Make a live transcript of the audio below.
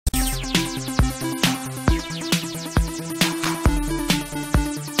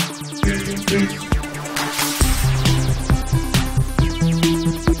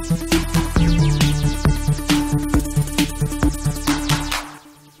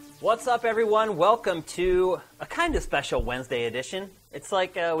What's up, everyone? Welcome to a kind of special Wednesday edition. It's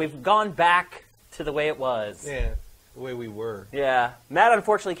like we've gone back to the way it was. Yeah, the way we were. Yeah. Matt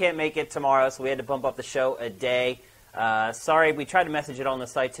unfortunately can't make it tomorrow, so we had to bump up the show a day. Sorry, we tried to message it on the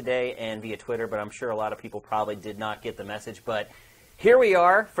site today and via Twitter, but I'm sure a lot of people probably did not get the message. But here we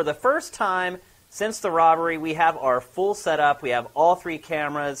are. For the first time since the robbery, we have our full setup. We have all three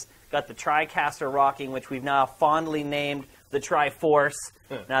cameras, got the TriCaster rocking, which we've now fondly named the Triforce,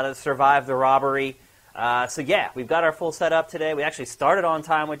 now that it's survived the robbery. So yeah, we've got our full setup today. We actually started on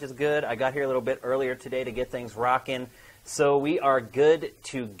time, which is good. I got here a little bit earlier today to get things rocking. So we are good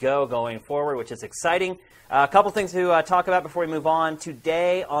to go going forward, which is exciting. A couple things to talk about before we move on.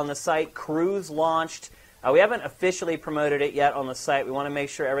 Today on the site, Cruise launched. We haven't officially promoted it yet on the site. We want to make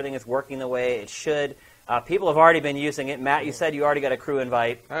sure everything is working the way it should. People have already been using it. Matt, you said you already got a crew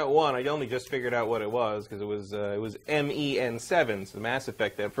invite. I only just figured out what it was because it was MEN7, so Mass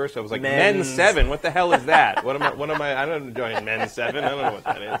Effect. At first, I was like, Men 7. What the hell is that? What am I? I don't join Men 7. I don't know what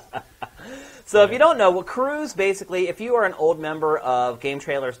that is. So if you don't know, well, Cruise basically, if you are an old member of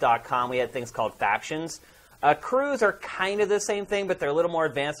GameTrailers.com, we had things called factions. Crews are kind of the same thing, but they're a little more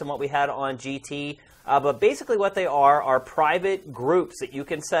advanced than what we had on GT. But basically what they are private groups that you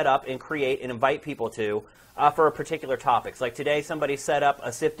can set up and create and invite people to for particular topics. Like today, somebody set up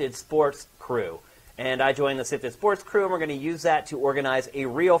a Sifted Sports crew, and I joined the Sifted Sports crew, and we're going to use that to organize a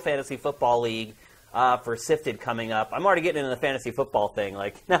real fantasy football league for Sifted coming up. I'm already getting into the fantasy football thing.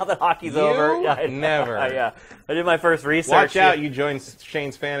 Like, now that hockey's over. Never. Yeah. I did my first research. Watch out, you join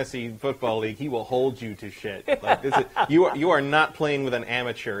Shane's fantasy football league. He will hold you to shit. Like, you are not playing with an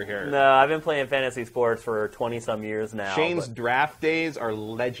amateur here. No, I've been playing fantasy sports for 20-some years now. Shane's draft days are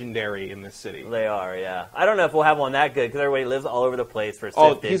legendary in this city. They are, yeah. I don't know if we'll have one that good because everybody lives all over the place for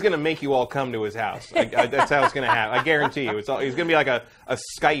Sifted. Oh, he's going to make you all come to his house. That's how it's going to happen. I guarantee you. He's going to be like a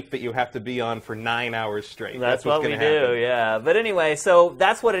Skype that you have to be on for 9 hours straight. That's what we do, yeah. But anyway, so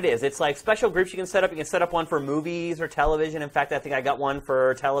that's what it is. It's like special groups you can set up. You can set up one for movies or television. In fact, I think I got one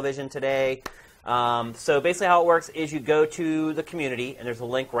for television today. So basically how it works is you go to the community, and there's a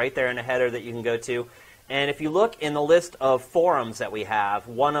link right there in the header that you can go to. And if you look in the list of forums that we have,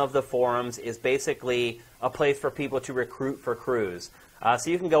 one of the forums is basically a place for people to recruit for crews. So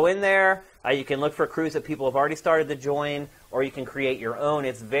you can go in there, you can look for crews that people have already started to join, or you can create your own.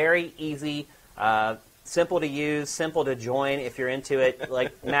 It's very easy, simple to use, simple to join if you're into it.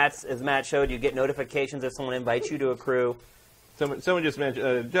 Like as Matt showed, you get notifications if someone invites you to a crew. Someone just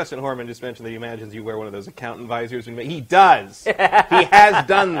mentioned, Justin Horman just mentioned that he imagines you wear one of those accountant visors. He does. He has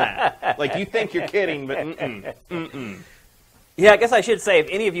done that. Like, you think you're kidding, but Yeah, I guess I should say, if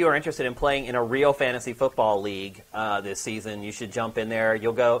any of you are interested in playing in a real fantasy football league this season, you should jump in there.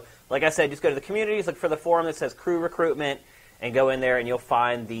 You'll go, like I said, just go to the communities, look for the forum that says crew recruitment, and go in there and you'll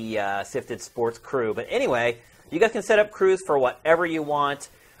find the Sifted Sports crew. But anyway, you guys can set up crews for whatever you want.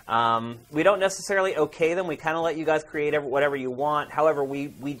 We don't necessarily okay them. We kind of let you guys create whatever you want. However, we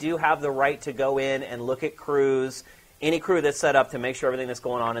do have the right to go in and look at crews, any crew that's set up, to make sure everything that's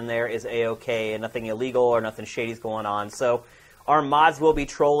going on in there is A-okay and nothing illegal or nothing shady's going on. So our mods will be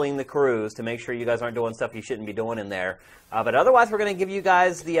trolling the crews to make sure you guys aren't doing stuff you shouldn't be doing in there. But otherwise, we're going to give you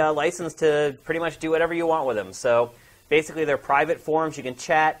guys the license to pretty much do whatever you want with them. So basically, they're private forums. You can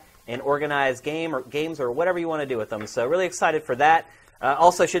chat and organize games or whatever you want to do with them. So really excited for that.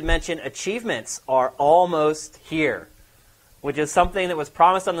 Also should mention achievements are almost here, which is something that was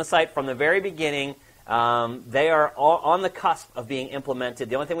promised on the site from the very beginning. They are all on the cusp of being implemented.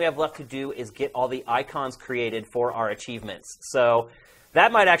 The only thing we have left to do is get all the icons created for our achievements. So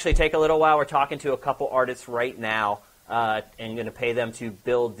that might actually take a little while. We're talking to a couple artists right now and going to pay them to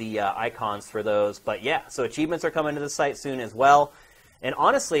build the icons for those. But yeah, so achievements are coming to the site soon as well. And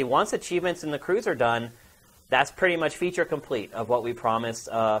honestly, once achievements and the crews are done, that's pretty much feature complete of what we promised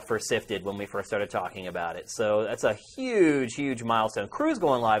for Sifted when we first started talking about it. So that's a huge, huge milestone. Crews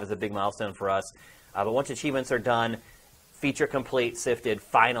going live is a big milestone for us. But once achievements are done, feature complete, Sifted,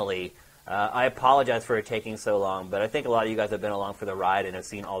 finally. I apologize for it taking so long, but I think a lot of you guys have been along for the ride and have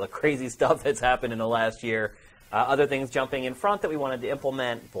seen all the crazy stuff that's happened in the last year. Other things jumping in front that we wanted to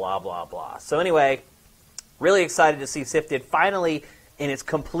implement, blah, blah, blah. So anyway, really excited to see Sifted finally in its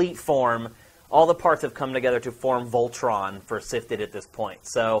complete form. All the parts have come together to form Voltron for Sifted at this point.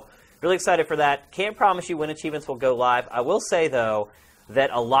 So really excited for that. Can't promise you when achievements will go live. I will say, though,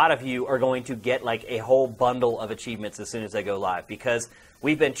 that a lot of you are going to get like a whole bundle of achievements as soon as they go live, because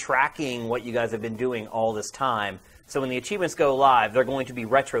we've been tracking what you guys have been doing all this time. So when the achievements go live, they're going to be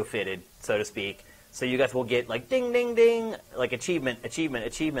retrofitted, so to speak. So you guys will get like ding, ding, ding, like achievement, achievement,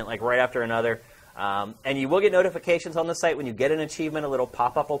 achievement, like right after another. And you will get notifications on the site when you get an achievement. A little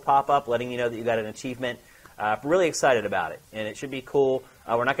pop-up will pop up letting you know that you got an achievement. Really excited about it, and it should be cool.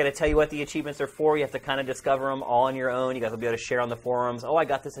 We're not going to tell you what the achievements are for. You have to kind of discover them all on your own. You guys will be able to share on the forums. Oh, I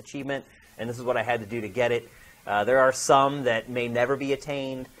got this achievement, and this is what I had to do to get it. There are some that may never be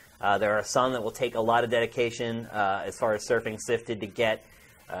attained. There are some that will take a lot of dedication as far as surfing sifted to get.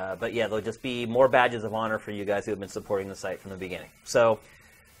 But yeah, there'll just be more badges of honor for you guys who have been supporting the site from the beginning. So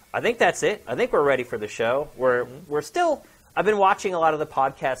I think that's it. I think we're ready for the show. We're still... I've been watching a lot of the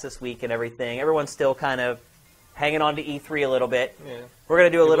podcasts this week and everything. Everyone's still kind of hanging on to E3 a little bit. Yeah. We're going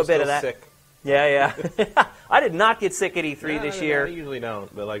to do a little bit of that. Sick. Yeah. I did not get sick at E3 this year. I usually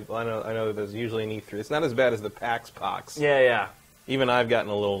don't, but like I know there's usually an E3. It's not as bad as the PAX pox. Yeah. Even I've gotten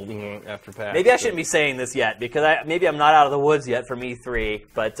a little after PAX. Maybe I shouldn't be saying this yet, because maybe I'm not out of the woods yet from E3,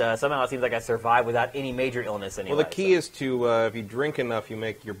 but somehow it seems like I survived without any major illness anyway. Well, the key is to, if you drink enough, you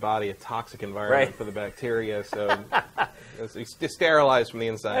make your body a toxic environment for the bacteria, so it's sterilized from the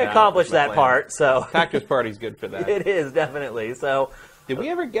inside out. I accomplished that part, so... Cactus Party's good for that. It is, definitely, so... Did we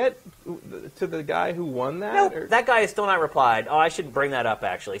ever get to the guy who won that? Nope, that guy has still not replied. Oh, I should bring that up,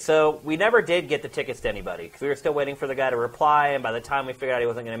 actually. So we never did get the tickets to anybody, because we were still waiting for the guy to reply, and by the time we figured out he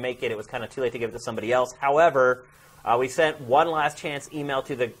wasn't going to make it, it was kind of too late to give it to somebody else. However, we sent one last chance email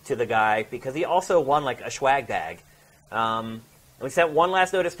to the guy, because he also won, like, a swag bag. We sent one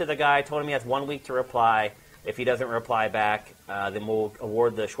last notice to the guy, told him he has 1 week to reply. If he doesn't reply back, then we'll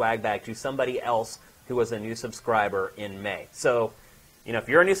award the swag bag to somebody else who was a new subscriber in May. So... You know, if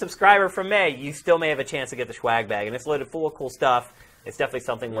you're a new subscriber from May, you still may have a chance to get the swag bag. And it's loaded full of cool stuff. It's definitely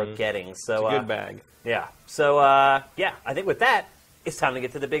something worth getting. So, it's a good bag. Yeah. So, yeah, I think with that, it's time to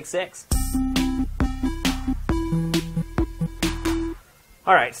get to the Big Six.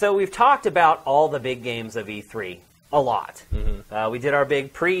 All right, so we've talked about all the big games of E3 a lot. We did our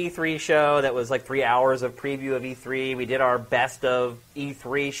big pre-E3 show that was like 3 hours of preview of E3. We did our best of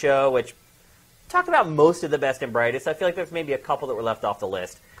E3 show, which... talked about most of the best and brightest. I feel like there's maybe a couple that were left off the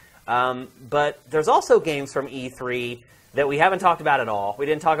list. But there's also games from E3 that we haven't talked about at all. We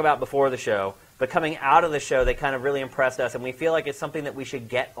didn't talk about before the show. But coming out of the show, they kind of really impressed us, and we feel like it's something that we should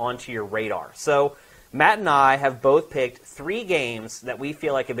get onto your radar. So Matt and I have both picked 3 games that we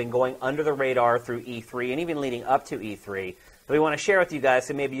feel like have been going under the radar through E3 and even leading up to E3 that we want to share with you guys,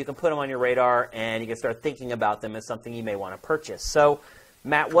 so maybe you can put them on your radar and you can start thinking about them as something you may want to purchase. So...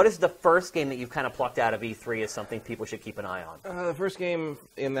 Matt, what is the first game that you've kind of plucked out of E3 as something people should keep an eye on? The first game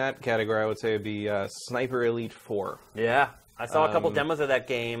in that category, I would say, would be Sniper Elite 4. Yeah, I saw a couple demos of that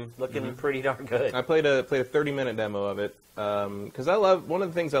game, looking pretty darn good. I played a 30-minute demo of it, because one of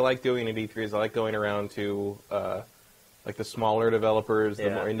the things I like doing at E3 is I like going around to like the smaller developers, the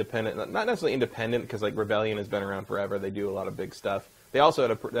more independent, not necessarily independent, because like Rebellion has been around forever. They do a lot of big stuff. They also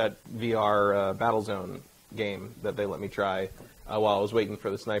had that VR Battlezone game that they let me try. While I was waiting for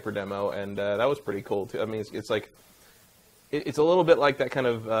the Sniper demo, and that was pretty cool too. I mean, it's like it's a little bit like that kind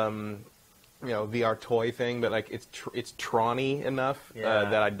of VR toy thing, but like it's Tron-y enough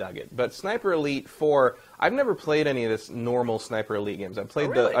that I dug it. But Sniper Elite 4, I've never played any of this normal Sniper Elite games. I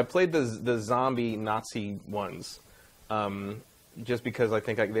played the zombie Nazi ones, just because I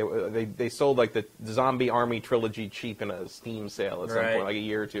think they sold like the Zombie Army trilogy cheap in a Steam sale at some point, like a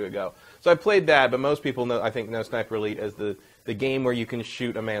year or two ago. So I played that, but most people know Sniper Elite as the the game where you can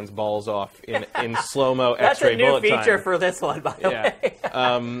shoot a man's balls off in slow-mo X-ray bullet time. That's a new feature for this one, by the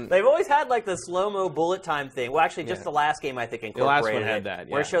way. They've always had like the slow-mo bullet time thing. Well, actually, just the last game I think incorporated the last one had that,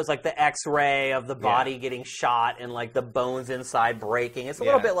 where it shows like the X-ray of the body getting shot and like the bones inside breaking. It's a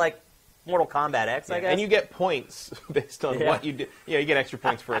little bit like Mortal Kombat X, I guess. And you get points based on what you do. You know, you get extra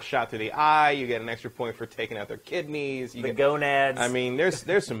points for a shot to the eye. You get an extra point for taking out their kidneys. You get gonads. I mean,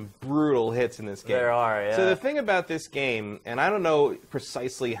 there's some brutal hits in this game. There are, yeah. So the thing about this game, and I don't know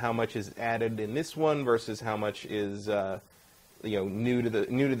precisely how much is added in this one versus how much is new to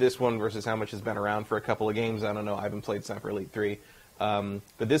this one versus how much has been around for a couple of games. I don't know. I haven't played Sniper Elite 3. But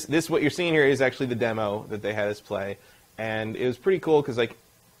this what you're seeing here is actually the demo that they had us play, and it was pretty cool because like.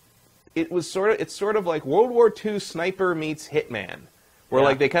 It's sort of like World War II Sniper meets Hitman, where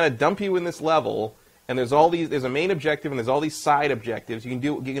like they kind of dump you in this level, and there's a main objective and there's all these side objectives. You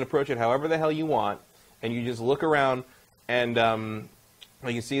can approach it however the hell you want, and you just look around, and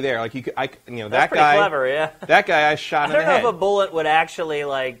like you see there, like That's that pretty guy, clever, yeah. That guy I shot in the head. I don't know if a bullet would actually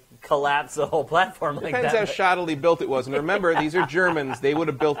like collapse the whole platform like that. Depends how shoddily built it was, and remember these are Germans; they would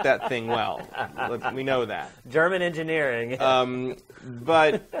have built that thing well. We know that. German engineering.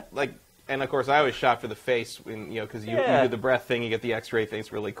 But like. And of course, I was shot for the face, because you do the breath thing, you get the X-ray thing.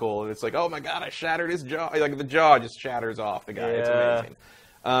 It's really cool, and it's like, oh my god, I shattered his jaw. Like the jaw just shatters off the guy. It's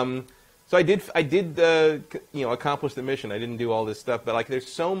amazing. So I did accomplish the mission. I didn't do all this stuff, but like,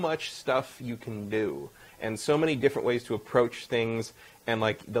 there's so much stuff you can do, and so many different ways to approach things, and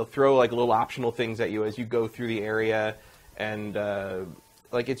like, they'll throw like little optional things at you as you go through the area, and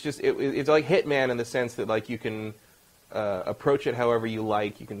like, it's just it's like Hitman in the sense that like, you can approach it however you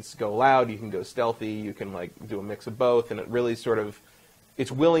like. You can go loud, you can go stealthy, you can like do a mix of both, and it really sort of,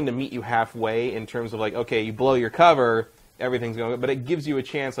 it's willing to meet you halfway in terms of like, okay, you blow your cover, everything's going, but it gives you a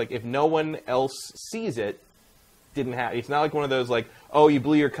chance, like, if no one else sees it, it's not like one of those, like, oh, you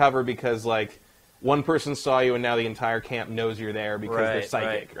blew your cover because, like, one person saw you and now the entire camp knows you're there because they're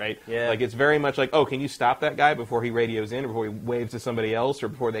psychic, right? Yeah. Like, it's very much like, oh, can you stop that guy before he radios in, or before he waves to somebody else, or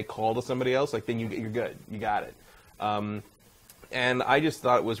before they call to somebody else? Like, then you're good. You got it. And I just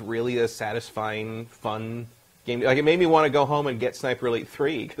thought it was really a satisfying, fun game. Like, it made me want to go home and get Sniper Elite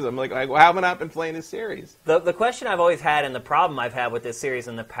 3, because I'm like, well, how have I not been playing this series? The question I've always had, and the problem I've had with this series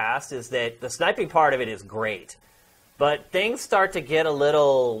in the past, is that the sniping part of it is great, but things start to get a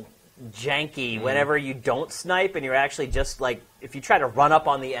little janky whenever you don't snipe and you're actually just like, if you try to run up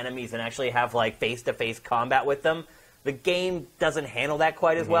on the enemies and actually have like face-to-face combat with them, the game doesn't handle that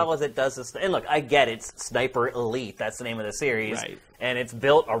quite as well as it does this. And look, I get it's Sniper Elite, that's the name of the series, and it's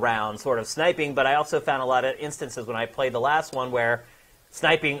built around sort of sniping, but I also found a lot of instances when I played the last one where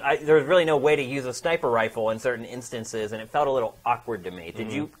sniping, there was really no way to use a sniper rifle in certain instances, and it felt a little awkward to me.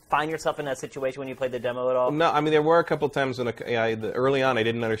 Did you find yourself in that situation when you played the demo at all? No, I mean, there were a couple times when early on I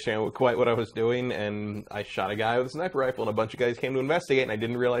didn't understand quite what I was doing, and I shot a guy with a sniper rifle, and a bunch of guys came to investigate, and I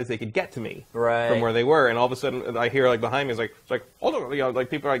didn't realize they could get to me from where they were, and all of a sudden I hear, like, behind me, it's like, hold on, like,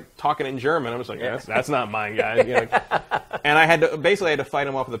 people are like talking in German. I'm just like, that's not mine, guys. And I had to fight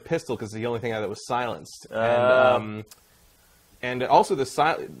him off with a pistol because the only thing that was silenced. And also a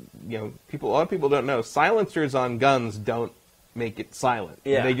lot of people don't know, silencers on guns don't make it silent.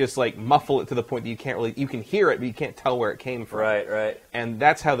 Yeah. They just like muffle it to the point that you can hear it, but you can't tell where it came from. Right. And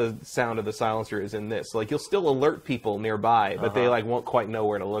that's how the sound of the silencer is in this. Like, you'll still alert people nearby, but they like won't quite know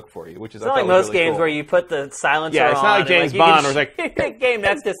where to look for you, which is, it's not like most games where you put the silencer on. Yeah, it's not like James Bond where it's like game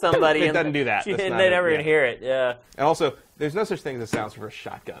next to somebody. It doesn't do that. They never even hear it. Yeah. And also, there's no such thing as a silencer for a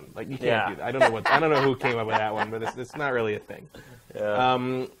shotgun. Like, you can't do that. I don't know who came up with that one, but it's not really a thing.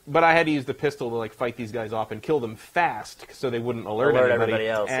 Yeah. But I had to use the pistol to like fight these guys off and kill them fast so they wouldn't alert everybody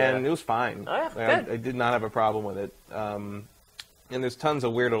else. And it was fine. Oh, yeah, I did not have a problem with it. And there's tons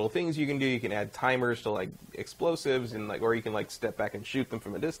of weird little things you can do. You can add timers to like explosives, and like, or you can like step back and shoot them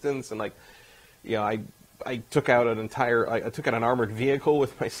from a distance. And like, I took out an armored vehicle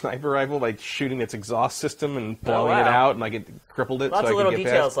with my sniper rifle by shooting its exhaust system and blowing it out, and like it crippled it. Lots of little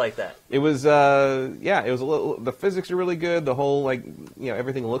details like that. It was it was a little. The physics are really good. The whole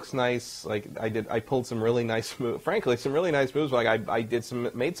everything looks nice. Like I pulled some really nice moves. Frankly, some really nice moves. Like I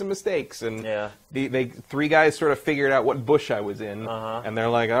made some mistakes, and they three guys sort of figured out what bush I was in, and they're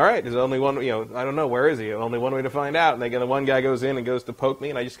like, all right, there's only one. I don't know, where is he? Only one way to find out. And the one guy goes in and goes to poke me,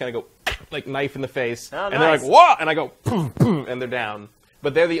 and I just kind of go like knife in the face. Oh, and they're like, what? And I go, boom, boom, and they're down.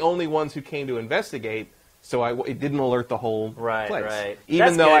 But they're the only ones who came to investigate, so it didn't alert the whole place. Right.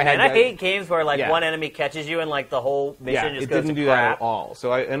 Even though I hate games where one enemy catches you and like the whole mission just goes to crap. it didn't do that at all.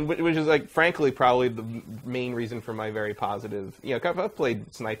 So which is like, frankly, probably the main reason for my very positive. I've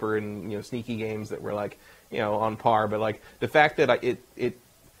played sniper and sneaky games that were like on par, but like the fact that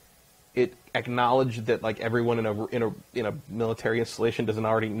it acknowledged that like everyone in a military installation doesn't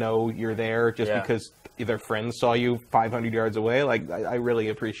already know you're there just because their friends saw you 500 yards away. Like I really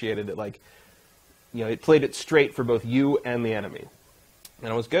appreciated it. Like it played it straight for both you and the enemy,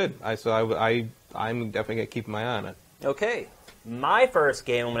 and it was good. I'm definitely gonna keep my eye on it. Okay, my first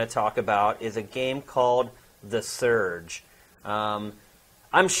game I'm going to talk about is a game called The Surge. I'm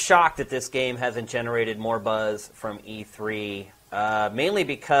shocked that this game hasn't generated more buzz from E3, mainly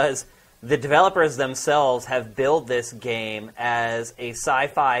because the developers themselves have billed this game as a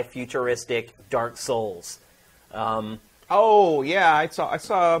sci-fi futuristic Dark Souls. I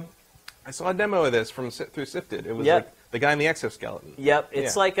saw a demo of this through Sifted. It was like the guy in the exoskeleton. Yep,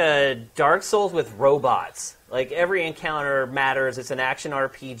 it's like a Dark Souls with robots. Like every encounter matters. It's an action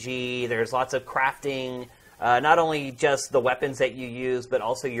RPG. There's lots of crafting. Not only just the weapons that you use, but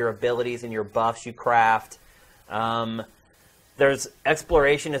also your abilities and your buffs you craft. There's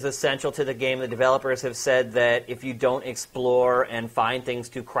exploration is essential to the game. The developers have said that if you don't explore and find things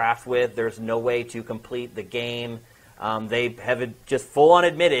to craft with, there's no way to complete the game. They have just full-on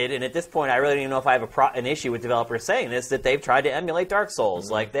admitted, and at this point I really don't even know if I have an issue with developers saying this, that they've tried to emulate Dark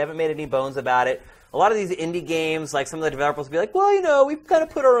Souls. Like, they haven't made any bones about it. A lot of these indie games, like some of the developers will be like, well, we've kind of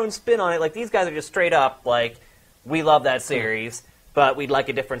put our own spin on it. Like, these guys are just straight up like, we love that series. but we'd like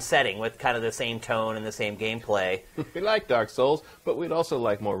a different setting with kind of the same tone and the same gameplay. We like Dark Souls, but we'd also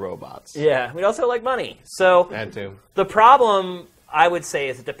like more robots. Yeah, we'd also like money. So that too. The problem, I would say,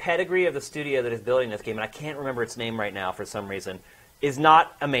 is that the pedigree of the studio that is building this game, and I can't remember its name right now for some reason, is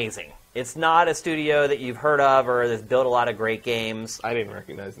not amazing. It's not a studio that you've heard of or that's built a lot of great games. I didn't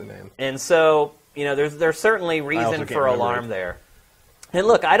recognize the name. And so, there's certainly reason for alarm there. And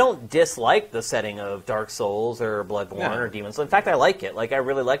look, I don't dislike the setting of Dark Souls or Bloodborne or Demon's Souls. In fact, I like it. I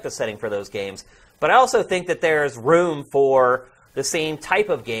really like the setting for those games. But I also think that there's room for the same type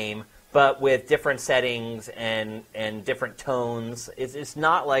of game, but with different settings and different tones. It's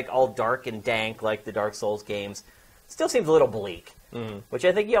not all dark and dank like the Dark Souls games. It still seems a little bleak, which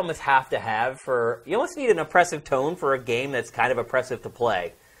I think you almost have to have you almost need an oppressive tone for a game that's kind of oppressive to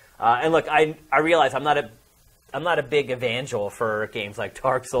play. And look, I realize I'm not a big evangel for games like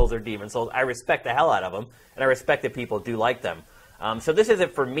Dark Souls or Demon's Souls. I respect the hell out of them, and I respect that people do like them. So this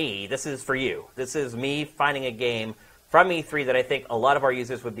isn't for me. This is for you. This is me finding a game from E3 that I think a lot of our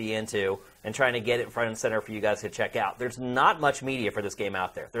users would be into and trying to get it front and center for you guys to check out. There's not much media for this game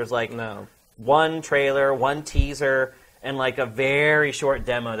out there. There's one trailer, one teaser, and a very short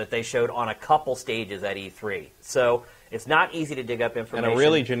demo that they showed on a couple stages at E3. So it's not easy to dig up information. And a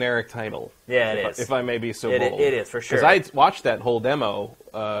really generic title. Yeah, it is. If I may be so bold. It is, for sure. Because I watched that whole demo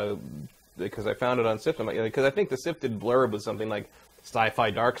because I found it on Sift. Because I think the Sifted blurb was something like sci-fi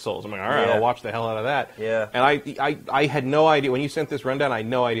Dark Souls. I'm like, all right, I'll watch the hell out of that. Yeah. And I had no idea. When you sent this rundown, I had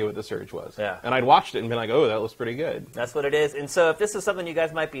no idea what the surge was. Yeah. And I'd watched it and been like, oh, that looks pretty good. That's what it is. And so if this is something you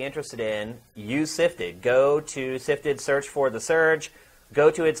guys might be interested in, use Sifted. Go to Sifted, search for The Surge,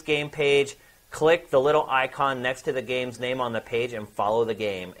 go to its game page, click the little icon next to the game's name on the page, and follow the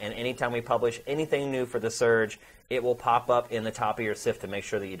game. And anytime we publish anything new for The Surge, it will pop up in the top of your Sift to make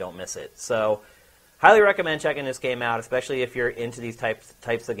sure that you don't miss it. So highly recommend checking this game out, especially if you're into these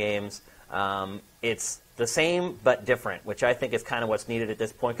types of games. It's the same but different, which I think is kind of what's needed at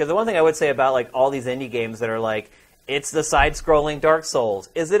this point. Because the one thing I would say about all these indie games that are it's the side-scrolling Dark Souls,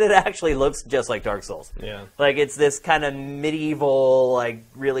 is that it actually looks just like Dark Souls. Yeah. It's this kind of medieval,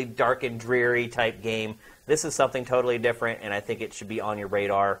 really dark and dreary type game. This is something totally different, and I think it should be on your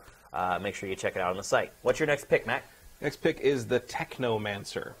radar. Make sure you check it out on the site. What's your next pick, Mac? Next pick is the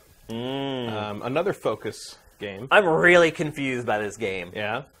Technomancer. Another Focus game. I'm really confused by this game.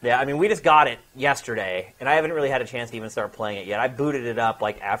 Yeah? Yeah, we just got it yesterday, and I haven't really had a chance to even start playing it yet. I booted it up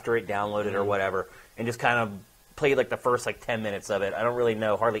after it downloaded or whatever, and just kind of played the first 10 minutes of it. I don't really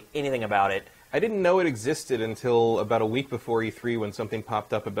know hardly anything about it. I didn't know it existed until about a week before E3 when something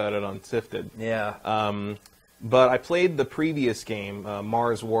popped up about it on Sifted. Yeah. But I played the previous game,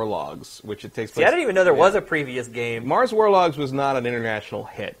 Mars Warlogs, which it takes place... See, I didn't even know there was a previous game. Mars Warlogs was not an international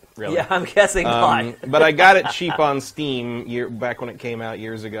hit, really. Yeah, I'm guessing not. But I got it cheap on Steam back when it came out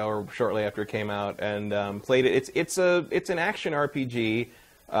years ago, or shortly after it came out, and played it. It's an action RPG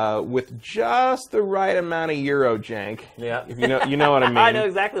with just the right amount of Euro jank. Yeah. If you know what I mean. I know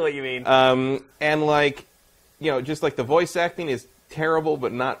exactly what you mean. And just the voice acting is terrible,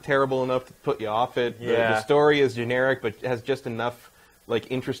 but not terrible enough to put you off it. Yeah. The story is generic, but has just enough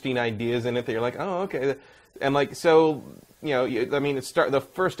interesting ideas in it that you're like, oh, okay. And so, the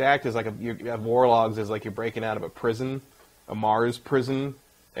first act is you have Warlogs as you're breaking out of a prison, a Mars prison,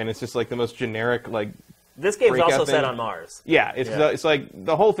 and it's just the most generic This game's also set on Mars. Yeah, it's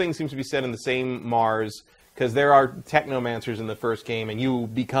the whole thing seems to be set in the same Mars. Because there are technomancers in the first game, and you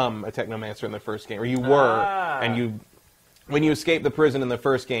become a technomancer in the first game, or you were, and when you escape the prison in the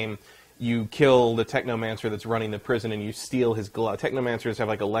first game, you kill the technomancer that's running the prison, and you steal his glove. Technomancers have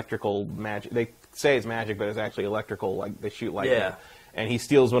electrical magic. They say it's magic, but it's actually electrical. They shoot lightning. Yeah. And he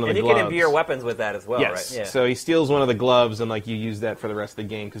steals one of the gloves. And you can imbue your weapons with that as well, yes. Right? Yeah. So he steals one of the gloves, and you use that for the rest of the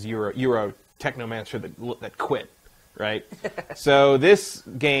game because you're a technomancer that quit. Right? So this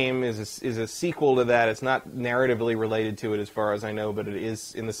game is a sequel to that. It's not narratively related to it as far as I know, but it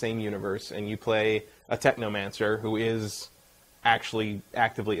is in the same universe. And you play a technomancer who is actually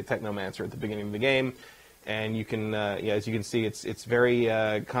actively a technomancer at the beginning of the game. And you can, as you can see, it's very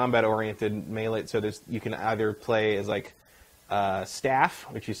combat-oriented melee. So you can either play as staff,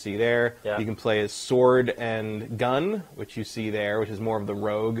 which you see there. Yeah. You can play as sword and gun, which you see there, which is more of the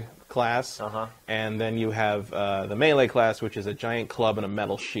rogue class. Uh-huh. And then you have the melee class, which is a giant club and a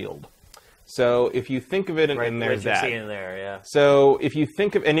metal shield. So if you think of it, and there's that. You're seeing there, yeah. So if you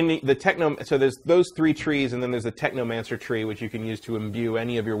think of, and in the techno, so there's those three trees, and then there's a technomancer tree, which you can use to imbue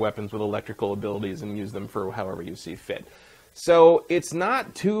any of your weapons with electrical abilities and use them for however you see fit. So it's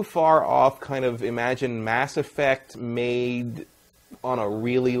not too far off. Kind of imagine Mass Effect made on a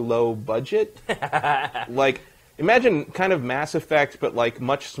really low budget, Imagine kind of Mass Effect, but like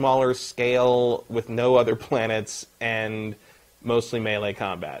much smaller scale with no other planets and mostly melee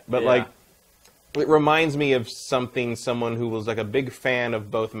combat. But like, it reminds me of something someone who was like a big fan of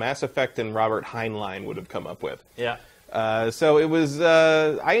both Mass Effect and Robert Heinlein would have come up with. Yeah. So it was,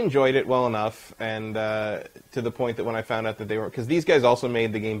 I enjoyed it well enough, and to the point that when I found out that they were, because these guys also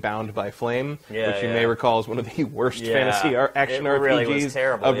made the game Bound by Flame, which you may recall is one of the worst fantasy action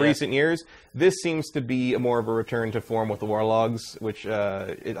RPGs of recent years. This seems to be more of a return to form with the Warlogs, which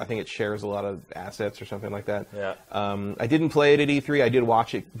I think it shares a lot of assets or something like that. Yeah. I didn't play it at E3. I did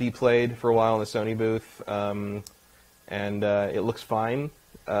watch it be played for a while in the Sony booth, and it looks fine.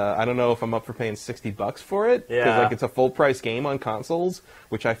 I don't know if I'm up for paying $60 for it, because like it's a full price game on consoles,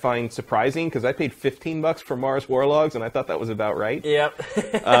 which I find surprising because I paid $15 for Mars Warlogs and I thought that was about right. Yep.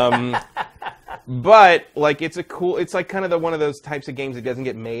 But like it's like kind of one of those types of games that doesn't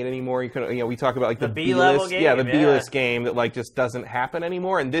get made anymore. We talk about like the B-level game, the B-list game that like just doesn't happen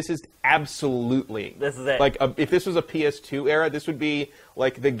anymore, and this is absolutely this is it. Like if this was a PS2 era, this would be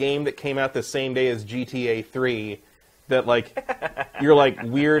like the game that came out the same day as GTA 3. That like your like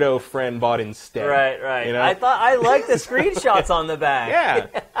weirdo friend bought instead. Right. You know? I liked the screenshots on the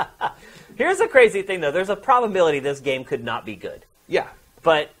back. Yeah. Here's the crazy thing though. There's a probability this game could not be good. Yeah.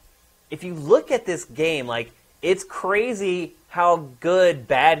 But if you look at this game, like it's crazy how good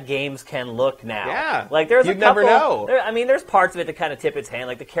bad games can look now. Yeah. Like there's You'd a couple. Never know. There's parts of it that kind of tip its hand.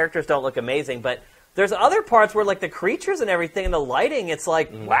 Like the characters don't look amazing, but there's other parts where like the creatures and everything and the lighting, it's like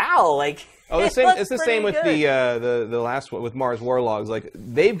wow, like. Oh, the same. It's the same with good. the last one with Mars Warlogs. Like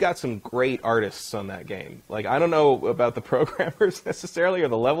they've got some great artists on that game. Like I don't know about the programmers necessarily or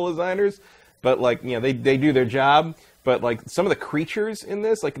the level designers, but like they do their job. But like some of the creatures in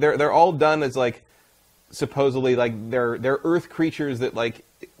this, like they're all done as like supposedly like they're Earth creatures that like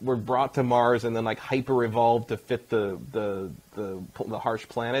were brought to Mars and then like hyper evolved to fit the harsh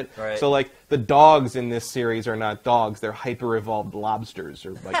planet. Right. So like the dogs in this series are not dogs; they're hyper evolved lobsters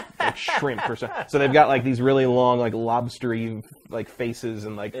or like shrimp or something. So they've got like these really long like lobstery like faces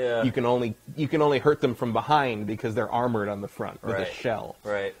and like you can only hurt them from behind because they're armored on the front with a shell.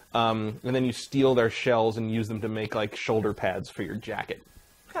 Right. And then you steal their shells and use them to make like shoulder pads for your jacket.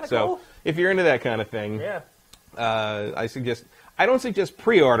 Kind of so cool. If you're into that kind of thing, I don't suggest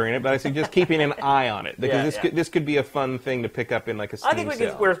pre-ordering it, but I suggest keeping an eye on it because this could be a fun thing to pick up in like a Steam I think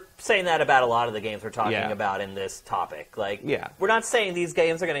sale. we're saying that about a lot of the games we're talking about in this topic. Like, we're not saying these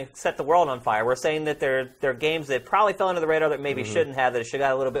games are going to set the world on fire. We're saying that they're games that probably fell under the radar that maybe shouldn't have, that should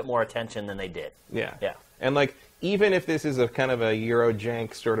have got a little bit more attention than they did. Yeah. And like even if this is a kind of a Euro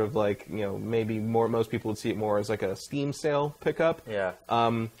jank sort of like maybe most people would see it more as like a Steam sale pickup.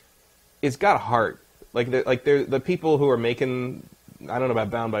 It's got heart. Like the people who are making, I don't know about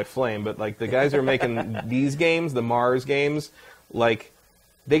Bound by Flame, but like the guys who are making these games, the Mars games, like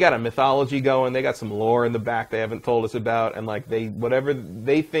they got a mythology going, they got some lore in the back they haven't told us about, and like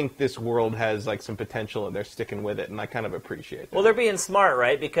they think this world has like some potential and they're sticking with it, and I kind of appreciate that. Well, they're being smart,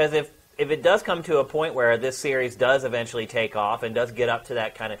 right? Because if it does come to a point where this series does eventually take off and does get up to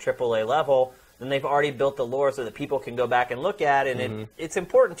that kind of AAA level, then they've already built the lore so that people can go back and look at it, and it's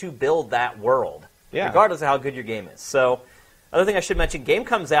important to build that world. Regardless of how good your game is. So, other thing I should mention, game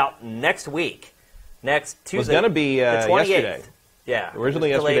comes out next week. Next Tuesday. It was going to be the 28th. yesterday. Yeah. Originally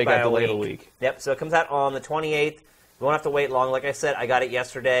yesterday, got delayed a week. Yep, so it comes out on the 28th. You won't have to wait long. Like I said, I got it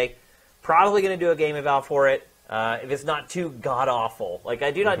yesterday. Probably going to do a game eval for it. If it's not too god-awful. Like,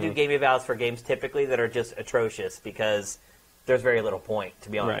 I do not do game evals for games typically that are just atrocious because there's very little point, to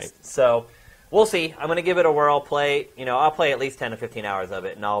be honest. Right. So, we'll see. I'm going to give it a whirl. I'll play at least 10 to 15 hours of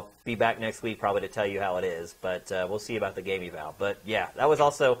it, and I'll be back next week probably to tell you how it is. But we'll see about the game eval. But yeah, that was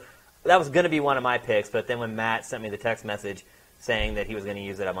going to be one of my picks. But then when Matt sent me the text message saying that he was going to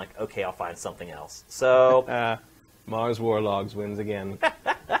use it, I'm like, okay, I'll find something else. So Mars Warlogs wins again.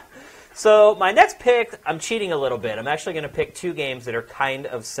 So my next pick, I'm cheating a little bit. I'm actually going to pick two games that are kind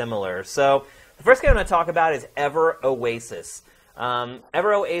of similar. So the first game I'm going to talk about is Ever Oasis.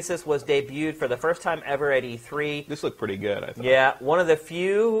 Ever Oasis was debuted for the first time ever at E3. This looked pretty good, I thought. Yeah, one of the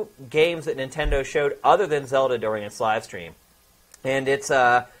few games that Nintendo showed other than Zelda during its live stream. And it's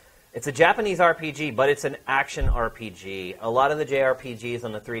a Japanese RPG, but it's an action RPG. A lot of the JRPGs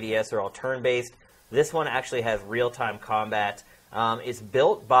on the 3DS are all turn-based. This one actually has real-time combat. It's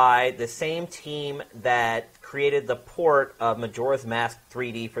built by the same team that created the port of Majora's Mask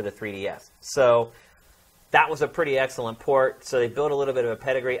 3D for the 3DS. So that was a pretty excellent port, so they built a little bit of a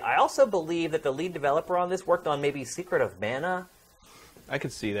pedigree. I also believe that the lead developer on this worked on maybe Secret of Mana. I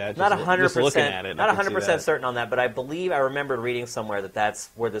could see that. Not 100%. Just looking at it, not 100% certain on that, but I believe I remembered reading somewhere that that's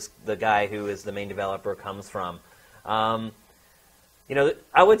where the guy who is the main developer comes from. I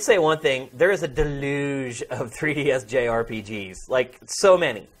would say one thing. There is a deluge of 3DS JRPGs, like so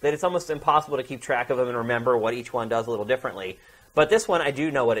many, that it's almost impossible to keep track of them and remember what each one does a little differently. But this one, I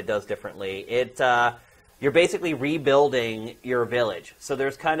do know what it does differently. You're basically rebuilding your village. So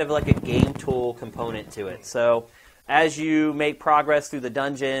there's kind of like a game tool component to it. So as you make progress through the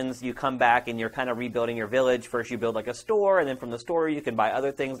dungeons, you come back and you're kind of rebuilding your village. First you build like a store, and then from the store you can buy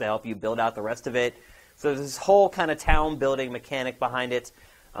other things to help you build out the rest of it. So there's this whole kind of town building mechanic behind it.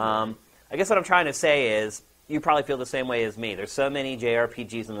 I guess what I'm trying to say is, you probably feel the same way as me. There's so many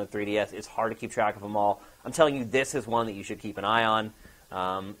JRPGs on the 3DS, it's hard to keep track of them all. I'm telling you, this is one that you should keep an eye on.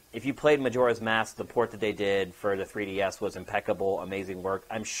 If you played Majora's Mask, the port that they did for the 3DS was impeccable, amazing work.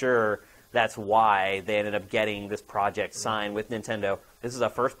 I'm sure that's why they ended up getting this project signed with Nintendo. This is a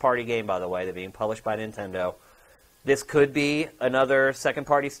first-party game, by the way. They're being published by Nintendo. This could be another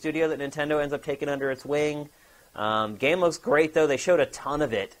second-party studio that Nintendo ends up taking under its wing. Game looks great, though. They showed a ton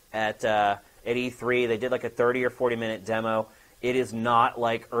of it at E3. They did like a 30 or 40-minute demo. It is not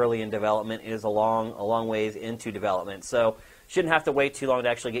like early in development. It is a long ways into development. So shouldn't have to wait too long to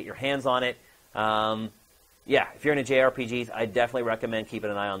actually get your hands on it. If you're into JRPGs, I definitely recommend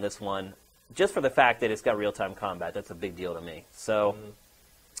keeping an eye on this one, just for the fact that it's got real-time combat. That's a big deal to me. So...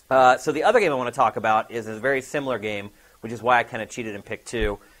 So the other game I want to talk about is a very similar game, which is why I kind of cheated and picked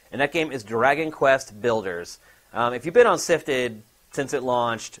two. And that game is Dragon Quest Builders. If you've been on Sifted since it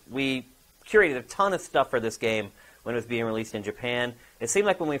launched, we curated a ton of stuff for this game when it was being released in Japan. It seemed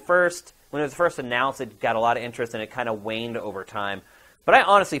like when it was first announced, it got a lot of interest and it kind of waned over time. But I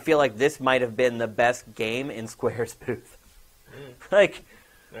honestly feel like this might have been the best game in Square's booth. Like,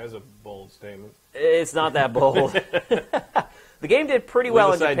 that's a bold statement. It's not that bold. The game did pretty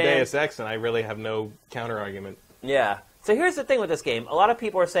well in Japan. Deus Ex, and I really have no counter-argument. Yeah. So here's the thing with this game. A lot of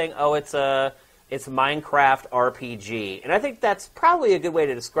people are saying, it's Minecraft RPG. And I think that's probably a good way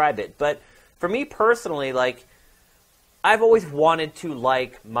to describe it. But for me personally, like, I've always wanted to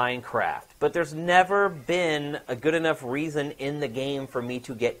like Minecraft. But there's never been a good enough reason in the game for me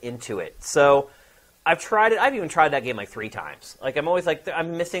to get into it. So I've tried it. I've even tried that game like 3 times. Like, I'm always like,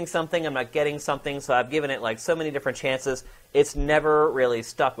 I'm missing something, I'm not getting something, so I've given it like so many different chances. It's never really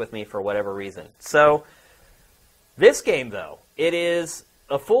stuck with me for whatever reason. So, this game, though, it is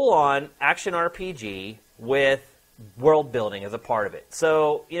a full-on action RPG with world building as a part of it.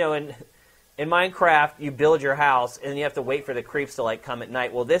 So, in Minecraft, you build your house, and you have to wait for the creeps to like come at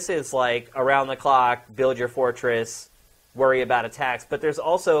night. Well, this is like around the clock, build your fortress, worry about attacks. But there's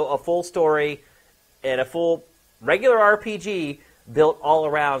also a full story and a full regular RPG built all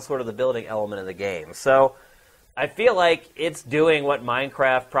around sort of the building element of the game. So I feel like it's doing what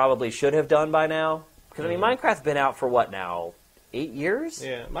Minecraft probably should have done by now. Because, Minecraft's been out for what now? 8 years?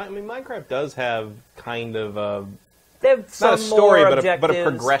 Yeah, Minecraft does have kind of they have some not a story, more but a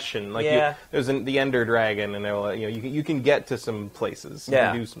progression. Like, yeah. There's the Ender Dragon, and you can get to some places. You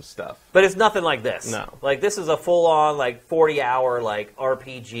can do some stuff. But it's nothing like this. No. Like, this is a full-on, 40-hour,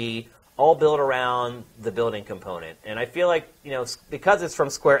 RPG, all built around the building component. And I feel like, because it's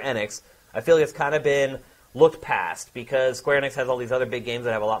from Square Enix, I feel like it's kind of been looked past, because Square Enix has all these other big games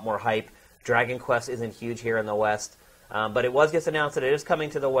that have a lot more hype. Dragon Quest isn't huge here in the West. But it was just announced that it is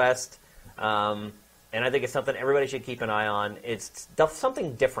coming to the West. And I think it's something everybody should keep an eye on. It's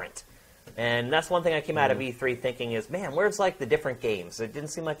something different. And that's one thing I came out of E3 thinking is, man, where's the different games? It didn't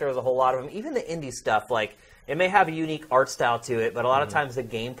seem like there was a whole lot of them. Even the indie stuff, it may have a unique art style to it, but a lot of times the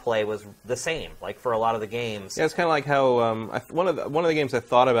gameplay was the same, for a lot of the games. Yeah, it's kind of like how one of the games I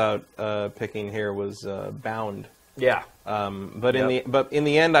thought about picking here was Bound. Yeah. But in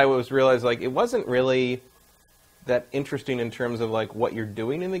the end, I realized it wasn't really that interesting in terms of what you're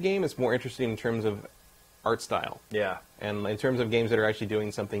doing in the game. It's more interesting in terms of art style. Yeah. And in terms of games that are actually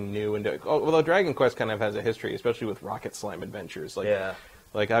doing something new, although Dragon Quest kind of has a history, especially with Rocket Slime Adventures.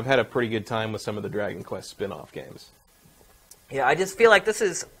 I've had a pretty good time with some of the Dragon Quest spin-off games. Yeah, I just feel like this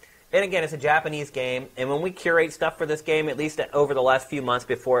is, and again, it's a Japanese game, and when we curate stuff for this game, at least over the last few months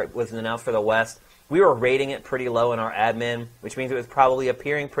before it was announced for the West, we were rating it pretty low in our admin, which means it was probably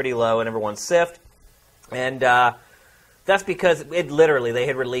appearing pretty low in everyone's sift. And that's because they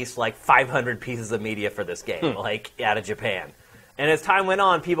had released 500 pieces of media for this game, out of Japan. And as time went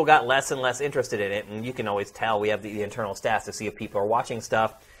on, people got less and less interested in it, and you can always tell. We have the internal stats to see if people are watching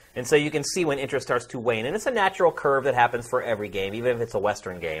stuff. And so you can see when interest starts to wane. And it's a natural curve that happens for every game, even if it's a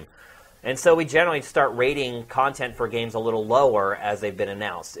Western game. And so we generally start rating content for games a little lower as they've been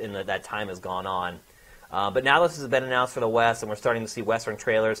announced, and that time has gone on. But now this has been announced for the West, and we're starting to see Western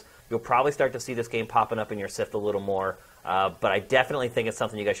trailers. You'll probably start to see this game popping up in your Sift a little more. But I definitely think it's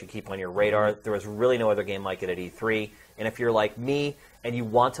something you guys should keep on your radar. There was really no other game like it at E3. And if you're like me and you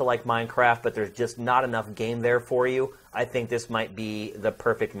want to like Minecraft, but there's just not enough game there for you, I think this might be the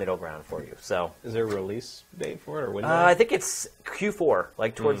perfect middle ground for you. So, is there a release date for it or window? I think it's Q4,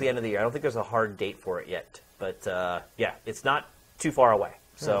 like towards the end of the year. I don't think there's a hard date for it yet. But yeah, it's not too far away.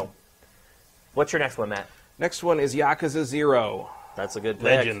 So, what's your next one, Matt? Next one is Yakuza 0. That's a good pick.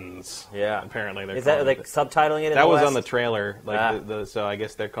 Legends. Yeah. Apparently they're Is that like subtitling it in that the was West? on the trailer. Like so I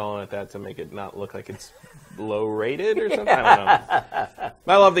guess they're calling it that to make it not look like it's low rated or something. I don't know.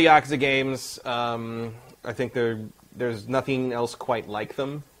 I love the Yakuza games. I think there's nothing else quite like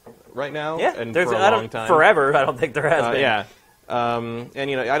them right now. Yeah, and there's for a long time. Forever, I don't think there has been. Yeah. And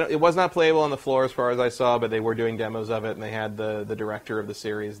it was not playable on the floor as far as I saw, but they were doing demos of it, and they had the director of the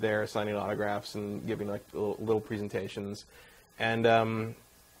series there signing autographs and giving like little presentations. And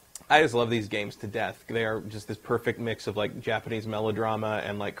I just love these games to death. They are just this perfect mix of like Japanese melodrama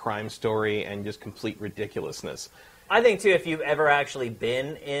and like crime story and just complete ridiculousness. I think too, if you've ever actually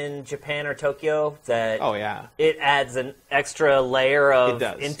been in Japan or Tokyo, that it adds an extra layer of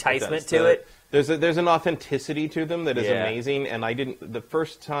enticement to it. There's an authenticity to them that is amazing, and I didn't the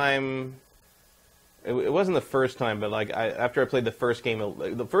first time. It wasn't the first time, but like after I played the first game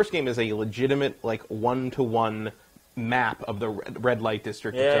is a legitimate like 1-to-1 map of the red light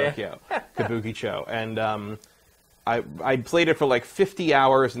district of Tokyo, Kabukicho, and I played it for like 50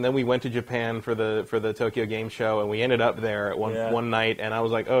 hours, and then we went to Japan for the Tokyo Game Show, and we ended up there at one night, and I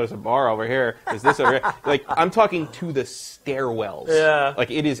was like, oh, there's a bar over here. Is this over here? Like, I'm talking to the stairwells. Yeah.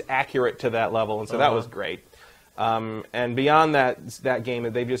 Like, it is accurate to that level, and so that was great. And beyond that game,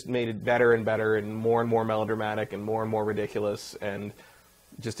 they've just made it better and better, and more melodramatic, and more ridiculous, and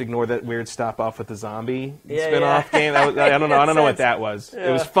just ignore that weird stop off with the zombie spin-off game. I don't know what that was. It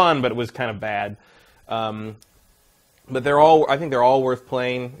was fun, but it was kind of bad. But I think they're all worth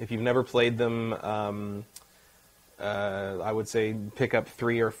playing. If you've never played them, I would say pick up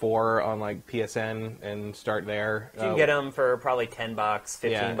 3 or 4 on like PSN and start there. You can get them for probably $10, $15.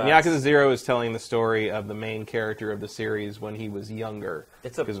 Yeah, Yakuza 0 is telling the story of the main character of the series when he was younger.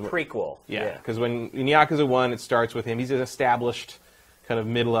 It's a prequel. Yeah, because in Yakuza 1, it starts with him. He's an established kind of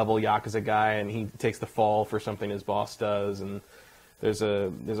mid-level Yakuza guy, and he takes the fall for something his boss does, and there's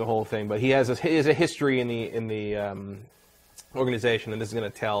a whole thing. But he has a history in the organization, and this is going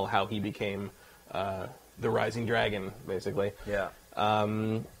to tell how he became the Rising Dragon, basically. Yeah.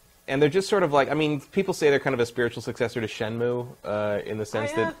 And they're just sort of like, I mean, people say they're kind of a spiritual successor to Shenmue in the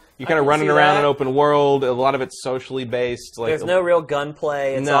sense that you're kind of running around an open world. A lot of it's socially based. Like, there's no real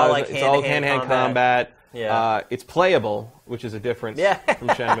gunplay. It's all like hand-to-hand combat. Yeah. It's playable, which is a difference from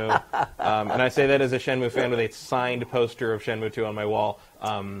Shenmue. And I say that as a Shenmue fan with a signed poster of Shenmue 2 on my wall.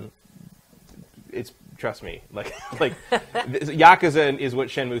 Trust me, like Yakuza is what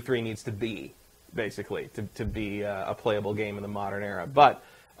Shenmue 3 needs to be, basically, to be a playable game in the modern era. But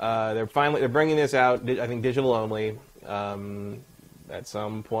they're bringing this out, I think, digital only. At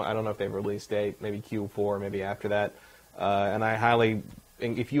some point, I don't know if they have a release date, maybe Q4, maybe after that. And I highly,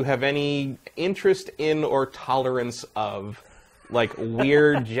 if you have any interest in or tolerance of like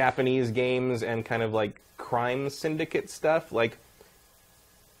weird Japanese games and kind of like crime syndicate stuff, like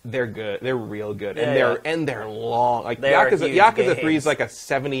they're good. They're real good, and they're long. Like Yakuza 3 is like a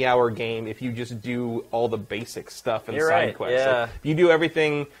 70-hour game if you just do all the basic stuff and side quests. Yeah. Like, if you do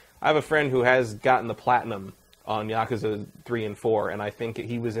everything. I have a friend who has gotten the platinum on Yakuza 3 and 4, and I think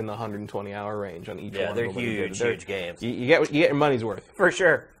he was in the 120-hour range on each one. Yeah, they're huge games. You get your money's worth. For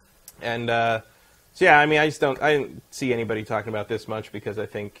sure. And so yeah, I mean, I didn't see anybody talking about this much because I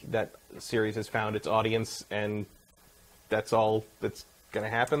think that series has found its audience, and that's all that's going to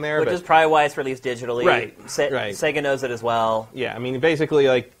happen there. Which is probably why it's released digitally. Right. Sega knows it as well. Yeah, I mean, basically,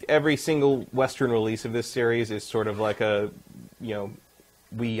 like every single Western release of this series is sort of like a,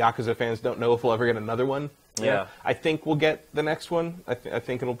 we Yakuza fans don't know if we'll ever get another one. Yeah. I think we'll get the next one. I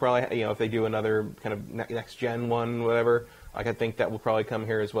think it'll probably, if they do another kind of next-gen one, whatever, I think that will probably come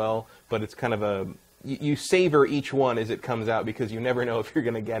here as well. But it's kind of you savor each one as it comes out because you never know if you're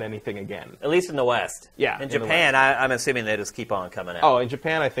going to get anything again. At least in the West. Yeah. In Japan, I'm assuming they just keep on coming out. Oh, in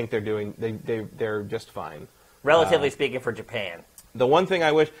Japan, I think they're just fine. Relatively speaking for Japan. The one thing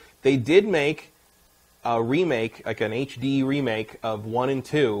I wish, they did make a remake, like an HD remake of 1 and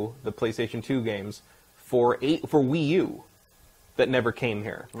 2, the PlayStation 2 games, for Wii U that never came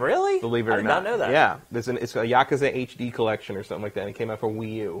here. Really? Believe it or not. I did not know that. Yeah. It's a Yakuza HD collection or something like that, and it came out for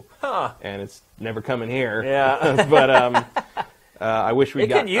Wii U. Huh. And it's never coming here. Yeah. But I wish we'd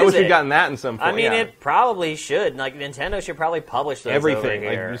we'd gotten that in some form. I mean, it probably should. Like, Nintendo should probably publish those everything.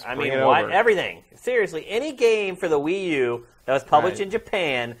 over here. Like, I mean, everything. Seriously, any game for the Wii U that was published in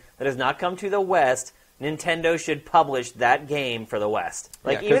Japan that has not come to the West, Nintendo should publish that game for the West.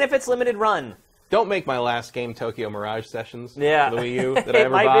 Like, even if it's limited run. Don't make my last game Tokyo Mirage Sessions for the Wii U that I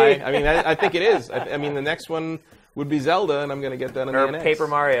ever buy. I mean, I think it is. I mean, the next one would be Zelda, and I'm going to get that on the NX. Or Paper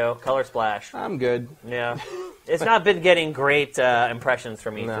Mario, Color Splash. I'm good. Yeah. It's not been getting great impressions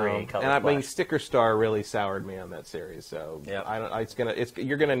from E3. No. Color and Splash. I mean, Sticker Star really soured me on that series, so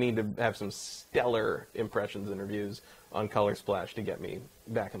you're gonna need to have some stellar impressions and reviews on Color Splash to get me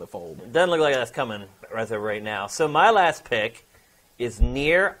back in the fold. Doesn't look like that's coming as of right now. So my last pick is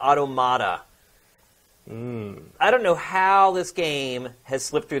Nier Automata. I don't know how this game has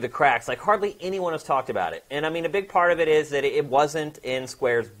slipped through the cracks. Like, hardly anyone has talked about it. And, I mean, a big part of it is that it wasn't in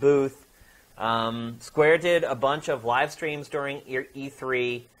Square's booth. Square did a bunch of live streams during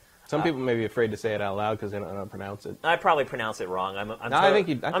E3. Some people may be afraid to say it out loud because they don't know how to pronounce it. I probably pronounce it wrong. I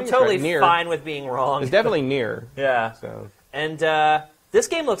think I'm totally right. fine with being wrong. It's definitely Nier. Yeah. So. And this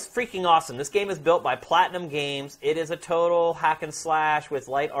game looks freaking awesome. This game is built by Platinum Games. It is a total hack and slash with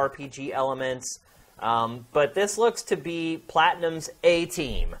light RPG elements. But this looks to be Platinum's A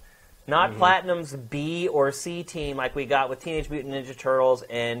team, not Platinum's B or C team like we got with Teenage Mutant Ninja Turtles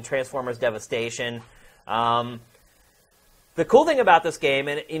and Transformers Devastation. The cool thing about this game,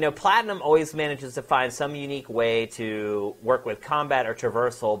 and Platinum always manages to find some unique way to work with combat or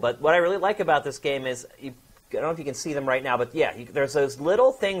traversal, but what I really like about this game is, I don't know if you can see them right now, but yeah, there's those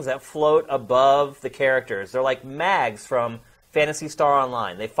little things that float above the characters. They're like mags from Phantasy Star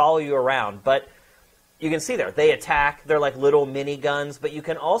Online. They follow you around, but you can see there, they attack, they're like little mini guns, but you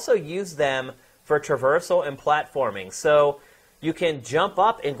can also use them for traversal and platforming. So you can jump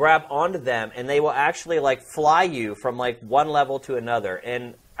up and grab onto them, and they will actually like fly you from like one level to another.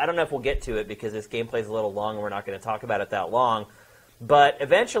 And I don't know if we'll get to it because this gameplay is a little long and we're not going to talk about it that long. But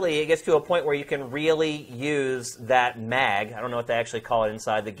eventually it gets to a point where you can really use that mag, I don't know what they actually call it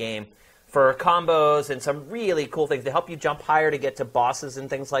inside the game, for combos and some really cool things to help you jump higher to get to bosses and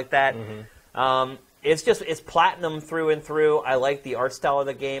things like that. It's Platinum through and through. I like the art style of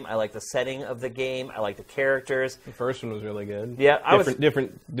the game. I like the setting of the game. I like the characters. The first one was really good. Yeah,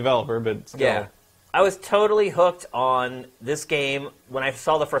 different developer, but still. Yeah, I was totally hooked on this game when I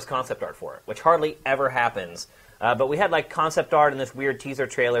saw the first concept art for it, which hardly ever happens. But we had like concept art and this weird teaser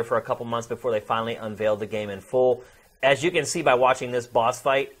trailer for a couple months before they finally unveiled the game in full. As you can see by watching this boss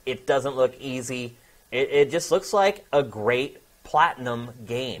fight, it doesn't look easy. It just looks like a great Platinum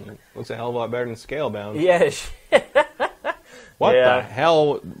game. Looks a hell of a lot better than Scalebound. Yes. What the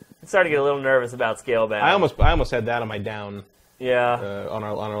hell? I'm starting to get a little nervous about Scalebound. I almost had that on my down. Yeah. On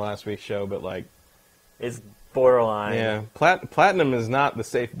our last week's show, but like, it's borderline. Yeah. Platinum is not the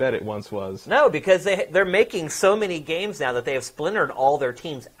safe bet it once was. No, because they're making so many games now that they have splintered all their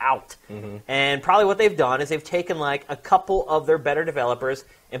teams out. And probably what they've done is they've taken like a couple of their better developers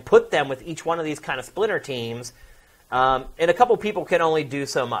and put them with each one of these kind of splinter teams. And a couple people can only do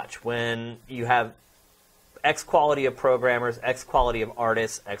so much when you have X quality of programmers, X quality of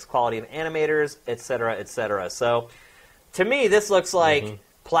artists, X quality of animators, etc., etc. So, to me, this looks like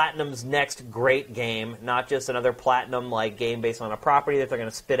Platinum's next great game, not just another Platinum-like game based on a property that they're going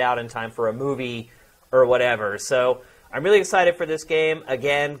to spit out in time for a movie or whatever. So, I'm really excited for this game.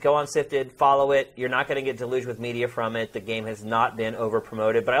 Again, go on Sifted, follow it. You're not going to get deluged with media from it. The game has not been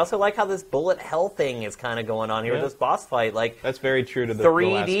over-promoted. But I also like how this bullet hell thing is kind of going on here with this boss fight. Like, that's very true to the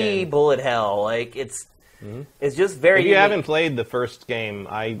 3D last game. bullet hell. Like, it's just very If you unique. haven't played the first game,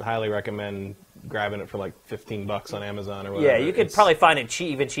 I highly recommend grabbing it for like $15 on Amazon or whatever. Yeah, you could probably find it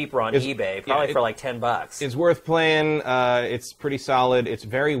even cheaper on eBay, probably for like $10. It's worth playing. It's pretty solid. It's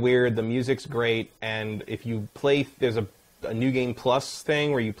very weird. The music's great, and if you play, there's a New Game Plus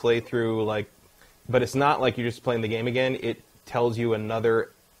thing where you play through but it's not like you're just playing the game again. It tells you another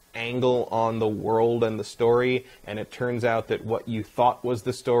angle on the world and the story, and it turns out that what you thought was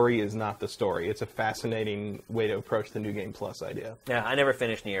the story is not the story. It's a fascinating way to approach the New Game Plus idea. Yeah, I never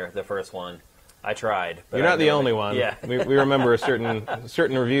finished Nier, the first one. I tried. But You're not the only one. Yeah. we remember certain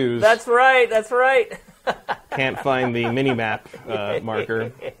reviews. That's right, that's right. Can't find the mini-map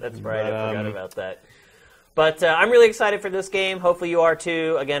marker. That's right, I forgot about that. But I'm really excited for this game. Hopefully you are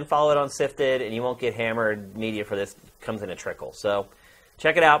too. Again, follow it on Sifted, and you won't get hammered. Media for this comes in a trickle. So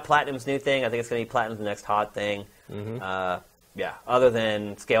check it out. Platinum's new thing. I think it's going to be Platinum's next hot thing. Yeah, other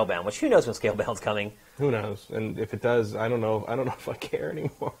than Scalebound, which who knows when Scalebound's coming. Who knows? And if it does, I don't know if I care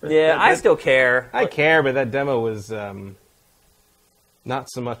anymore. Yeah, I still care. I care, but that demo was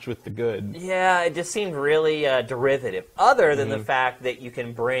not so much with the good. Yeah, it just seemed really derivative. Other than the fact that you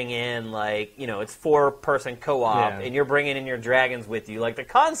can bring in, like, it's 4-person co-op, and you're bringing in your dragons with you. Like, the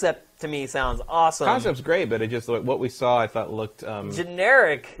concept to me sounds awesome. The concept's great, but it just what we saw, I thought looked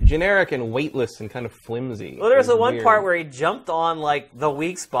generic and weightless and kind of flimsy. Well, there's the one part where he jumped on like the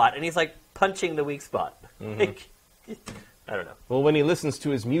weak spot, and he's like punching the weak spot. I don't know. Well, when he listens to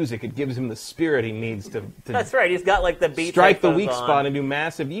his music, it gives him the spirit he needs to That's right. He's got like the beat. Strike the weak spot and do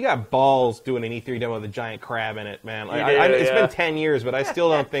massive. You got balls doing an E3 demo with a giant crab in it, man. It's been 10 years, but I still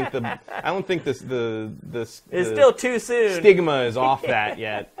don't think this. It's still too soon. Stigma is off that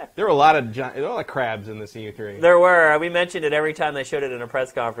yet. There were a lot of crabs in this E3. There were. We mentioned it every time they showed it in a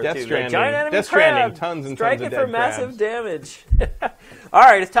press conference. Death too. Stranding. Like, giant enemy Death crab. Stranding. Tons and Strike tons of it dead for massive crabs. damage. All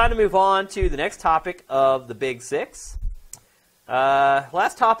right, it's time to move on to the next topic of the Big Six.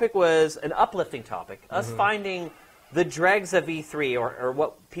 Last topic was an uplifting topic. Us finding the dregs of E3, or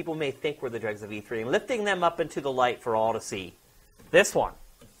what people may think were the dregs of E3, and lifting them up into the light for all to see. This one,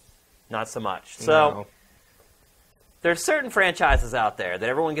 not so much. So, there's certain franchises out there that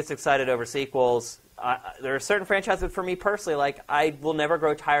everyone gets excited over sequels. There are certain franchises, for me personally, like, I will never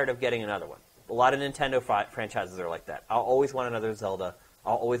grow tired of getting another one. A lot of Nintendo franchises are like that. I'll always want another Zelda.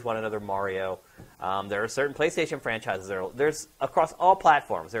 I'll always want another Mario. There are certain PlayStation franchises. There's across all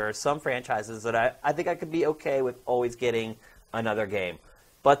platforms. There are some franchises that I think I could be okay with always getting another game.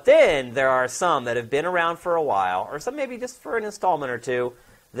 But then there are some that have been around for a while, or some maybe just for an installment or two,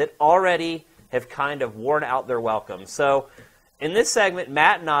 that already have kind of worn out their welcome. So in this segment,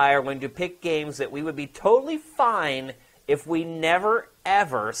 Matt and I are going to pick games that we would be totally fine if we never,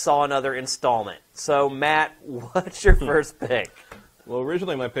 ever saw another installment. So, Matt, what's your first pick? Well,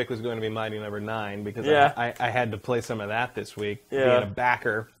 originally my pick was going to be Mighty Number 9 because I had to play some of that this week, being a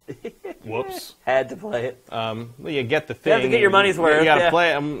backer. Whoops. Had to play it. Well, you get the thing. You have to get your money's worth. You got to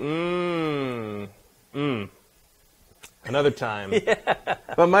play it. Another time.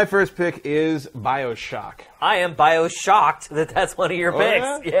 But my first pick is BioShock. I am BioShocked that that's one of your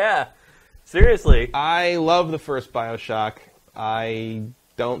picks. Yeah. Seriously. I love the first BioShock. I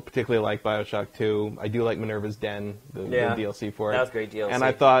don't particularly like BioShock 2. I do like Minerva's Den, the DLC for it. That was great DLC. And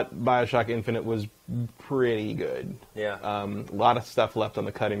I thought BioShock Infinite was pretty good. Yeah. A lot of stuff left on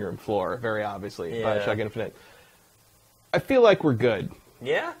the cutting room floor, very obviously. Yeah. BioShock Infinite. I feel like we're good.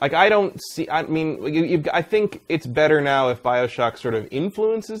 Yeah? Like, I don't see... I mean, I think it's better now if BioShock sort of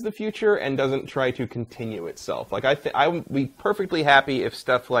influences the future and doesn't try to continue itself. Like, I would be perfectly happy if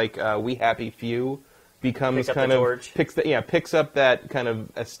stuff like We Happy Few becomes kind of... Picks up that kind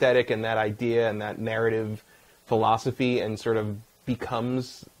of aesthetic and that idea and that narrative philosophy and sort of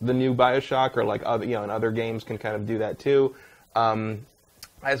becomes the new BioShock, or like other, and other games can kind of do that too. I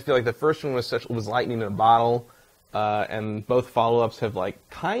just feel like the first one was lightning in a bottle. And both follow-ups have like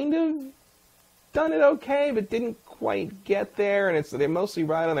kind of done it okay, but didn't quite get there. And they mostly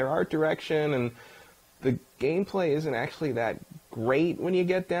ride on their art direction, and the gameplay isn't actually that great when you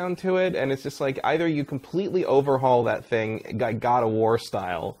get down to it. And it's just like either you completely overhaul that thing, like God of War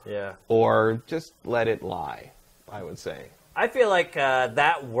style, or just let it lie. I would say. I feel like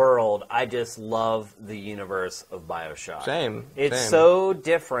that world, I just love the universe of BioShock. Same. It's so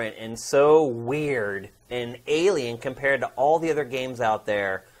different and so weird and alien compared to all the other games out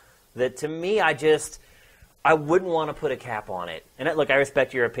there that to me, I wouldn't want to put a cap on it. And look, I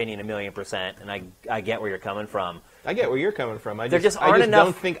respect your opinion 1,000,000%, and I get where you're coming from. I get where you're coming from. I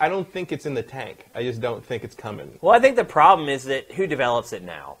don't think it's in the tank. I just don't think it's coming. Well, I think the problem is that who develops it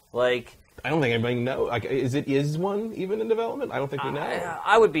now? Like, I don't think anybody knows. Like, is one even in development? I don't think we know.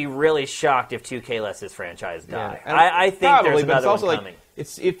 I would be really shocked if 2K lets this franchise die. Yeah. I think probably, there's another also one coming.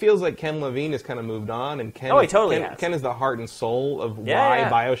 It feels like Ken Levine has kind of moved on, and Ken is the heart and soul of why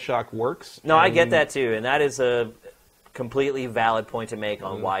BioShock works. No, I get that too, and that is a completely valid point to make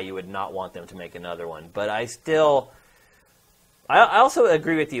on why you would not want them to make another one. But I also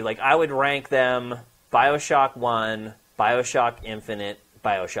agree with you. Like, I would rank them BioShock 1, BioShock Infinite,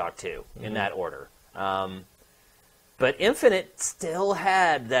 BioShock 2, in that order. But Infinite still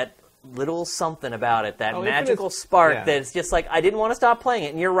had that little something about it, that magical spark that's just like, I didn't want to stop playing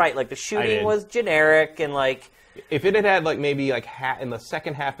it. And you're right, like, the shooting was generic, and like... If it had had, like, maybe, like, in the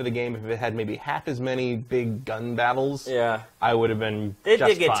second half of the game, if it had maybe half as many big gun battles, I would have been It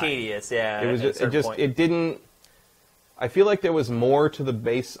did get tedious, It didn't... I feel like there was more to the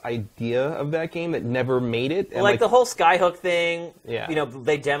base idea of that game that never made it. And like the whole Skyhook thing,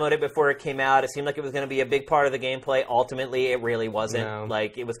 they demoed it before it came out. It seemed like it was going to be a big part of the gameplay. Ultimately, it really wasn't. No.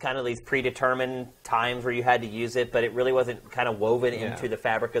 Like, it was kind of these predetermined times where you had to use it, but it really wasn't kind of woven into the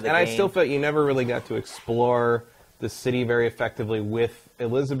fabric of the game. And I still felt you never really got to explore the city very effectively with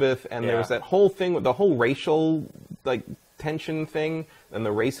Elizabeth, and there Yeah. was that whole thing with the whole racial like tension thing and the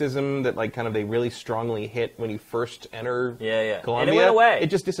racism that like kind of they really strongly hit when you first enter Colombia. And it went away. It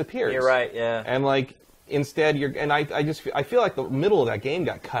just disappears. You're right, yeah. And like instead I feel like the middle of that game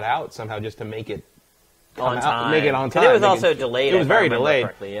got cut out somehow just to make it on time. Make it on time. It was also delayed. It was very delayed.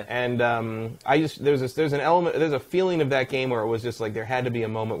 Correctly, yeah. And there's a feeling of that game where it was just like there had to be a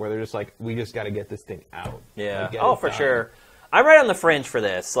moment where they're just like, we just got to get this thing out. Yeah. Like, Oh, for sure. I'm right on the fringe for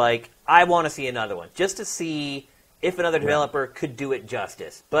this. Like, I want to see another one just to see if another developer could do it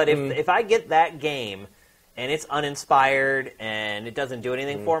justice. But if I get that game and it's uninspired and it doesn't do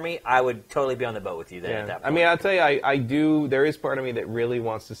anything for me, I would totally be on the boat with you then at that point. I mean, I'll tell you, I do. There is part of me that really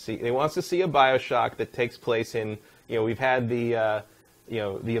wants to see. It wants to see a BioShock that takes place in. We've had the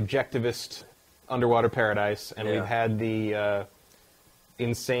the objectivist underwater paradise, and we've had the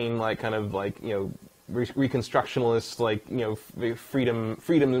insane reconstructionalist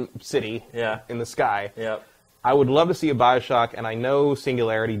freedom city in the sky. Yep. I would love to see a BioShock, and I know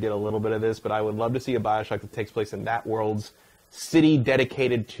Singularity did a little bit of this, but I would love to see a BioShock that takes place in that world's city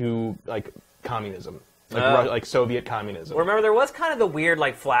dedicated to like communism, like Soviet communism. Well, remember, there was kind of the weird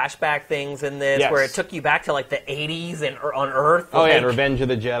flashback things in this where it took you back to the 80s and on Earth. Oh yeah, and Revenge of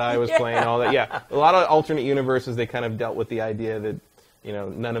the Jedi was playing all that. Yeah, a lot of alternate universes. They kind of dealt with the idea that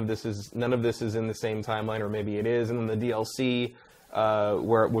none of this is in the same timeline, or maybe it is, and then the DLC.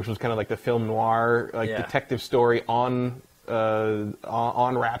 Which was kind of like the film noir, detective story on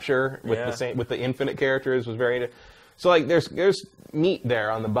Rapture with the infinite characters was very. So there's meat there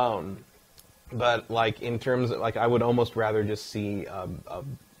on the bone, but in terms of I would almost rather just see a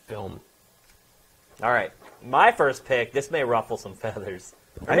film. All right, my first pick. This may ruffle some feathers.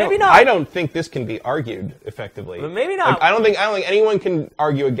 Or maybe not. I don't think this can be argued effectively. But maybe not. I don't think anyone can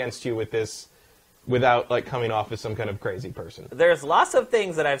argue against you with this. Without coming off as some kind of crazy person. There's lots of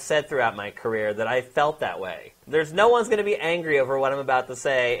things that I've said throughout my career that I felt that way. There's no one's going to be angry over what I'm about to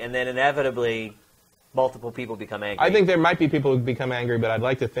say, and then inevitably, multiple people become angry. I think there might be people who become angry, but I'd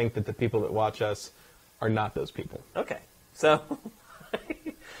like to think that the people that watch us are not those people. Okay, so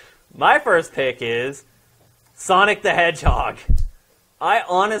my first pick is Sonic the Hedgehog. I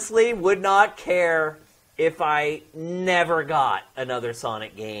honestly would not care if I never got another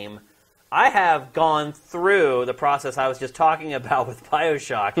Sonic game. I have gone through the process I was just talking about with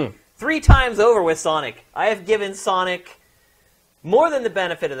BioShock 3 times over with Sonic. I have given Sonic more than the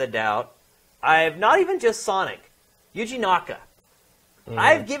benefit of the doubt. I've not even just Sonic. Yuji Naka.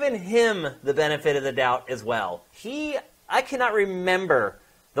 I've given him the benefit of the doubt as well. I cannot remember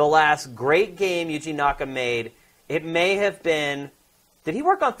the last great game Yuji Naka made. It may have been... Did he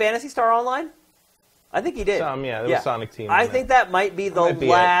work on Phantasy Star Online? I think he did. There was Sonic Team. I think that might be the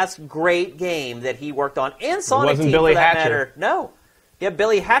last great game that he worked on, and Sonic Team Billy for that Hatcher. matter. No. Yeah,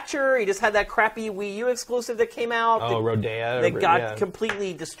 Billy Hatcher. He just had that crappy Wii U exclusive that came out. Rodea. That got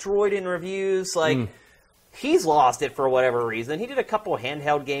completely destroyed in reviews. He's lost it for whatever reason. He did a couple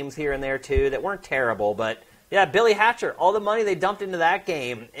handheld games here and there, too, that weren't terrible. But, yeah, Billy Hatcher, all the money they dumped into that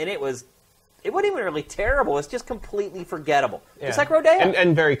game, and it wasn't even really terrible. It's just completely forgettable. Yeah. Just like Rodea.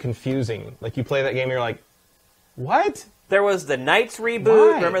 And very confusing. You play that game and you're like, what? There was the Nights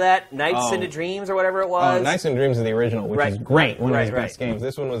reboot. Remember that? Nights into Dreams or whatever it was? Nights into Dreams is the original, which is great. One of his best games.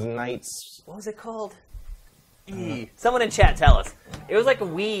 This one was Nights... What was it called? Someone in chat tell us. It was like a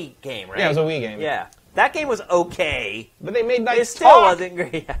Wii game, right? Yeah, it was a Wii game. Yeah. That game was okay. But they made Nights It still wasn't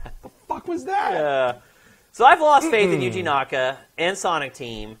great. The fuck was that? So I've lost faith in Yuji Naka and Sonic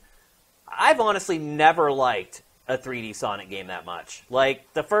Team. I've honestly never liked a 3D Sonic game that much.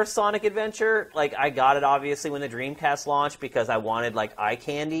 The first Sonic Adventure, I got it obviously when the Dreamcast launched because I wanted, eye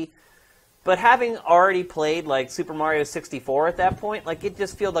candy. But having already played, Super Mario 64 at that point, it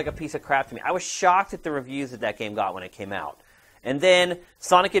just felt like a piece of crap to me. I was shocked at the reviews that game got when it came out. And then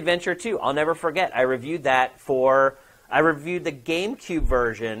Sonic Adventure 2, I'll never forget. I reviewed the GameCube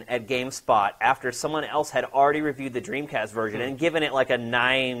version at GameSpot after someone else had already reviewed the Dreamcast version and given it a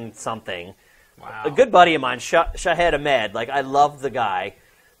 9-something. Wow. A good buddy of mine, Shahed Ahmed, I love the guy,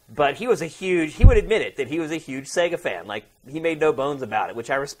 but he would admit it, that he was a huge Sega fan. He made no bones about it, which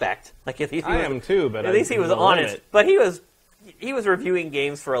I respect. I am too, but at least he was honest. But he was reviewing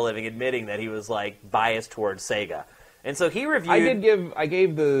games for a living, admitting that he was biased towards Sega. And so he reviewed... I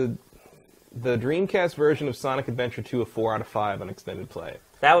gave the Dreamcast version of Sonic Adventure 2 a 4 out of 5 on extended play.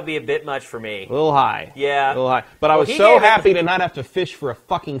 That would be a bit much for me. A little high. Yeah. A little high. But I was so happy to not have to fish for a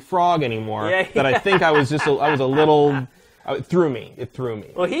fucking frog anymore that I think I was a little... It threw me. It threw me.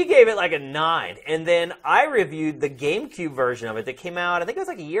 Well, he gave it like a 9, and then I reviewed the GameCube version of it that came out. I think it was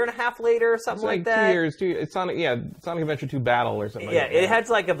like a year and a half later, or something like that. 2 years. It's Sonic Adventure 2 Battle or something. Yeah, like that. it had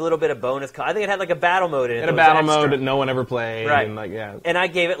like a little bit of bonus. I think it had like a battle mode in it. It had a battle mode that no one ever played. Right. And I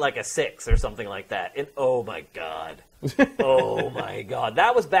gave it like a 6 or something like that. And oh my god, oh my god,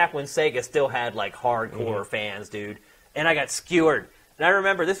 that was back when Sega still had like hardcore fans, dude. And I got skewered. And I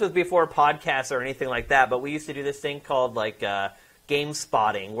remember this was before podcasts or anything like that, but we used to do this thing called like game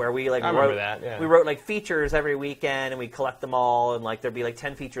spotting, where we like we wrote like features every weekend and we collect them all, and like there'd be like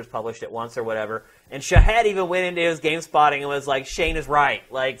 10 features published at once or whatever. And Shahed even went into his game spotting and was like, Shane is right,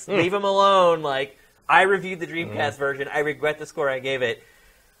 like leave him alone. Like, I reviewed the Dreamcast version, I regret the score I gave it.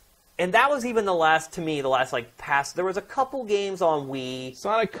 And that was even the last like past. There was a couple games on Wii.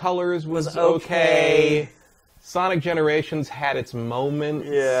 Sonic Colors was okay. Sonic Generations had its moment.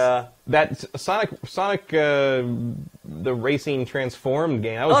 Yeah. That Sonic the Racing Transformed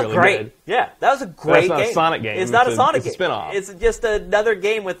game, that was really great. good. Yeah, that was a great game. That's not a Sonic game. It's not a Sonic game. It's a spin-off. It's just another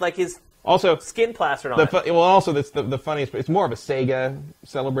game with like his skin plastered on it. Well, also, that's the funniest. It's more of a Sega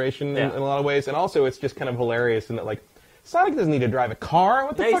celebration in a lot of ways, and also it's just kind of hilarious in that like Sonic doesn't need to drive a car.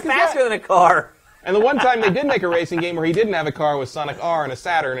 What the fuck is that? He's faster than a car. And the one time they did make a racing game where he didn't have a car was Sonic R and a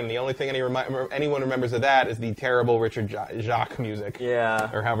Saturn, and the only thing anyone remembers of that is the terrible Richard Jacques music.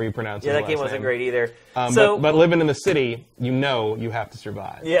 Yeah. Or however you pronounce it. Yeah, that game wasn't great either. But living in the city, you have to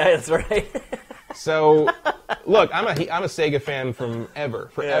survive. Yeah, that's right. So, look, I'm a Sega fan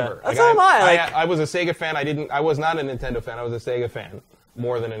forever. Yeah. Like, so am I. I was a Sega fan. I was not a Nintendo fan. I was a Sega fan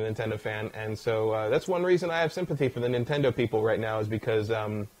more than a Nintendo fan, and so that's one reason I have sympathy for the Nintendo people right now is because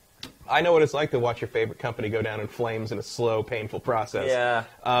I know what it's like to watch your favorite company go down in flames in a slow, painful process. Yeah.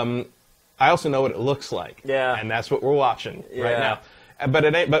 I also know what it looks like. Yeah. And that's what we're watching right now. But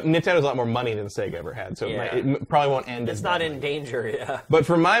Nintendo's a lot more money than Sega ever had, so it probably won't end. It's not in danger. Yeah. But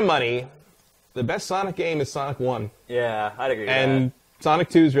for my money, the best Sonic game is Sonic 1. Yeah, I'd agree with and Sonic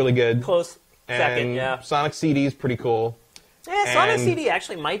 2 is really good. Close second, yeah. Sonic CD is pretty cool. Yeah, Sonic CD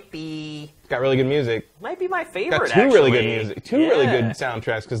actually might be... It's got really good music. Might be my favorite, got two really good music. Two really good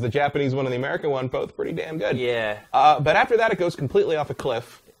soundtracks, because the Japanese one and the American one, both pretty damn good. Yeah. But after that, it goes completely off a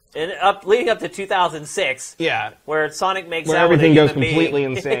cliff. And leading up to 2006. Yeah. Where Sonic makes out with everything goes completely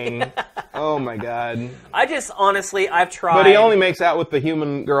insane. Oh, my God. I've tried... But he only makes out with the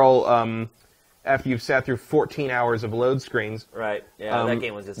human girl... after you've sat through 14 hours of load screens. Right. Yeah, that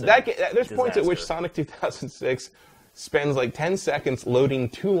game was just there's points at which Sonic 2006 spends like 10 seconds loading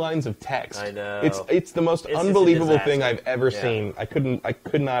 2 lines of text. I know. It's the most unbelievable thing I've ever seen. I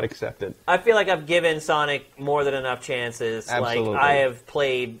could not accept it. I feel like I've given Sonic more than enough chances. Absolutely. Like, I have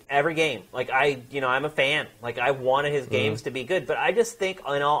played every game. Like, I'm a fan. Like, I wanted his games to be good. But I just think,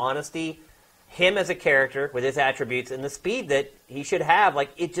 in all honesty, him as a character with his attributes and the speed that he should have, like,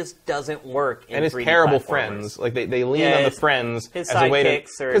 it just doesn't work in 3D and his terrible friends. Like, they lean on the friends as a way to...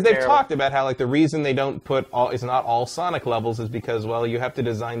 Because they've talked about how, like, the reason they don't put it's not all Sonic levels is because, well, you have to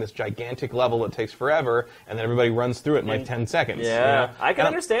design this gigantic level that takes forever, and then everybody runs through it in, like, 10 seconds. Yeah, you know? I can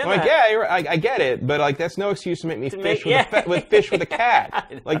understand that. Like, yeah, I get it, but, like, that's no excuse to make me fish with a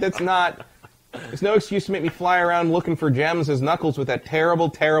cat. Like, that's not... There's no excuse to make me fly around looking for gems as Knuckles with that terrible,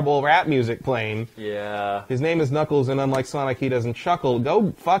 terrible rap music playing. Yeah. His name is Knuckles, and unlike Sonic, he doesn't chuckle.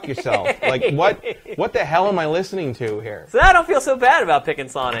 Go fuck yourself. Like, what the hell am I listening to here? So I don't feel so bad about picking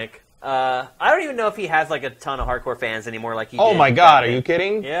Sonic. I don't even know if he has, like, a ton of hardcore fans anymore like he did. Oh, my God. Are you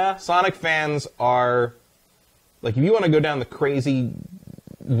kidding? Yeah. Sonic fans are... Like, if you want to go down the crazy...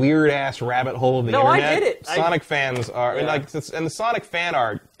 weird-ass rabbit hole of the internet... I did it. Sonic fans are... Yeah. And the Sonic fan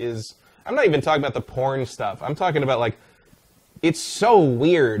art is... I'm not even talking about the porn stuff. I'm talking about, like, it's so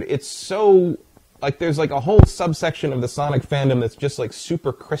weird. It's so, like, there's, like, a whole subsection of the Sonic fandom that's just, like,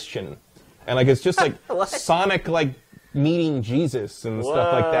 super Christian. And, like, it's just, like, Sonic, like, meeting Jesus and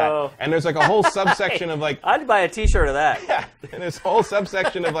stuff like that. And there's, like, a whole subsection of, like... I'd buy a t-shirt of that. Yeah. And there's a whole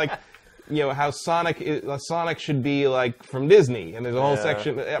subsection of, like, you know, how Sonic should be, like, from Disney. And there's a whole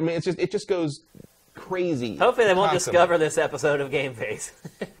section... I mean, it just goes crazy. Hopefully they won't discover this episode of GameFace.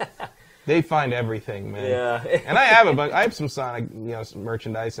 They find everything, man. Yeah. And I have some Sonic, some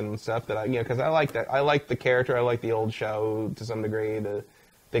merchandise and stuff that because I like that. I like the character. I like the old show to some degree.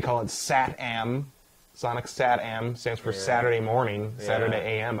 They call it SAT-AM. Sonic SAT-AM stands for Saturday morning, Saturday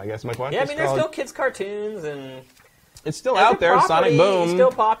AM, I guess. There's still kids' cartoons and... It's still out there, Sonic Boom. It's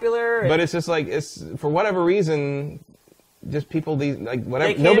still popular. But it's just like, for whatever reason, just people,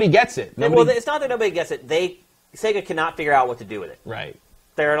 nobody gets it. It's not that nobody gets it. Sega cannot figure out what to do with it. Right.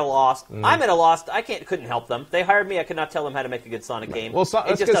 They're at a loss. I'm at a loss. Couldn't help them. They hired me. I could not tell them how to make a good Sonic game. Well,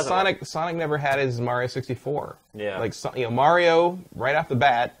 that's because Sonic never had his Mario 64. Yeah. Like, Mario, right off the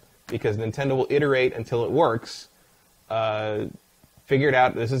bat, because Nintendo will iterate until it works, figured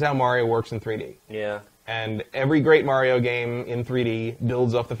out this is how Mario works in 3D. Yeah. And every great Mario game in 3D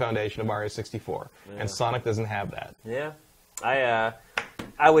builds off the foundation of Mario 64. Yeah. And Sonic doesn't have that. Yeah.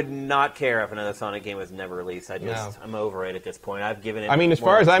 I would not care if another Sonic game was never released. I'm over it at this point. I've given it. I mean, as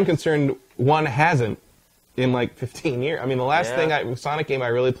far as I'm concerned, one hasn't in like 15 years. I mean, the last Sonic game I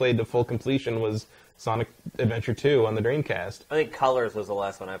really played to full completion was Sonic Adventure 2 on the Dreamcast. I think Colors was the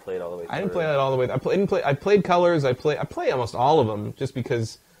last one I played all the way through. I didn't play that all the way. I played Colors. I play almost all of them just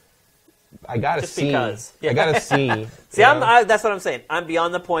because I gotta see. Because. I gotta see. See, that's what I'm saying. I'm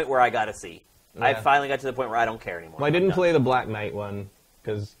beyond the point where I gotta see. Yeah. I finally got to the point where I don't care anymore. Well, I didn't play the Black Knight one.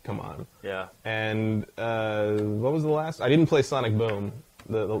 Because, come on. Yeah. And what was the last? I didn't play Sonic Boom,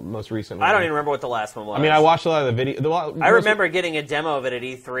 the most recent one. I don't even remember what the last one was. I mean, I watched a lot of the video. I remember getting a demo of it at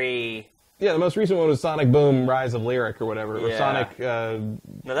E3. Yeah, the most recent one was Sonic Boom, Rise of Lyric or whatever. Yeah. Or Sonic... no,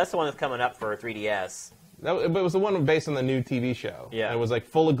 that's the one that's coming up for 3DS. But it was the one based on the new TV show. Yeah. And it was like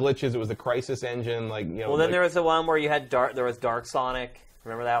full of glitches. It was the Crisis engine. Well, then there was the one where you had there was Dark Sonic.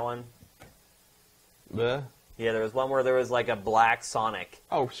 Remember that one? Yeah, there was one where there was like a black Sonic.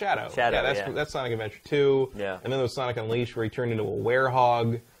 Oh, Shadow. That's Sonic Adventure 2. Yeah. And then there was Sonic Unleashed where he turned into a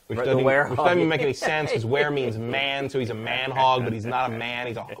werehog, which doesn't even make any sense because were means man, so he's a man hog, but he's not a man.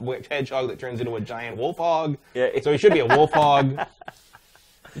 He's a hedgehog that turns into a giant wolf hog. Yeah. So he should be a wolf hog.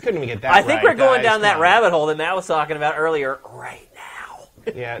 You couldn't even get that right, I think we're going down that rabbit hole that Matt was talking about earlier right now.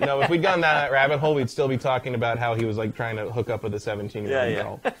 Yeah, no, if we'd gone down that rabbit hole, we'd still be talking about how he was like trying to hook up with a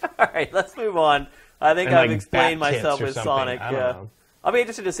 17-year-old girl. All right, let's move on. I think I've explained myself with Sonic. Yeah. I'll be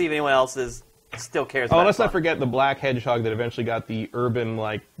interested to see if anyone else still cares about let's not forget the black hedgehog that eventually got the urban,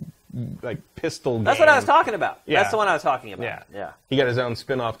 like pistol game. That's what I was talking about. Yeah. That's the one I was talking about. Yeah. He got his own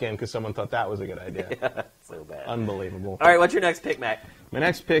spin-off game because someone thought that was a good idea. Yeah, so bad. Unbelievable. All right, what's your next pick, Mac? My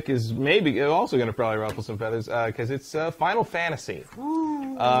next pick is maybe also going to probably ruffle some feathers because it's Final Fantasy.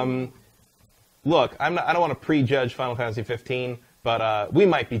 Look, I don't want to prejudge Final Fantasy 15. But we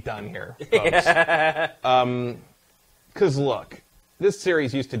might be done here, folks. Because, look, this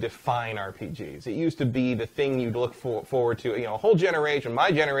series used to define RPGs. It used to be the thing you'd look forward to. A whole generation,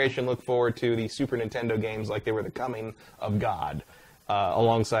 my generation, looked forward to the Super Nintendo games like they were the coming of God,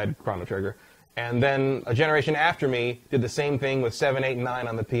 alongside Chrono Trigger. And then a generation after me did the same thing with 7, 8, and 9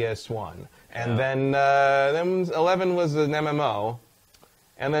 on the PS1. And then 11 was an MMO.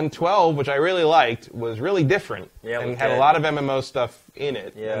 And then 12, which I really liked, was really different and had a lot of MMO stuff in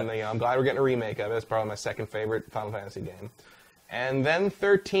it. Yeah. And I'm glad we're getting a remake of it. It's probably my second favorite Final Fantasy game. And then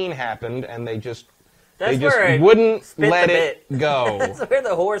 13 happened, and they just wouldn't let it go. That's where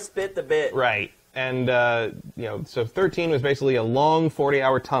the horse spit the bit. Right. And so 13 was basically a long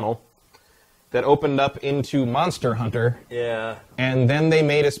 40-hour tunnel that opened up into Monster Hunter. Yeah. And then they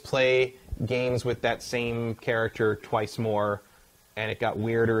made us play games with that same character twice more. And it got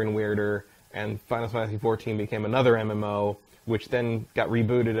weirder and weirder, and Final Fantasy XIV became another MMO, which then got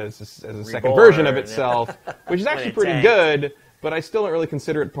rebooted as a second version of itself, which is actually pretty good, but I still don't really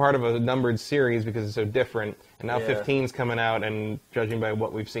consider it part of a numbered series because it's so different. And now 15's coming out, and judging by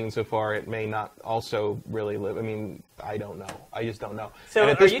what we've seen so far, it may not also really live. I mean, I don't know. I just don't know. So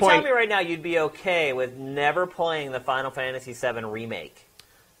are you telling me right now you'd be okay with never playing the Final Fantasy VII Remake?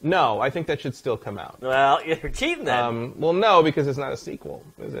 No, I think that should still come out. Well, you're cheating then. Well, no, because it's not a sequel,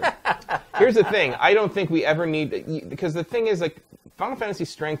 is it? Here's the thing. I don't think we ever need... Because the thing is, like, Final Fantasy's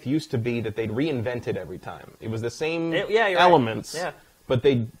strength used to be that they'd reinvent it every time. It was the same elements, but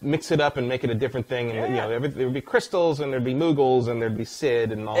they'd mix it up and make it a different thing. And there would be crystals, and there'd be Moogles, and there'd be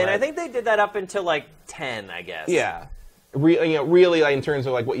Cid, and all that. And I think they did that up until, like, 10, I guess. Yeah. Really, in terms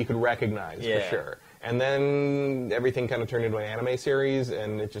of, like, what you could recognize, for sure. And then everything kind of turned into an anime series,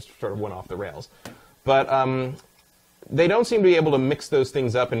 and it just sort of went off the rails. But they don't seem to be able to mix those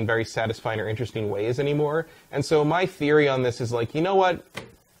things up in very satisfying or interesting ways anymore. And so my theory on this is like, you know what?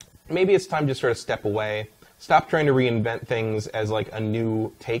 Maybe it's time to sort of step away. Stop trying to reinvent things as like a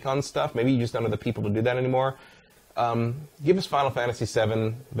new take on stuff. Maybe you just don't have the people to do that anymore. Give us Final Fantasy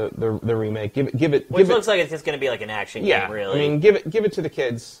VII, the remake. Which looks like it's just going to be like an action game, really. I mean, give it to the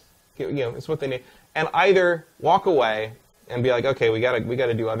kids. It's what they need. And either walk away and be like, okay, we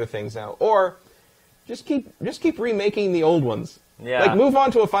gotta do other things now, or just keep remaking the old ones. Yeah. Like move on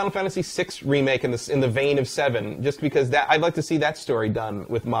to a Final Fantasy VI remake in the vein of 7, just because I'd like to see that story done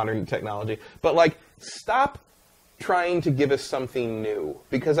with modern technology. But like, stop trying to give us something new,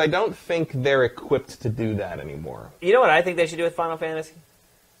 because I don't think they're equipped to do that anymore. You know what I think they should do with Final Fantasy?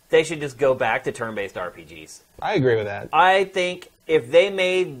 they should just go back to turn-based RPGs. I agree with that. I think if they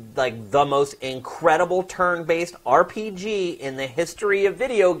made like the most incredible turn-based RPG in the history of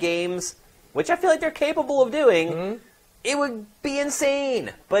video games, which I feel like they're capable of doing, it would be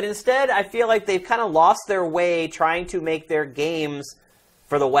insane. But instead, I feel like they've kind of lost their way trying to make their games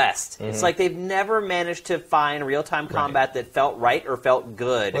for the West. It's like they've never managed to find real-time combat that felt right or felt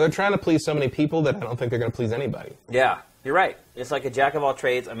good. Well, they're trying to please so many people that I don't think they're going to please anybody. Yeah. You're right. It's like a jack of all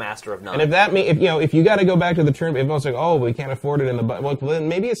trades, a master of none. And if that if you got to go back to the turn, if everyone's like, oh, we can't afford it in the well, then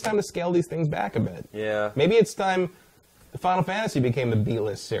maybe it's time to scale these things back a bit. Yeah. Maybe it's time. Final Fantasy became the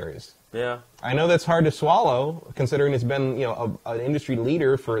B-list series. Yeah. I know that's hard to swallow, considering it's been an industry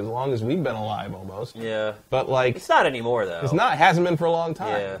leader for as long as we've been alive, almost. Yeah. But like, it's not anymore though. It's not. It hasn't been for a long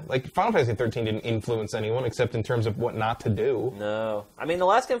time. Yeah. Like Final Fantasy 13 didn't influence anyone except in terms of what not to do. No. I mean, the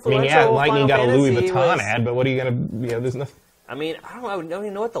last influential Lightning Final got a Louis Fantasy Vuitton was... ad, but what are you gonna? There's nothing. I mean, I don't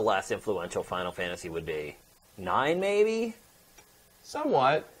even know what the last influential Final Fantasy would be. 9, maybe?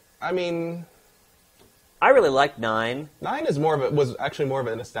 Somewhat. I mean, I really liked 9. 9 is was actually more of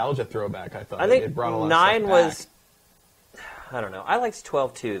a nostalgia throwback, I thought. I think it brought a lot 9 of stuff was... I don't know. I liked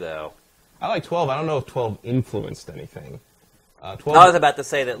 12 too, though. I like 12. I don't know if 12 influenced anything. 12... I was about to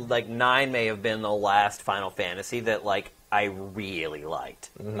say that like 9 may have been the last Final Fantasy that like I really liked.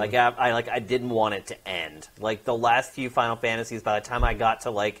 Like I didn't want it to end. Like the last few Final Fantasies, by the time I got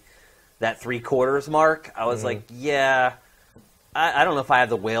to like that 3/4 mark, I was like, yeah, I don't know if I have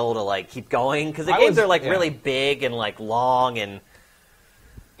the will to like keep going because the games are like really big and like long and.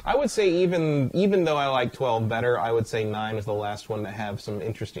 I would say even though I like 12 better, I would say 9 is the last one to have some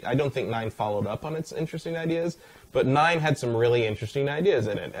interesting... I don't think 9 followed up on its interesting ideas, but 9 had some really interesting ideas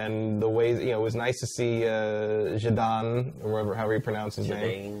in it. And the ways... it was nice to see Zidane, or however you pronounce his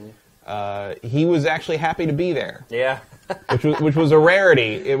name. He was actually happy to be there. Yeah. which was a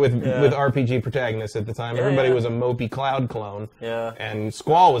rarity with RPG protagonists at the time. Everybody was a mopey Cloud clone. Yeah. And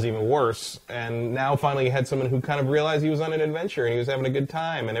Squall was even worse. And now finally you had someone who kind of realized he was on an adventure and he was having a good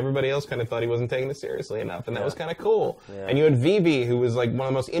time, and everybody else kind of thought he wasn't taking it seriously enough, and that was kind of cool. Yeah. And you had Vivi, who was like one of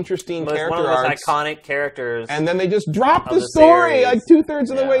the most interesting character arcs. One of the most iconic characters. And then they just dropped the story series. like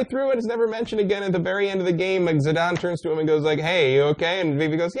 2/3 of the way through, and it's never mentioned again. At the very end of the game, like Zidane turns to him and goes like, "Hey, you okay?" And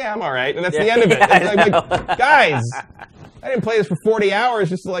Vivi goes, "Yeah, I'm all right." And that's the end of it. It's like, guys, I didn't play this for 40 hours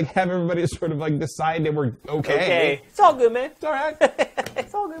just to like have everybody sort of like decide they were okay. It's all good, man. It's all right.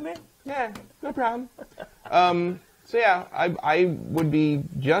 It's all good, man. Yeah, no problem. So yeah, I would be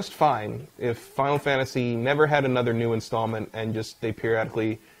just fine if Final Fantasy never had another new installment and just they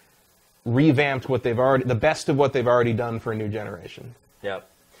periodically revamped the best of what they've already done for a new generation. Yep.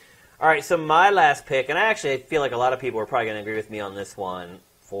 All right, so my last pick, and I actually feel like a lot of people are probably going to agree with me on this one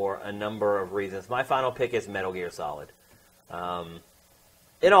for a number of reasons. My final pick is Metal Gear Solid.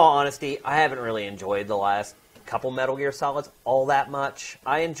 In all honesty, I haven't really enjoyed the last couple Metal Gear Solids all that much.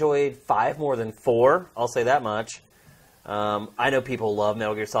 I enjoyed 5 more than 4, I'll say that much. I know people love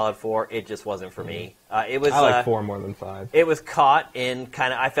Metal Gear Solid 4. It just wasn't for me. I like 4 more than 5. It was caught in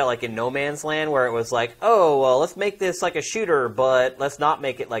kind of, I felt like in no man's land where it was like, oh, well, let's make this like a shooter, but let's not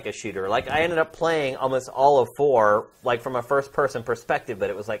make it like a shooter. Like, I ended up playing almost all of 4, like from a first-person perspective, but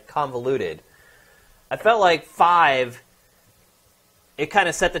it was like convoluted. I felt like 5... it kind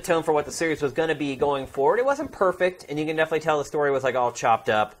of set the tone for what the series was going to be going forward. It wasn't perfect, and you can definitely tell the story was like all chopped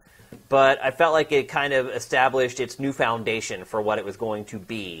up, but I felt like it kind of established its new foundation for what it was going to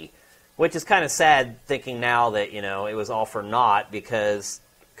be, which is kind of sad thinking now that, it was all for naught because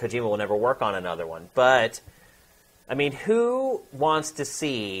Kojima will never work on another one. But, I mean, who wants to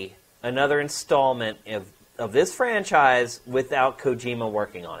see another installment of this franchise without Kojima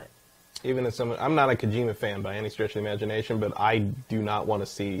working on it? Even as someone, I'm not a Kojima fan by any stretch of the imagination, but I do not want to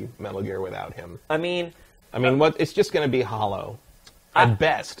see Metal Gear without him. I mean, it's just going to be hollow, at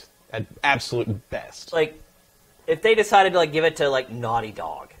best, at absolute best. Like, if they decided to like give it to like Naughty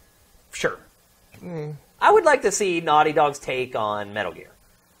Dog, sure. I would like to see Naughty Dog's take on Metal Gear.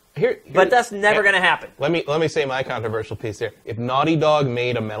 But that's never going to happen. Let me say my controversial piece here. If Naughty Dog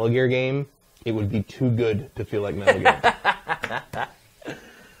made a Metal Gear game, it would be too good to feel like Metal Gear.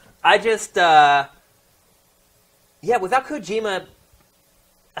 I just, without Kojima,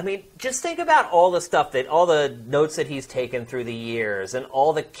 I mean, just think about all the notes that he's taken through the years and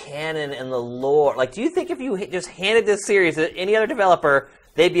all the canon and the lore. Like, do you think if you just handed this series to any other developer,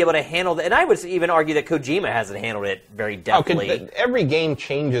 they'd be able to handle that? And I would even argue that Kojima hasn't handled it very deftly. Every game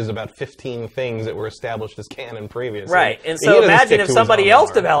changes about 15 things that were established as canon previously. Right, and so imagine if somebody else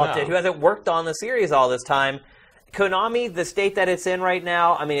developed it who hasn't worked on the series all this time. Konami, the state that it's in right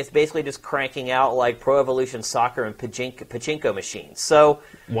now, I mean, it's basically just cranking out like Pro Evolution Soccer and pachinko machines. So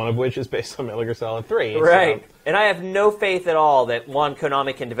one of which is based on Metal Gear Solid 3. Right. So. And I have no faith at all that,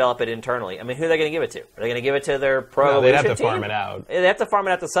 Konami can develop it internally. I mean, who are they going to give it to? Are they going to give it to their Pro Evolution they'd have to team? farm it out. They have to farm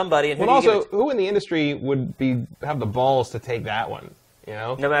it out to somebody. And who in the industry would have the balls to take that one? You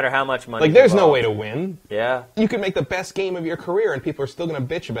know? No matter how much money. Like, there's no way to win. Yeah. You could make the best game of your career, and people are still going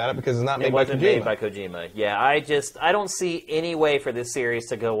to bitch about it because it's not made by Kojima. Made by Kojima. Yeah, I don't see any way for this series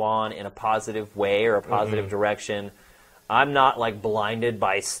to go on in a positive way or a positive direction. I'm not, like, blinded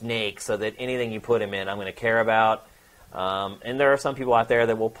by Snake so that anything you put him in I'm going to care about. And there are some people out there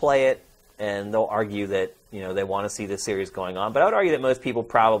that will play it, and they'll argue that, they want to see this series going on. But I would argue that most people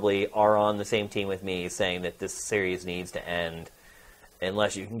probably are on the same team with me saying that this series needs to end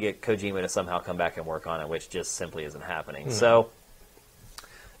unless you can get Kojima to somehow come back and work on it, which just simply isn't happening. So,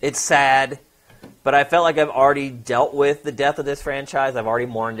 it's sad, but I felt like I've already dealt with the death of this franchise. I've already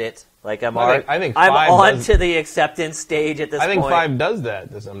mourned it. Like I'm on to the acceptance stage at this point. I think 5 does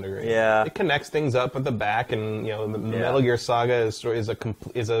that to some degree. Yeah. It connects things up at the back, and the Metal Gear Saga is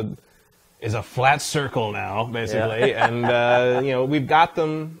a flat circle now, basically. Yeah. And we've got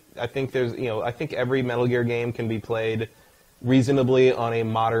them. I think I think every Metal Gear game can be played reasonably on a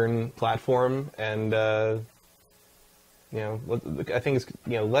modern platform, and I think it's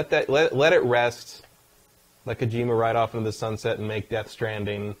let it rest, let Kojima ride off into the sunset and make Death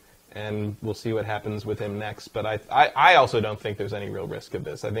Stranding, and we'll see what happens with him next. But I also don't think there's any real risk of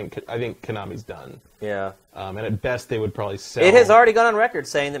this. I think Konami's done. Yeah. And at best they would probably sell. It has already gone on record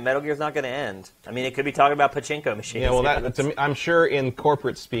saying that Metal Gear's not going to end. I mean, it could be talking about pachinko machines. Yeah, well, I'm sure in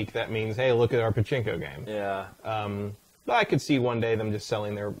corporate speak that means, hey, look at our pachinko game. Yeah. But I could see one day them just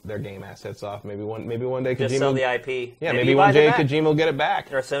selling their game assets off. Maybe one day Kojima just sell the IP. Yeah, maybe one day Kojima will get it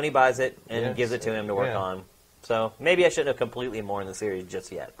back. Or Sony buys it and gives it to him to work on. So maybe I shouldn't have completely mourned the series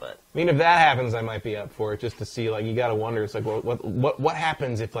just yet, but I mean, if that happens, I might be up for it. Just to see, like, you got to wonder. It's like, what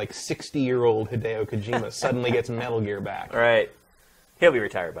happens if like 60-year-old Hideo Kojima suddenly gets Metal Gear back? Right, he'll be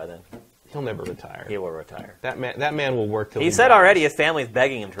retired by then. He'll never retire. He will retire. That man will work till he said dies. Already his family's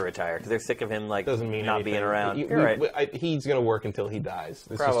begging him to retire because they're sick of him not being around. You're right. He's going to work until he dies.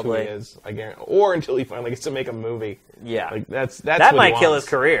 This Probably. Is who he is. I guarantee. Or until he finally gets to make a movie. Yeah. Like, that what might kill his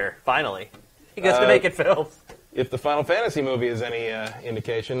career. Finally, he gets to make it films. If the Final Fantasy movie is any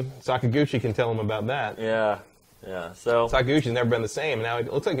indication, Sakaguchi can tell him about that. Yeah. Yeah. So Sakaguchi's never been the same. Now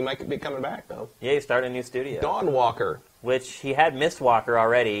it looks like he might be coming back though. Yeah, he's starting a new studio. Dawnwalker. Which he had Mistwalker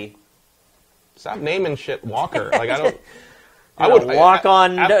already. Stop naming shit Walker. Like I don't. I would walk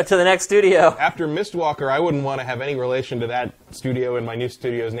on to the next studio. After Mistwalker, I wouldn't want to have any relation to that studio in my new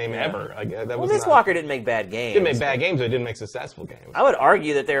studio's name ever. Like, Mistwalker didn't make bad games. Didn't make bad games, but it didn't make successful games. I would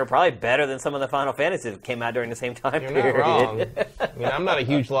argue that they were probably better than some of the Final Fantasies that came out during the same time You're period. Not wrong. I mean, I'm not a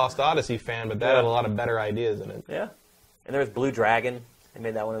huge Lost Odyssey fan, but that had a lot of better ideas in it. Yeah. And there was Blue Dragon. They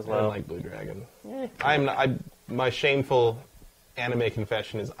made that one as well. I don't like Blue Dragon. I'm not. My shameful anime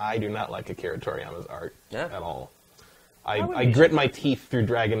confession is I do not like Akira Toriyama's art at all. I grit my teeth through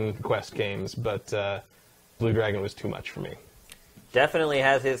Dragon Quest games, but Blue Dragon was too much for me. Definitely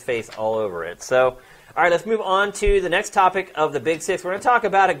has his face all over it. So, all right, let's move on to the next topic of the Big Six. We're going to talk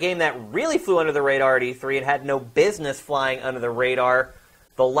about a game that really flew under the radar at E3 and had no business flying under the radar.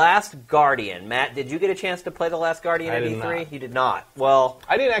 The Last Guardian. Matt, did you get a chance to play The Last Guardian at E3? Not. You did not. Well,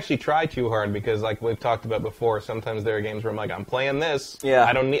 I didn't actually try too hard because, like we've talked about before, sometimes there are games where I'm like, I'm playing this. Yeah.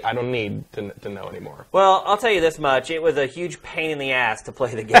 I don't need to know anymore. Well, I'll tell you this much: it was a huge pain in the ass to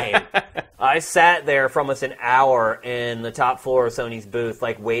play the game. I sat there for almost an hour in the top floor of Sony's booth,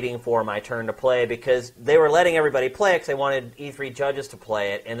 like waiting for my turn to play because they were letting everybody play because they wanted E3 judges to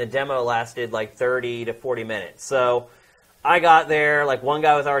play it, and the demo lasted like 30 to 40 minutes. So I got there, like one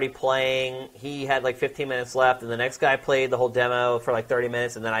guy was already playing, he had like 15 minutes left, and the next guy played the whole demo for like 30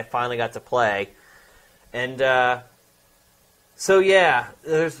 minutes, and then I finally got to play. And so yeah,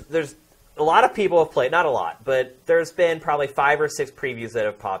 there's a lot of people have played, not a lot, but there's been probably 5 or 6 previews that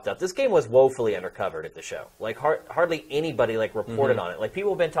have popped up. This game was woefully undercovered at the show. Like hardly anybody like reported on it. Like people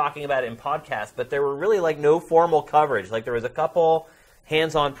have been talking about it in podcasts, but there were really like no formal coverage. Like there was a couple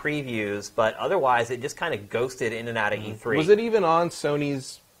hands-on previews, but otherwise it just kind of ghosted in and out of E3. Was it even on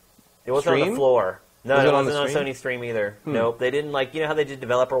Sony's It wasn't stream? on the floor. No, it wasn't on stream? Sony's stream either. Nope. They didn't, like, you know how they did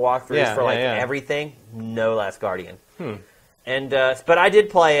developer walkthroughs for everything? No Last Guardian. And but I did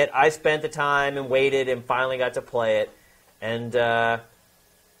play it. I spent the time and waited and finally got to play it. And I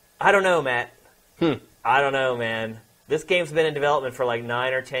don't know, Matt. I don't know, man. This game's been in development for like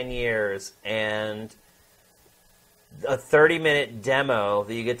 9 or 10 years, and a 30-minute demo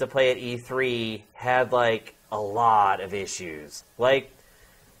that you get to play at E3 had, like, a lot of issues. Like,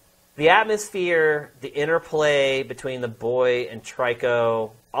 the atmosphere, the interplay between the boy and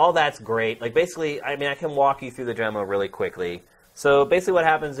Trico, all that's great. Like, basically, I mean, I can walk you through the demo really quickly. So, basically what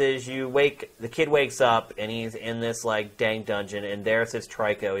happens is the kid wakes up, and he's in this, like, dang dungeon, and there sits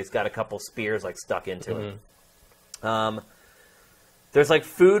Trico. He's got a couple spears, like, stuck into him. There's, like,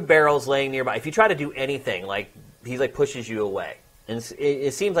 food barrels laying nearby. If you try to do anything, like, he, like, pushes you away. And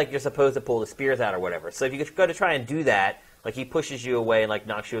it seems like you're supposed to pull the spears out or whatever. So if you go to try and do that, like, he pushes you away and, like,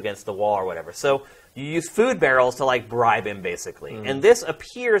 knocks you against the wall or whatever. So you use food barrels to, like, bribe him, basically. And this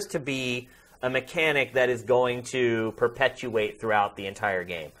appears to be a mechanic that is going to perpetuate throughout the entire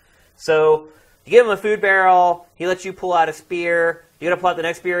game. So you give him a food barrel, he lets you pull out a spear. You got to pull out the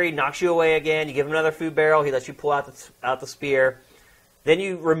next spear, he knocks you away again. You give him another food barrel, he lets you pull out the spear. Then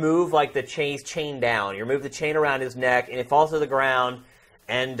you remove, like, the chain down. You remove the chain around his neck, and it falls to the ground.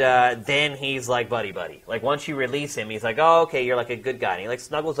 And then he's like, buddy. Like, once you release him, he's like, oh, okay, you're like a good guy. And he, like,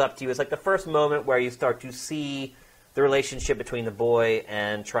 snuggles up to you. It's like the first moment where you start to see the relationship between the boy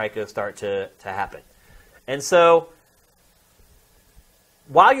and Trico start to happen. And so,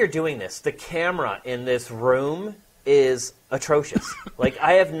 while you're doing this, the camera in this room is atrocious. Like,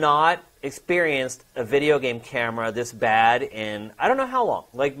 I have not experienced a video game camera this bad in I don't know how long.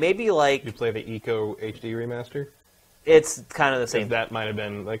 Like, maybe, like... You play the Eco HD remaster? It's kind of the same. That might have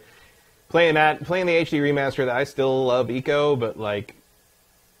been, like... Playing the HD remaster, I still love Eco, but, like,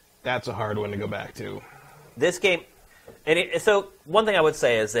 that's a hard one to go back to. This game... So, one thing I would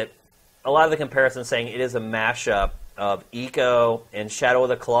say is that a lot of the comparisons saying it is a mashup of Eco and Shadow of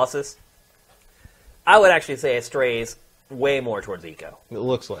the Colossus, I would actually say it strays way more towards Eco. It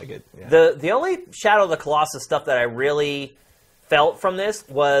looks like it. Yeah. The only Shadow of the Colossus stuff that I really felt from this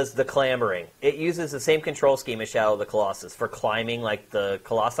was the clambering. It uses the same control scheme as Shadow of the Colossus for climbing, like, the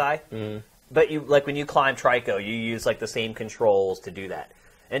Colossi. But when you climb Trico, you use, like, the same controls to do that.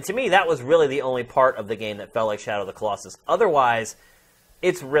 And to me, that was really the only part of the game that felt like Shadow of the Colossus. Otherwise,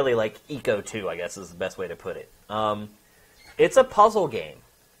 it's really like Eco 2, I guess is the best way to put it. It's a puzzle game.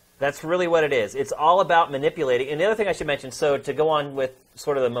 That's really what it is. It's all about manipulating. And the other thing I should mention, so to go on with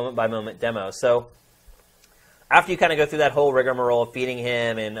sort of the moment-by-moment demo, so after you kind of go through that whole rigmarole of feeding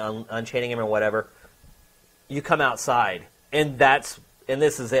him and unchaining him or whatever, you come outside, and this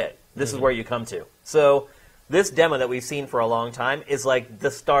is it. This is where you come to. So this demo that we've seen for a long time is like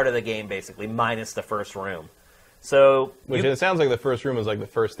the start of the game, basically, minus the first room. So it sounds like the first room was like the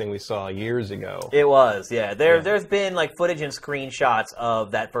first thing we saw years ago. It was, yeah. There's been like footage and screenshots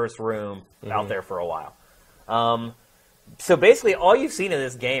of that first room out there for a while. So basically, all you've seen in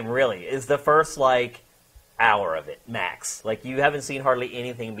this game really is the first like hour of it, max. Like you haven't seen hardly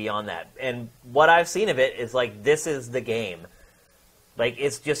anything beyond that. And what I've seen of it is like this is the game. Like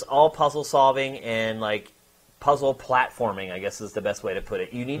it's just all puzzle solving and like puzzle platforming, I guess is the best way to put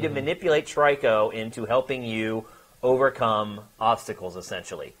it. You need to manipulate Trico into helping you overcome obstacles,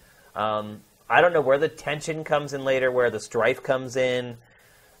 essentially. I don't know where the tension comes in later, where the strife comes in,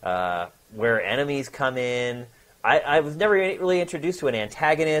 where enemies come in. I was never really introduced to an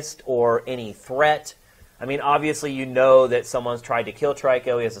antagonist or any threat. I mean, obviously you know that someone's tried to kill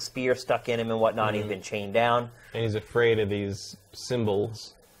Trico. He has a spear stuck in him and whatnot. He's been chained down. And he's afraid of these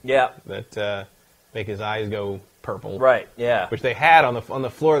symbols. Yeah. That make his eyes go purple. Right, yeah. Which they had on the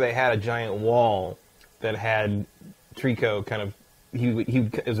floor, they had a giant wall that had Trico kind of,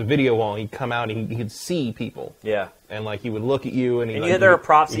 it was a video wall, and he'd come out and he could see people. Yeah. And like he would look at you and there are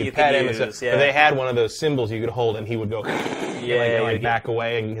props you could use. Yeah. But they had one of those symbols you could hold and he would go back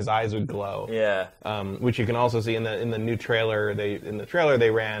away and his eyes would glow. Yeah. Which you can also see in the new trailer. They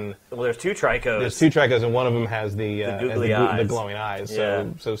ran. Well, there's two Tricos. There's two Tricos and one of them has the glowing eyes. Yeah.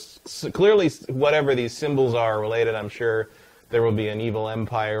 So clearly, whatever these symbols are related, I'm sure there will be an evil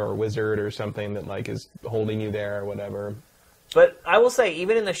empire or wizard or something that like is holding you there or whatever. But I will say,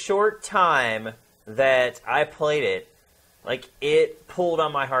 even in the short time that I played it, like it pulled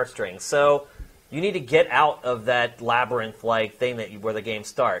on my heartstrings. So you need to get out of that labyrinth-like thing where the game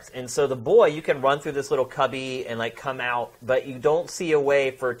starts. And so the boy, you can run through this little cubby and like come out, but you don't see a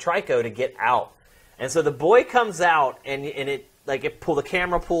way for Trico to get out. And so the boy comes out, and the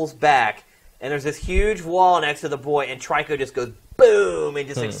camera pulls back, and there's this huge wall next to the boy, and Trico just goes boom and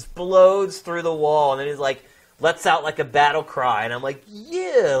just explodes through the wall, and then he's like lets out like a battle cry, and I'm like,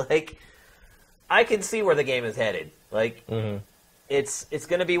 yeah, like I can see where the game is headed. Like it's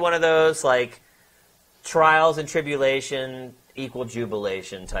going to be one of those like trials and tribulation equal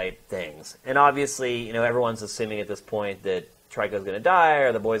jubilation type things. And obviously, everyone's assuming at this point that Trico's going to die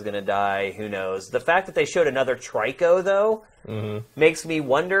or the boy's going to die. Who knows? The fact that they showed another Trico, though, makes me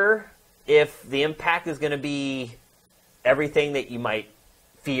wonder if the impact is going to be everything that you might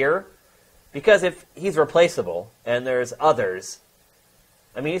fear. Because if he's replaceable and there's others,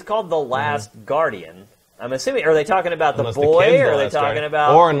 I mean, he's called the Last Guardian. I'm assuming, are they talking about the boy, or are they talking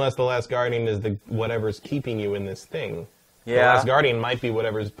about... Or unless the Last Guardian is the whatever's keeping you in this thing. Yeah. The Last Guardian might be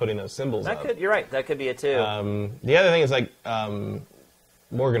whatever's putting those symbols up. You're right, that could be it too. The other thing is, like,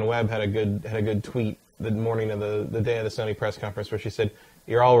 Morgan Webb had a good tweet the morning of the day of the Sony press conference where she said,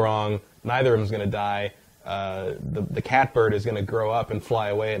 "You're all wrong, neither of them's going to die. The catbird is going to grow up and fly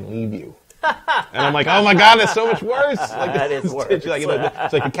away and leave you." And I'm like, oh my god, that's so much worse. Like, that is worse. It's like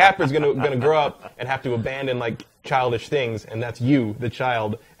the catbird's gonna grow up and have to abandon like childish things, and that's you, the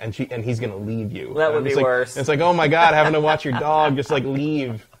child, and he's gonna leave you. That would be worse. It's like, oh my god, having to watch your dog just like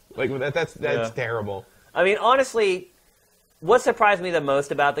leave. Like that's terrible. I mean, honestly, what surprised me the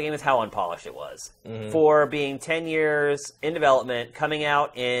most about the game is how unpolished it was. For being 10 years in development, coming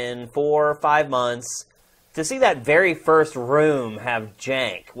out in 4 or 5 months. To see that very first room have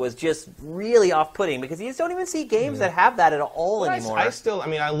jank was just really off-putting because you just don't even see games that have that at all anymore.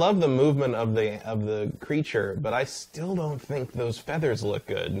 I love the movement of the creature, but I still don't think those feathers look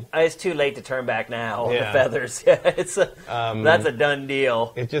good. It's too late to turn back now. Yeah. The feathers, that's a done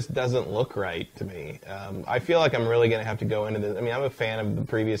deal. It just doesn't look right to me. I feel like I'm really going to have to go into this. I mean, I'm a fan of the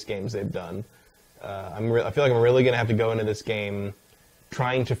previous games they've done. I feel like I'm really going to have to go into this game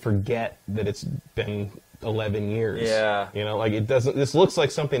trying to forget that it's been 11 years. Yeah. You know, like it doesn't. This looks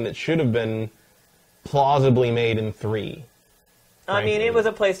like something that should have been plausibly made in 3. I mean, it was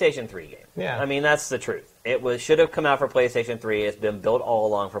a PlayStation 3 game. Yeah. I mean, that's the truth. It should have come out for PlayStation 3. It's been built all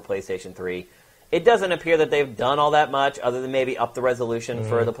along for PlayStation 3. It doesn't appear that they've done all that much, other than maybe up the resolution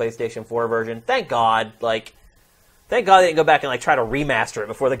for the PlayStation 4 version. Thank God. Thank God they didn't go back and try to remaster it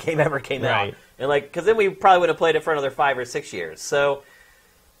before the game ever came out. And because then we probably would have played it for another 5 or 6 years. So.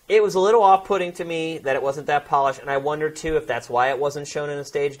 It was a little off-putting to me that it wasn't that polished, and I wonder, too, if that's why it wasn't shown in a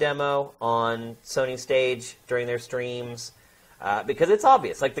stage demo on Sony Stage during their streams, because it's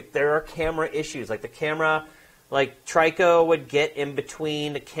obvious. There are camera issues. The camera, Trico would get in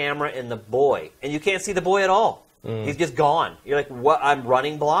between the camera and the boy, and you can't see the boy at all. He's just gone. You're like, what? I'm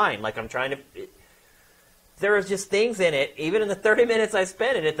running blind. I'm trying to... There was just things in it, even in the 30 minutes I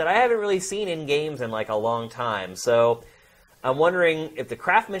spent in it, that I haven't really seen in games in, a long time, so... I'm wondering if the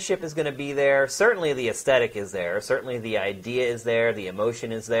craftsmanship is going to be there. Certainly the aesthetic is there. Certainly the idea is there. The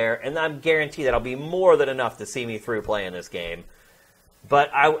emotion is there. And I'm guaranteed that'll be more than enough to see me through playing this game.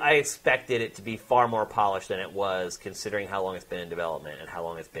 But I expected it to be far more polished than it was, considering how long it's been in development and how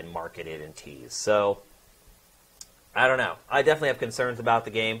long it's been marketed and teased. So, I don't know. I definitely have concerns about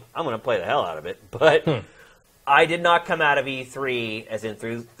the game. I'm going to play the hell out of it. But... I did not come out of E3 as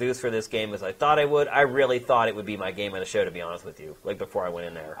enthused for this game as I thought I would. I really thought it would be my game of the show, to be honest with you, before I went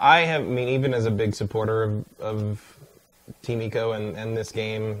in there. Even as a big supporter of Team Ico and this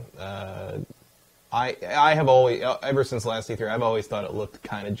game, I have always, ever since last E3, I've always thought it looked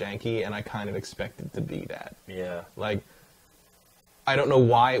kind of janky, and I kind of expected to be that. Yeah. I don't know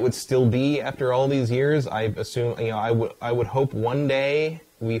why it would still be after all these years. I assume, I would hope one day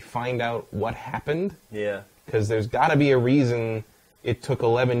we find out what happened. Yeah. Because there's got to be a reason it took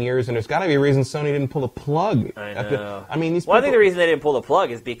 11 years, and there's got to be a reason Sony didn't pull the plug. I know. I think the reason they didn't pull the plug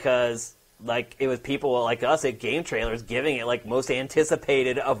is because, it was people like us at Game Trailers giving it, most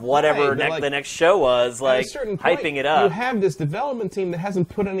anticipated of whatever the next show was, hyping it up. You have this development team that hasn't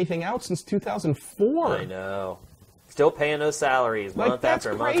put anything out since 2004. I know. Still paying those salaries month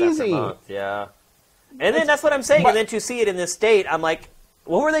after month after month. Yeah. And then that's what I'm saying. And then to see it in this state, I'm like,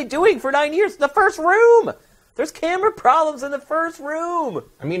 what were they doing for 9 years? The first room! There's camera problems in the first room.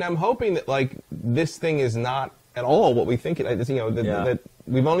 I mean, I'm hoping that this thing is not at all what we think it is. That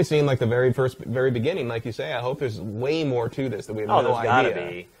we've only seen the very beginning, like you say. I hope there's way more to this that we have no idea. Gotta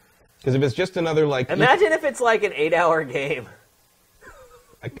be. Because if it's just another imagine if it's an 8-hour game.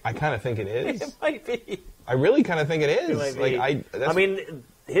 I kind of think it is. It might be. I really kind of think it is. I mean,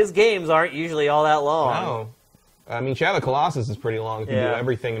 his games aren't usually all that long. No. I mean, Shadow of the Colossus is pretty long. You can do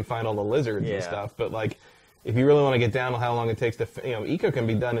everything and find all the lizards and stuff. But if you really want to get down to how long it takes to, Ico can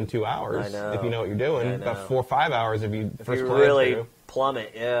be done in 2 hours if you know what you're doing. About 4 or 5 hours if you first play really through.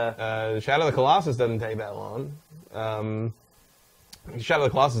 Plummet. Yeah. Shadow of the Colossus doesn't take that long. Shadow of the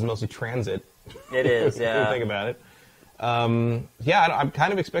Colossus is mostly transit. It is. Yeah. If you think about it. I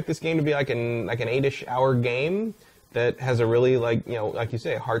kind of expect this game to be like an 8-ish hour game that has a really like you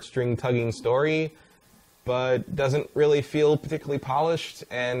say, heartstring tugging story. but doesn't really feel particularly polished,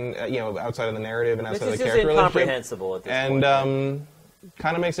 and outside of the narrative and outside of the character relationship. It's incomprehensible at this point. And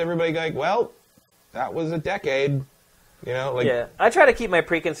kind of makes everybody go like, well, that was a decade. Yeah, I try to keep my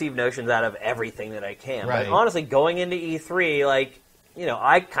preconceived notions out of everything that I can. Right. But honestly, going into E3,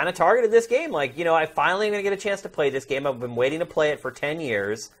 I kind of targeted this game. I finally am going to get a chance to play this game. I've been waiting to play it for 10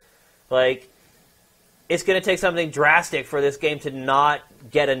 years. It's going to take something drastic for this game to not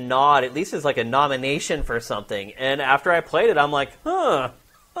get a nod, at least as a nomination for something. And after I played it, I'm like, boy,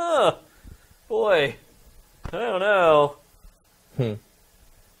 I don't know.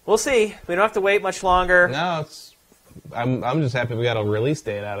 We'll see. We don't have to wait much longer. No, I'm just happy we got a release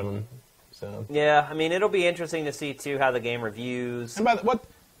date out of them. So yeah, it'll be interesting to see too how the game reviews. And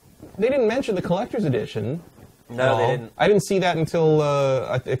they didn't mention the collector's edition. No, they didn't. I didn't see that until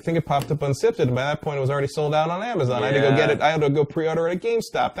I think it popped up on Sifted, and by that point it was already sold out on Amazon. Yeah. I had to go get it. I had to go pre-order it at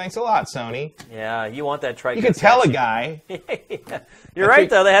GameStop. Thanks a lot, Sony. Yeah, you want that Trico. You can tell a guy. Yeah. You're right,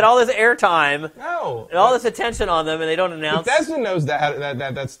 though. They had all this airtime. No. And all this attention on them, and they don't announce. Bethesda knows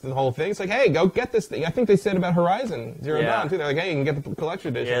that's the whole thing. It's like, hey, go get this thing. I think they said about Horizon Zero Dawn, too. They're like, hey, you can get the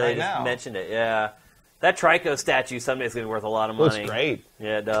collector's edition right now. Yeah, they just mentioned it, yeah. That Trico statue someday is going to be worth a lot of money. Looks great.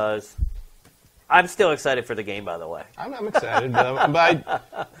 Yeah, it does. I'm still excited for the game, by the way. I'm excited,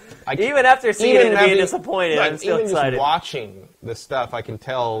 but even after seeing it and being disappointed, I'm still excited. Even just watching the stuff, I could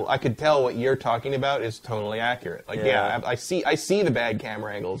tell what you're talking about is totally accurate. I see the bad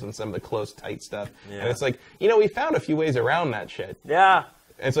camera angles and some of the close, tight stuff, and it's like, we found a few ways around that shit. Yeah.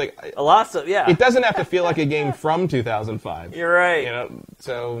 It's like a lot of It doesn't have to feel like a game from 2005. You're right.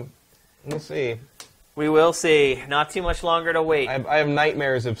 So we'll see. We will see. Not too much longer to wait. I have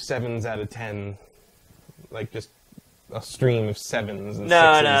nightmares of 7s out of 10. Just a stream of 7s and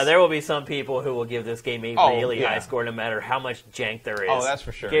 6s. No, there will be some people who will give this game a really high score no matter how much jank there is. Oh, that's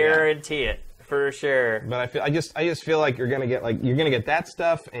for sure. Guarantee it. For sure. But I just feel like you're gonna get that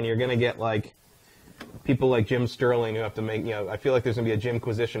stuff, and you're gonna get people like Jim Sterling who have to make, I feel like there's going to be a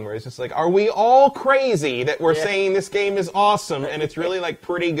Jimquisition where it's just like, are we all crazy that we're saying this game is awesome and it's really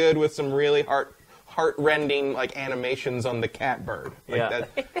pretty good with some really heart-rending animations on the cat bird? That.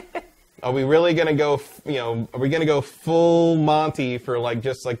 Are we really going to go, are we going to go full Monty for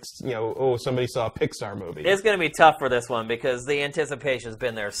somebody saw a Pixar movie? It's going to be tough for this one because the anticipation's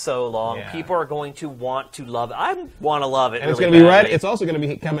been there so long. Yeah. People are going to want to love it. I want to love it. And it's going to be right. It's also going to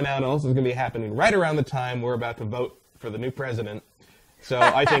be coming out. Also, it's going to be happening right around the time we're about to vote for the new president. So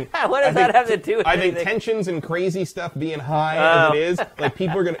I think. What does that have to do with anything? I think tensions and crazy stuff being high as it is,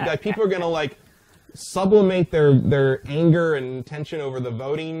 people are going to sublimate their anger and tension over the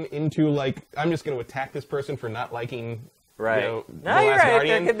voting into I'm just going to attack this person for not liking the Last right.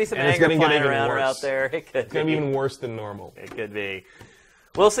 Guardian. There could be some anger flying around out there. It's going to be even worse than normal. It could be.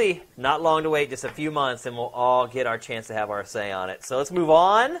 We'll see. Not long to wait, just a few months, and we'll all get our chance to have our say on it. So let's move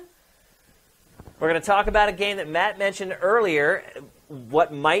on. We're going to talk about a game that Matt mentioned earlier,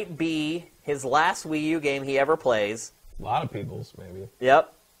 what might be his last Wii U game he ever plays. A lot of people's, maybe.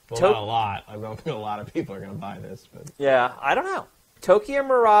 Yep. Well, not a lot. I don't think a lot of people are going to buy this. But yeah, I don't know. Tokyo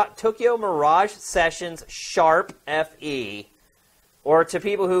Mirage Sessions Sharp FE. Or to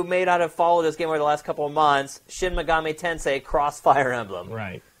people who may not have followed this game over the last couple of months, Shin Megami Tensei Cross Fire Emblem.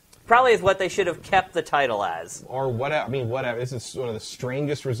 Right. Probably is what they should have kept the title as. Or whatever. Whatever. This is one of the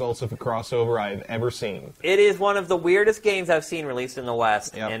strangest results of a crossover I've ever seen. It is one of the weirdest games I've seen released in the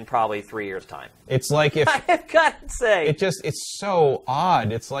West in probably 3 years' time. It's like if I've got to say, it's so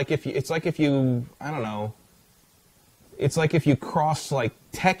odd. It's like if you I don't know. It's like if you cross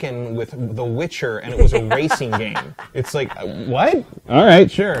Tekken with The Witcher and it was a racing game. It's like, what? All right,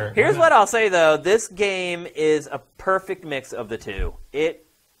 sure. Here's what I'll say though: this game is a perfect mix of the two. It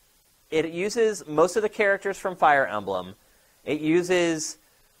uses most of the characters from Fire Emblem. It uses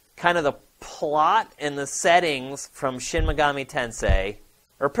kind of the plot and the settings from Shin Megami Tensei.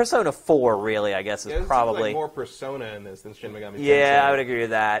 Or Persona 4, really, I guess, is probably... more Persona in this than Shin Megami Tensei. Yeah, I would agree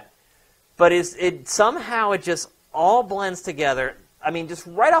with that. But somehow it just all blends together. Just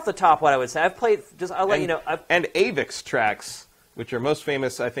right off the top, what I would say, I'll let you know. And Avix tracks, which are most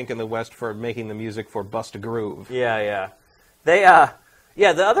famous, I think, in the West for making the music for Bust a Groove. Yeah.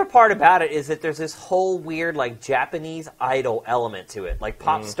 The other part about it is that there's this whole weird, Japanese idol element to it,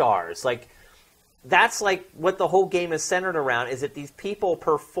 pop stars. That's what the whole game is centered around, is that these people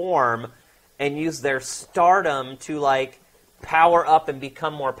perform and use their stardom to, power up and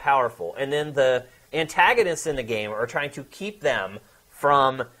become more powerful. And then the antagonists in the game are trying to keep them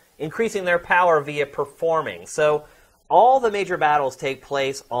from increasing their power via performing. So all the major battles take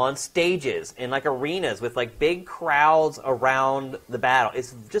place on stages in like arenas with like big crowds around the battle.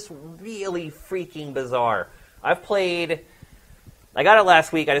 It's just really freaking bizarre. I got it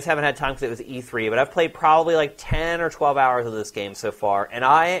last week. I just haven't had time because it was E3, but I've played probably like 10 or 12 hours of this game so far, and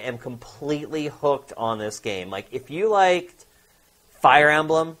I am completely hooked on this game. Like, if you liked Fire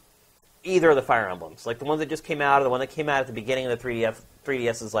Emblem, either of the Fire Emblems, like the one that just came out or the one that came out at the beginning of the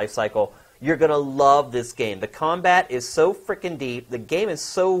 3DS's life cycle, you're going to love this game. The combat is so freaking deep. The game is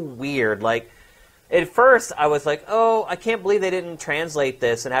so weird. Like, at first, I was like, oh, I can't believe they didn't translate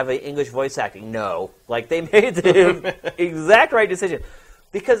this and have an English voice acting. No. Like, they made the exact right decision.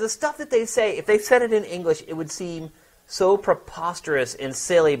 Because the stuff that they say, if they said it in English, it would seem so preposterous and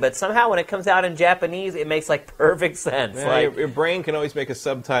silly. But somehow when it comes out in Japanese, it makes, like, perfect sense. Yeah, like, your brain can always make a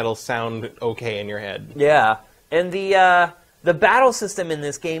subtitle sound okay in your head. Yeah. And the battle system in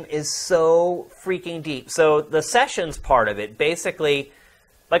this game is so freaking deep. So the sessions part of it, basically,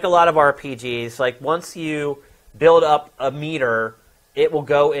 like a lot of RPGs, like once you build up a meter, it will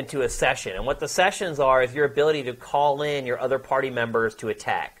go into a session. And what the sessions are is your ability to call in your other party members to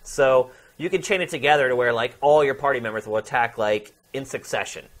attack. So you can chain it together to where like all your party members will attack like in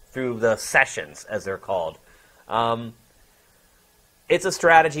succession through the sessions, as they're called. It's a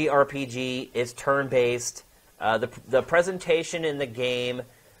strategy RPG. It's turn-based. The presentation in the game,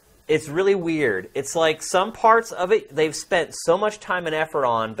 it's really weird. It's like some parts of it they've spent so much time and effort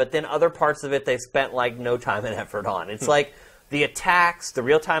on, but then other parts of it they've spent like no time and effort on. It's like the attacks, the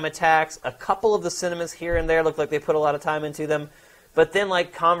real-time attacks, a couple of the cinemas here and there look like they put a lot of time into them, but then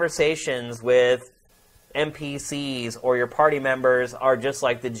like conversations with NPCs or your party members are just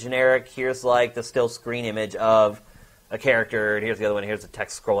like the generic, here's like the still screen image of a character, and here's the other one, here's the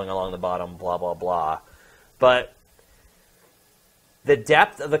text scrolling along the bottom, blah, blah, blah. But the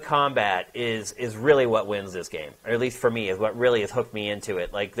depth of the combat is really what wins this game, or at least for me, is what really has hooked me into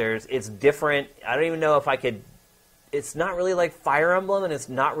it. Like, it's different. I don't even know if I could. It's not really like Fire Emblem, and it's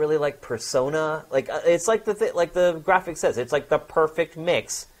not really like Persona. Like, it's like like the graphic says, it's like the perfect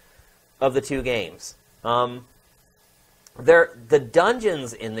mix of the two games. The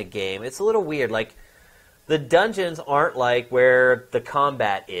dungeons in the game, it's a little weird. Like, the dungeons aren't like where the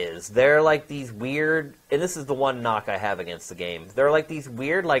combat is. They're like these weird, and this is the one knock I have against the game. They're like these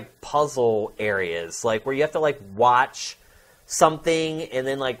weird like puzzle areas, like where you have to like watch something and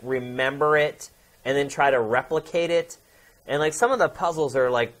then like remember it and then try to replicate it. And like some of the puzzles are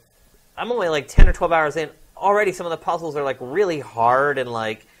like, I'm only like 10 or 12 hours in. Already some of the puzzles are like really hard and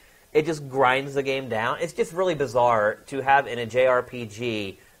like it just grinds the game down. It's just really bizarre to have in a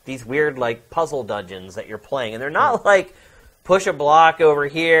JRPG these weird, like, puzzle dungeons that you're playing. And they're not, like, push a block over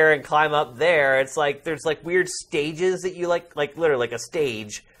here and climb up there. It's like, there's, like, weird stages that you, like literally, like a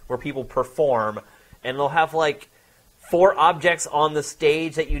stage where people perform. And they'll have, like, 4 objects on the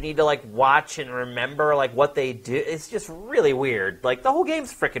stage that you need to, like, watch and remember, like, what they do. It's just really weird. Like, the whole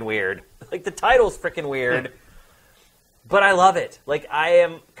game's freaking weird. Like, the title's freaking weird. But I love it. Like, I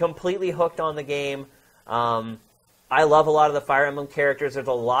am completely hooked on the game. I love a lot of the Fire Emblem characters. There's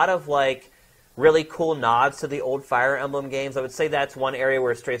a lot of, like, really cool nods to the old Fire Emblem games. I would say that's one area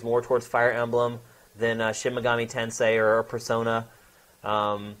where it strays more towards Fire Emblem than Shin Megami Tensei or Persona.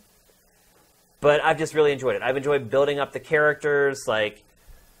 But I've just really enjoyed it. I've enjoyed building up the characters, like,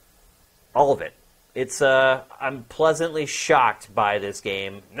 all of it. It's I'm pleasantly shocked by this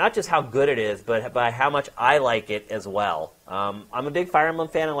game. Not just how good it is, but by how much I like it as well. I'm a big Fire Emblem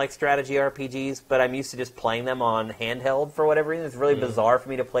fan. I like strategy RPGs, but I'm used to just playing them on handheld for whatever reason. It's really bizarre for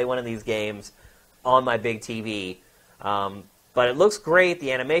me to play one of these games on my big TV. But it looks great.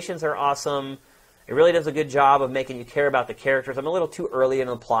 The animations are awesome. It really does a good job of making you care about the characters. I'm a little too early in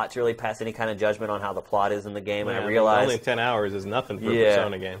the plot to really pass any kind of judgment on how the plot is in the game, and I realize only 10 hours is nothing for a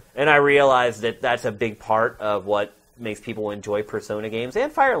Persona game. And I realize that that's a big part of what makes people enjoy Persona games,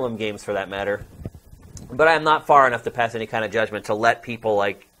 and Fire Emblem games for that matter. But I'm not far enough to pass any kind of judgment to let people,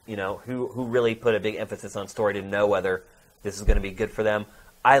 like, you know, who really put a big emphasis on story to know whether this is going to be good for them.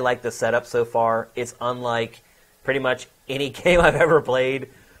 I like the setup so far. It's unlike pretty much any game I've ever played.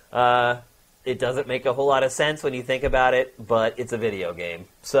 It doesn't make a whole lot of sense when you think about it, but it's a video game.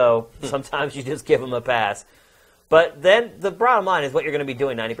 So sometimes you just give them a pass. But then the bottom line is what you're going to be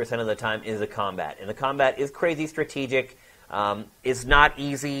doing 90% of the time is the combat. And the combat is crazy strategic. It's not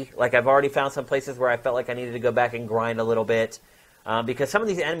easy. Like, I've already found some places where I felt like I needed to go back and grind a little bit. Because some of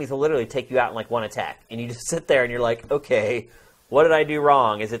these enemies will literally take you out in, like, one attack. And you just sit there and you're like, okay, what did I do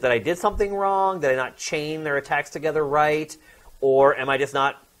wrong? Is it that I did something wrong? Did I not chain their attacks together right? Or am I just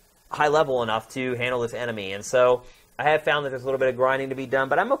not high level enough to handle this enemy? And so I have found that there's a little bit of grinding to be done,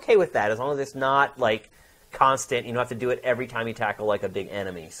 but I'm okay with that as long as it's not like constant. You don't have to do it every time you tackle like a big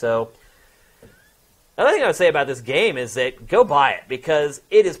enemy. So another thing I would say about this game is that go buy it because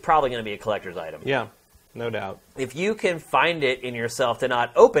it is probably going to be a collector's item. Yeah, no doubt. If you can find it in yourself to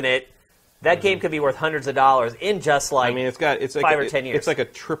not open it, that game could be worth hundreds of dollars in just like it's like 5 or 10 years. It's like a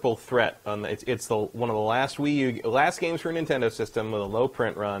triple threat. It's one of the last last games for a Nintendo system with a low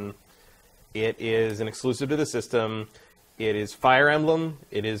print run. It is an exclusive to the system. It is Fire Emblem.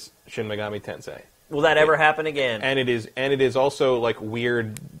 It is Shin Megami Tensei. Will that ever happen again? And it is also like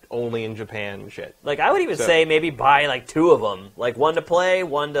weird only in Japan shit. Like I would even say maybe buy like 2 of them, like one to play,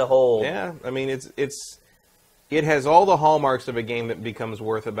 one to hold. Yeah, I mean it has all the hallmarks of a game that becomes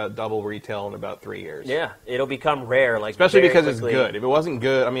worth about double retail in about 3 years. Yeah, it'll become rare, like especially because quickly. It's good. If it wasn't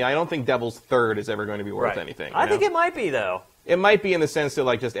good, I mean, I don't think Devil's Third is ever going to be worth anything. I think it might be though. It might be in the sense that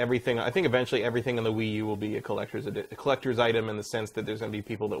like just everything. I think eventually everything on the Wii U will be a collector's item in the sense that there's going to be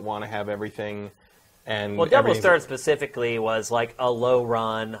people that want to have everything. And Devil's Third specifically was like a low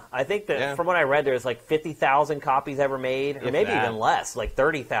run. I think that from what I read, there's like 50,000 copies ever made, or maybe even less, like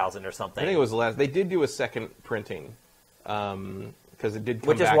 30,000 or something. I think it was less. They did do a second printing because it did come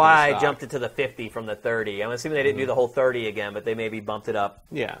Which is back why in I stock. jumped it to the 50 from the 30. I'm assuming they didn't do the whole 30 again, but they maybe bumped it up.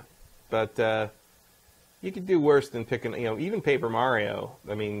 Yeah, but you could do worse than picking, even Paper Mario.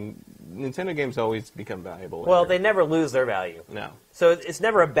 I mean, Nintendo games always become valuable. Well, they never lose their value. No. So it's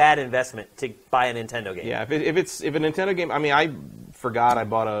never a bad investment to buy a Nintendo game. Yeah, if a Nintendo game, I mean, I forgot I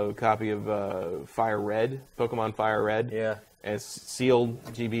bought a copy of Pokemon Fire Red. Yeah. And it's sealed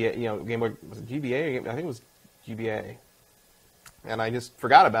GBA, Game Boy, was it GBA? I think it was GBA. And I just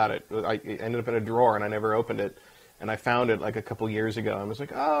forgot about it. It ended up in a drawer, and I never opened it. And I found it like a couple years ago. I was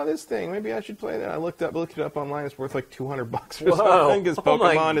like, "Oh, this thing, maybe I should play that." I looked it up online. It's worth like $200 or something because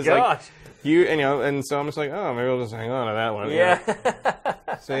Pokemon is like and so I'm just like, "Oh, maybe I'll just hang on to that one."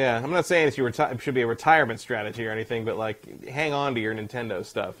 Yeah. So yeah, I'm not saying it should be a retirement strategy or anything, but like, hang on to your Nintendo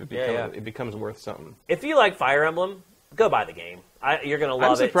stuff. It becomes worth something. If you like Fire Emblem, go buy the game. You're going to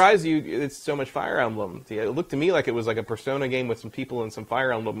love it. I'm surprised it's so much Fire Emblem. It looked to me like it was like a Persona game with some people in some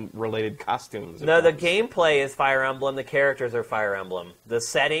Fire Emblem-related costumes. No, the gameplay is Fire Emblem. The characters are Fire Emblem. The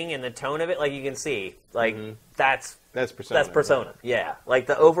setting and the tone of it, like you can see, like that's Persona. That's Persona, right? Yeah. Like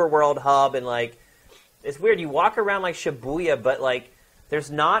the overworld hub and like, it's weird. You walk around like Shibuya, but like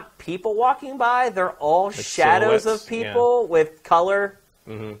there's not people walking by. They're all like shadows of people with color.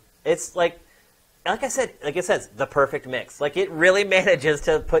 Mm-hmm. It's like I said, like it says, the perfect mix. Like, it really manages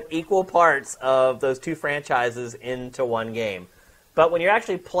to put equal parts of those two franchises into one game. But when you're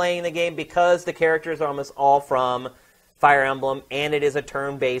actually playing the game, because the characters are almost all from Fire Emblem, and it is a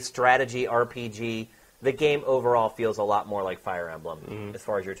turn-based strategy RPG, the game overall feels a lot more like Fire Emblem as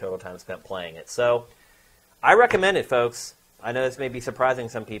far as your total time spent playing it. So, I recommend it, folks. I know this may be surprising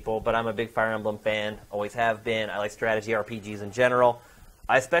some people, but I'm a big Fire Emblem fan. Always have been. I like strategy RPGs in general.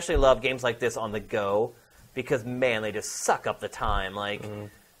 I especially love games like this on the go because, man, they just suck up the time. Like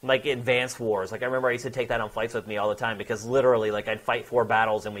Advance Wars. Like, I remember I used to take that on flights with me all the time because literally, like, I'd fight 4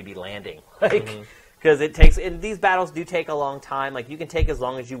 battles and we'd be landing. Like, because these battles do take a long time. Like, you can take as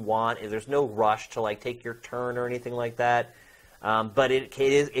long as you want. There's no rush to, like, take your turn or anything like that. But it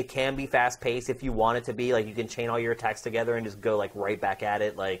can be fast-paced if you want it to be. Like, you can chain all your attacks together and just go, like, right back at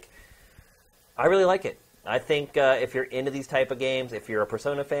it. Like, I really like it. I think if you're into these type of games, if you're a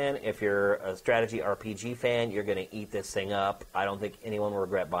Persona fan, if you're a strategy RPG fan, you're going to eat this thing up. I don't think anyone will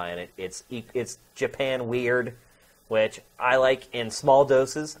regret buying it. It's Japan weird, which I like in small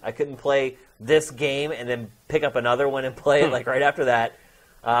doses. I couldn't play this game and then pick up another one and play it like right after that.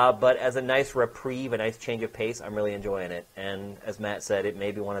 But as a nice reprieve, a nice change of pace, I'm really enjoying it. And as Matt said, it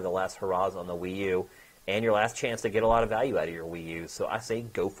may be one of the last hurrahs on the Wii U and your last chance to get a lot of value out of your Wii U. So I say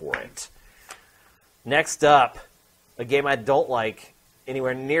go for it. Next up, a game I don't like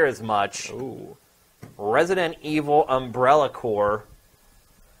anywhere near as much. Ooh. Resident Evil Umbrella Corps.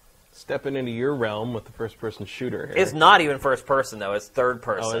 Stepping into your realm with the first-person shooter here. It's not even first-person, though. It's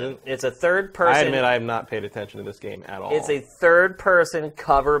third-person. Oh, is it? It's a third-person... I admit I have not paid attention to this game at all. It's a third-person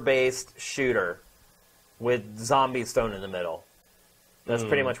cover-based shooter with zombies thrown in the middle. That's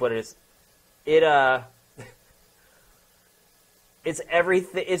pretty much what it is. It's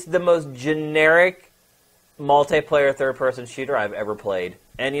everything. It's the most generic multiplayer third-person shooter I've ever played.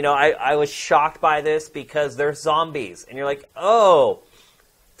 And, I was shocked by this because they're zombies. And you're like, oh,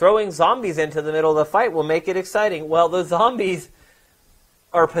 throwing zombies into the middle of the fight will make it exciting. Well, the zombies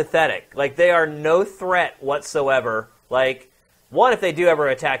are pathetic. Like, they are no threat whatsoever. Like, one, if they do ever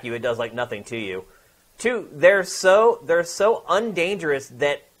attack you, it does, like, nothing to you. Two, they're so undangerous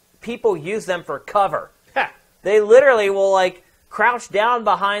that people use them for cover. They literally will, like, crouch down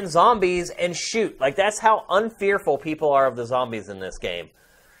behind zombies and shoot. Like, that's how unfearful people are of the zombies in this game.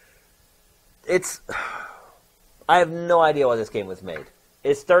 I have no idea why this game was made.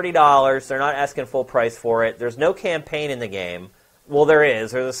 It's $30. They're not asking full price for it. There's no campaign in the game. Well, there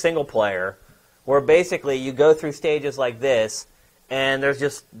is. There's a single player where basically you go through stages like this, and there's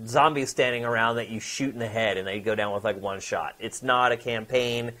just zombies standing around that you shoot in the head, and they go down with, like, one shot. It's not a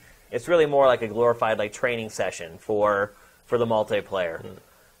campaign. It's really more like a glorified, like, training session for the multiplayer.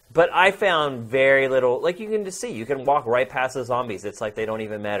 But I found very little... Like, you can just see. You can walk right past the zombies. It's like they don't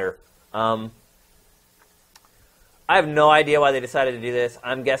even matter. I have no idea why they decided to do this.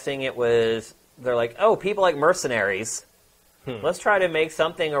 I'm guessing it was... They're like, oh, people like mercenaries. Let's try to make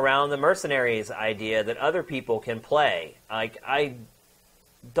something around the mercenaries idea that other people can play. Like, I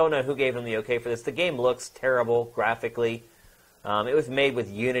don't know who gave them the okay for this. The game looks terrible graphically. It was made with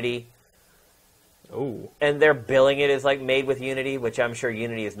Unity. Oh. And they're billing it as, like, made with Unity, which I'm sure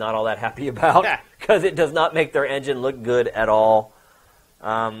Unity is not all that happy about, because it does not make their engine look good at all.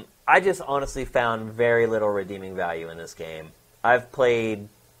 I just honestly found very little redeeming value in this game. I've played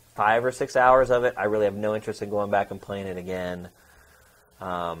 5 or 6 hours of it. I really have no interest in going back and playing it again.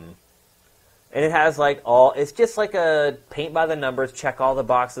 And it has, like, it's just like a paint by the numbers, check all the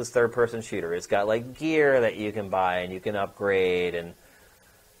boxes third-person shooter. It's got, like, gear that you can buy and you can upgrade, and,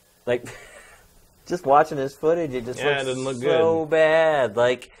 like, just watching this footage, it just looks so bad.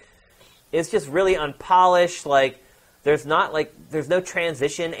 Like, it's just really unpolished. Like, there's no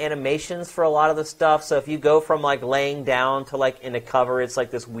transition animations for a lot of the stuff. So if you go from, like, laying down to, like, into cover, it's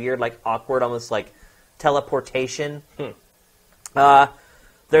like this weird, like, awkward, almost like teleportation.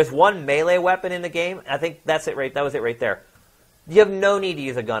 There's one melee weapon in the game. I think that's it right. That was it right there. You have no need to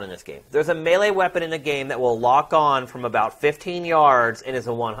use a gun in this game. There's a melee weapon in the game that will lock on from about 15 yards and is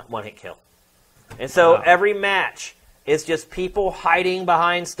a one-hit kill. And so every match is just people hiding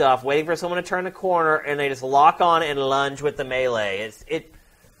behind stuff, waiting for someone to turn the corner, and they just lock on and lunge with the melee.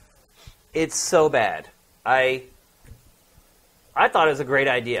 It's so bad. I thought it was a great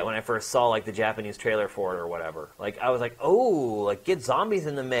idea when I first saw, like, the Japanese trailer for it or whatever. Like, I was like, oh, like, get zombies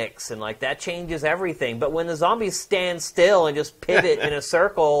in the mix, and, like, that changes everything. But when the zombies stand still and just pivot in a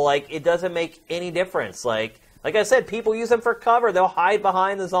circle, like, it doesn't make any difference. Like I said, people use them for cover. They'll hide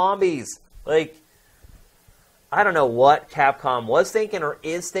behind the zombies. Like, I don't know what Capcom was thinking or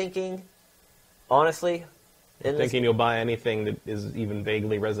is thinking, honestly. Thinking you'll buy anything that is even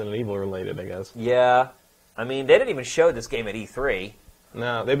vaguely Resident Evil related, I guess. Yeah. I mean, they didn't even show this game at E3.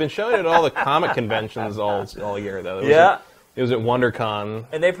 No, they've been showing it at all the comic conventions all year, though. It was at WonderCon.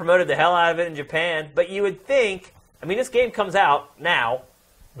 And they promoted the hell out of it in Japan. But you would think, I mean, this game comes out now.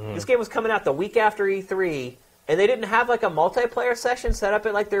 This game was coming out the week after E3, and they didn't have, like, a multiplayer session set up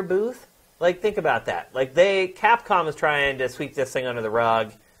at, like, their booth. Like, think about that. Like, Capcom is trying to sweep this thing under the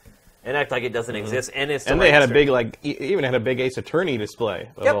rug and act like it doesn't exist. And they had a big, like, even had a big Ace Attorney display.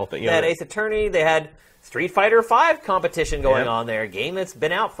 The whole thing. They had Ace Attorney. They had Street Fighter V competition going on there. A game that's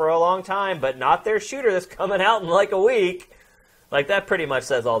been out for a long time, but not their shooter that's coming out in, like, a week. Like, that pretty much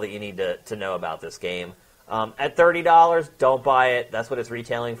says all that you need to know about this game. At $30, don't buy it. That's what it's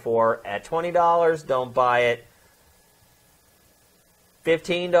retailing for. At $20, don't buy it.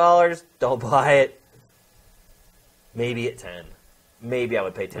 $15, don't buy it. Maybe at $10. Maybe I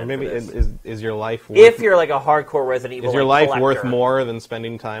would pay $10 maybe for this. Is your life worth... If you're like a hardcore Resident Evil Is your life collector, worth more than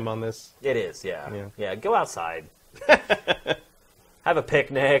spending time on this? It is, yeah. Go outside. Have a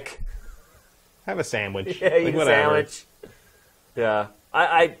picnic. Have a sandwich. Yeah, eat a sandwich. Yeah.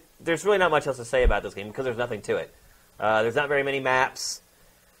 There's really not much else to say about this game because there's nothing to it. There's not very many maps.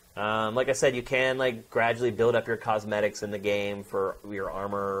 Like I said, you can, like, gradually build up your cosmetics in the game for your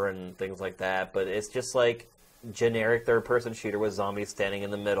armor and things like that, but it's just like generic third-person shooter with zombies standing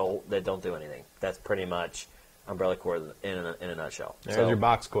in the middle that don't do anything. That's pretty much Umbrella Corps in a nutshell. There's your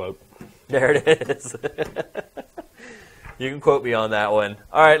box quote. There it is. You can quote me on that one.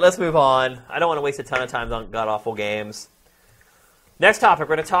 All right, let's move on. I don't want to waste a ton of time on god-awful games. Next topic,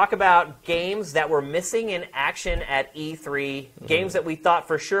 we're going to talk about games that were missing in action at E3, games that we thought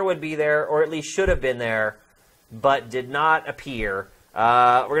for sure would be there, or at least should have been there, but did not appear.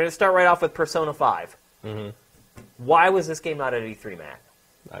 We're going to start right off with Persona 5. Why was this game not at E3, Matt?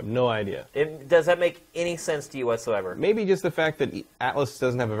 I have no idea. Does that make any sense to you whatsoever? Maybe just the fact that Atlas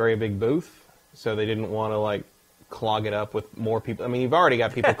doesn't have a very big booth, so they didn't want to, like, clog it up with more people. I mean, you've already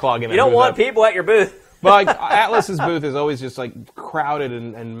got people clogging it up. You don't want people at your booth. But, like, Atlas's booth is always just, like, crowded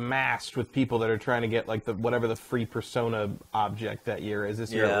and massed with people that are trying to get, like, whatever the free Persona object that year is.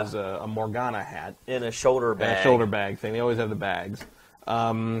 This year it was a Morgana hat. In a shoulder bag. A shoulder bag thing. They always have the bags.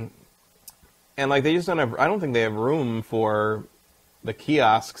 And, like, they just don't have... I don't think they have room for the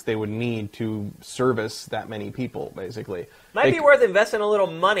kiosks they would need to service that many people, basically. Might be worth investing a little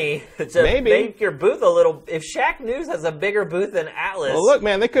money to make your booth a little... If Shaq News has a bigger booth than Atlas... Well, look,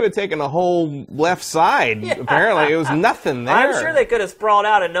 man, they could have taken the whole left side, apparently. It was nothing there. I'm sure they could have sprawled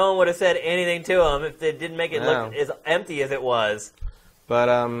out and no one would have said anything to them if they didn't make it look as empty as it was. But,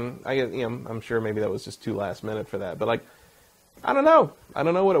 I'm sure maybe that was just too last minute for that. But, like, I don't know. I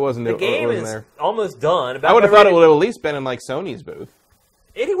don't know what it was. The game is almost done. I would have thought it would have at least been in, like, Sony's booth.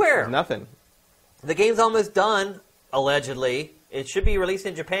 Anywhere. There's nothing. The game's almost done, allegedly. It should be released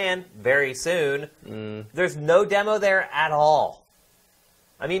in Japan very soon. There's no demo there at all.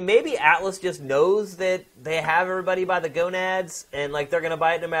 I mean, maybe Atlas just knows that they have everybody by the gonads, and like they're going to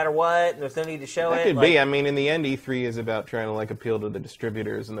buy it no matter what, and there's no need to show it. That could be. I mean, in the end, E3 is about trying to like appeal to the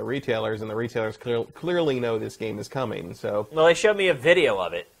distributors and the retailers clearly know this game is coming. So, well, they showed me a video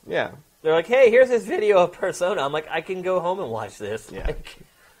of it. Yeah. They're like, hey, here's this video of Persona. I'm like, I can go home and watch this. Yeah.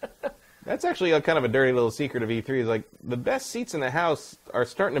 That's actually kind of a dirty little secret of E3. Is like the best seats in the house are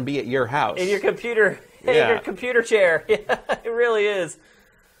starting to be at your house. In your computer. In your computer chair. Yeah, it really is.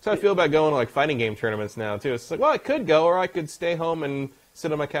 That's how I feel about going to like fighting game tournaments now too. It's like, well, I could go, or I could stay home and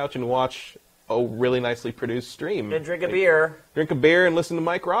sit on my couch and watch a really nicely produced stream and drink a beer. Drink a beer and listen to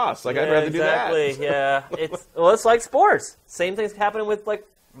Mike Ross. Like I'd rather do that. Exactly. Yeah. It's like sports. Same thing's happening with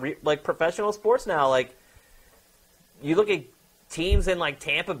like professional sports now. Like you look at teams in like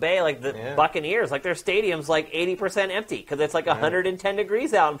Tampa Bay, like the Buccaneers, like their stadium's like 80% empty because it's like 110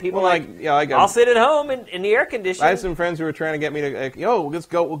 degrees out, and people I'll sit at home in the air conditioning. I had some friends who were trying to get me to,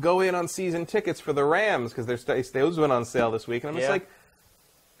 we'll go in on season tickets for the Rams because those went on sale this week, and I'm just like,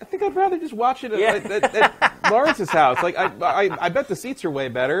 I think I'd rather just watch it at Lawrence's house. Like I bet the seats are way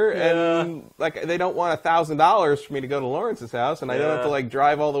better, and like they don't want $1,000 for me to go to Lawrence's house, and I don't have to like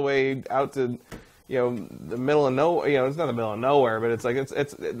drive all the way out to. The middle of nowhere. It's not the middle of nowhere, but it's like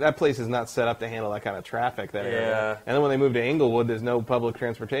it's that place is not set up to handle that kind of traffic. That area. And then when they move to Inglewood, there's no public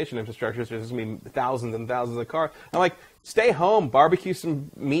transportation infrastructure, so there's going to be thousands and thousands of cars. I'm like, stay home, barbecue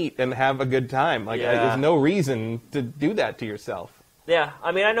some meat, and have a good time. Like, there's no reason to do that to yourself. Yeah,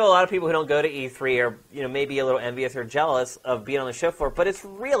 I mean, I know a lot of people who don't go to E3 are, maybe a little envious or jealous of being on the show floor, but it's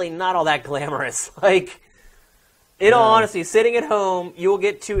really not all that glamorous. Like. In all honesty, sitting at home, you will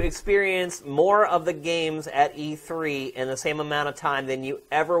get to experience more of the games at E3 in the same amount of time than you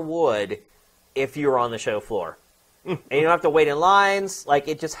ever would if you were on the show floor. And you don't have to wait in lines. Like,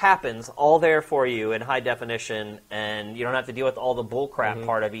 it just happens all there for you in high definition, and you don't have to deal with all the bullcrap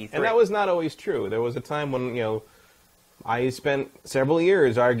part of E3. And that was not always true. There was a time when, I spent several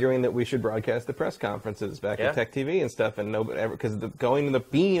years arguing that we should broadcast the press conferences back at Tech TV and stuff, and nobody ever, because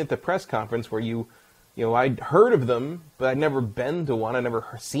being at the press conference where I'd heard of them, but I'd never been to one. I'd never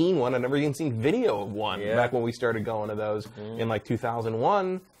seen one. I'd never even seen video of one back when we started going to those in like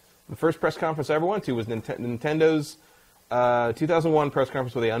 2001. The first press conference I ever went to was Nintendo's 2001 press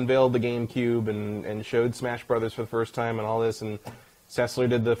conference where they unveiled the GameCube and showed Smash Brothers for the first time and all this. And Cessler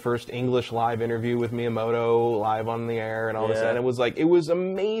did the first English live interview with Miyamoto live on the air and all this. And it was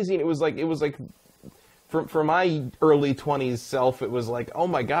amazing. It was like. For my early 20s self, it was like, oh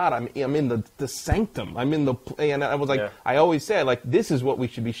my God, I'm in the sanctum. I'm in the, and I was like, I always said, like, this is what we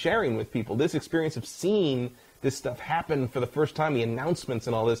should be sharing with people. This experience of seeing this stuff happen for the first time, the announcements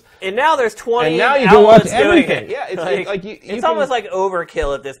and all this. And now there's 20 and now you can watch everything. Yeah, it's almost like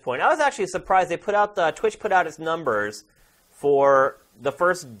overkill at this point. I was actually surprised they Twitch put out its numbers for the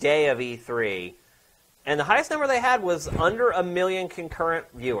first day of E3, and the highest number they had was under 1 million concurrent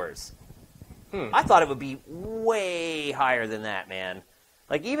viewers. I thought it would be way higher than that, man.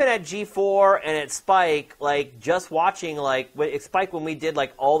 Like, even at G4 and at Spike, like, just watching, like, at Spike when we did,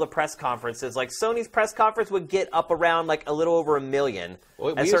 like, all the press conferences, like, Sony's press conference would get up around, like, a little over 1 million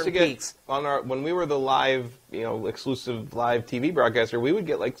at certain peaks. When we were the live, exclusive live TV broadcaster, we would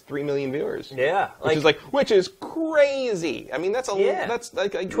get, like, 3 million viewers. Yeah. Which is crazy. I mean, that's that's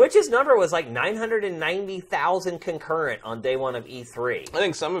like... Twitch's number was, like, 990,000 concurrent on day one of E3. I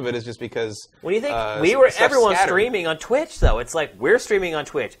think some of it is just because... When you think everyone's streaming on Twitch, though. It's like, we're streaming on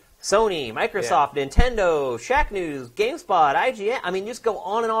Twitch. Sony, Microsoft, Nintendo, Shaq News, GameSpot, IGN. I mean, just go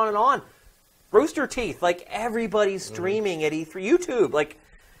on and on and on. Rooster Teeth, like, everybody's streaming at E3. YouTube, like,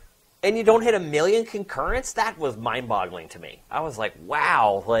 and you don't hit 1 million concurrents? That was mind-boggling to me. I was like,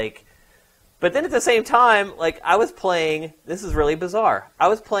 wow, like... But then at the same time, like, I was playing... This is really bizarre. I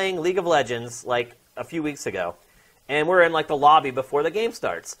was playing League of Legends, like, a few weeks ago. And we're in, like, the lobby before the game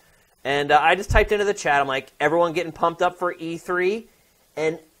starts. And I just typed into the chat, I'm like, everyone getting pumped up for E3?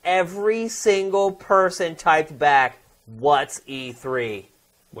 And every single person typed back, what's E3?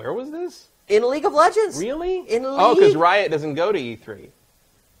 Where was this? In League of Legends. Really? In League? Oh, because Riot doesn't go to E3.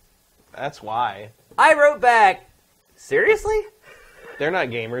 That's why. I wrote back, seriously? They're not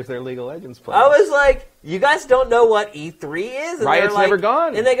gamers, they're League of Legends players. I was like, you guys don't know what E3 is? And Riot's like, never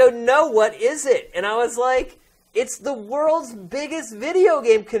gone. And they go, no, what is it? And I was like, it's the world's biggest video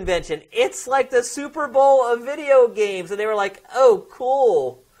game convention. It's like the Super Bowl of video games. And they were like, oh,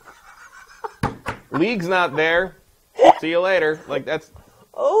 cool. League's not there. See you later. Like, that's...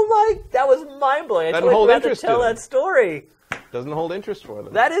 Oh my, that was mind-blowing. I totally forgot to tell that story. Doesn't hold interest for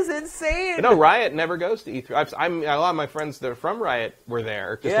them. That is insane. You know, Riot never goes to E3. A lot of my friends that are from Riot were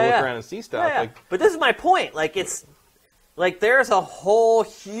there just to look around and see stuff. Yeah. Like, but this is my point. Like, it's like there's a whole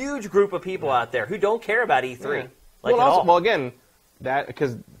huge group of people out there who don't care about E3. Yeah. Like, well, at also, all. well, again, that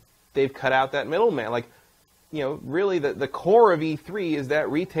because they've cut out that middleman. Like, you know, really the core of E3 is that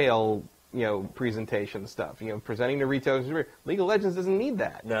retail, you know, presentation stuff. You know, presenting to retailers. League of Legends doesn't need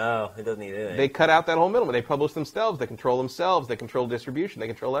that. No, it doesn't need anything. They cut out that whole middleman. They publish themselves. They control themselves. They control distribution. They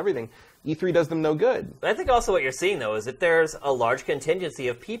control everything. E3 does them no good. But I think also what you're seeing, though, is that there's a large contingency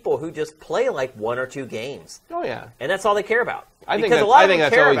of people who just play like 1 or 2 games. Oh, yeah. And that's all they care about. I think that's always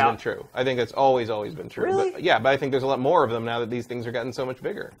been true. I think that's always been true. Really? But, yeah, but I think there's a lot more of them now that these things are getting so much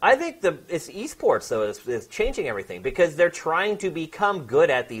bigger. I think it's esports, though, is changing everything because they're trying to become good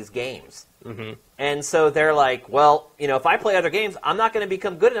at these games. Mm-hmm. And so they're like, well, you know, if I play other games, I'm not going to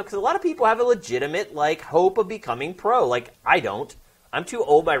become good enough because a lot of people have a legitimate, like, hope of becoming pro. Like, I don't. I'm too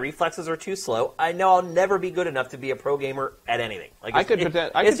old. My reflexes are too slow. I know I'll never be good enough to be a pro gamer at anything. Like,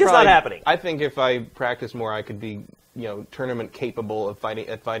 it's just not happening. I think if I practice more, I could be, you know, tournament capable of fighting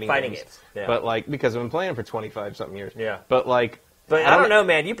games. Yeah. But like because I've been playing for 25 something years. Yeah. But like. But I don't know,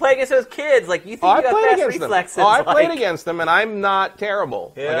 man. You play against those kids, like you think you got fast reflexes. I played against them, and I'm not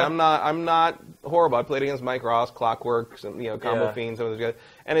terrible. Yeah. Like, I'm not horrible. I played against Mike Ross, Clockworks, and Combo Fiend, some of those guys.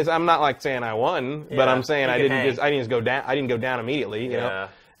 And I'm not like saying I won, but I'm saying I didn't just go down. I didn't go down immediately. You know.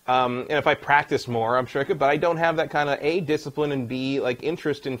 And if I practice more, I'm sure I could. But I don't have that kind of A, discipline, and B, like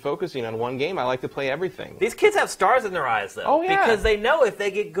interest in focusing on one game. I like to play everything. These kids have stars in their eyes, though. Oh, yeah. Because they know if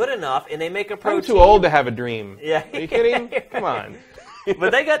they get good enough and they make a pro I'm too old to have a dream. Yeah. Are you kidding? Come on.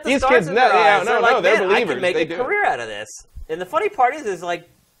 But they got the These stars kids, in their eyes. they're believers. I can make a career out of this. And the funny part is like,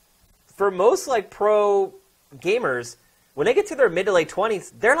 for most like pro gamers, when they get to their mid to late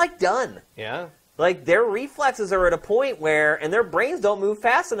 20s, they're like done. Yeah. Like their reflexes are at a point where, and their brains don't move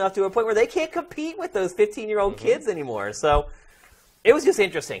fast enough to a point where they can't compete with those 15-year-old kids anymore. So it was just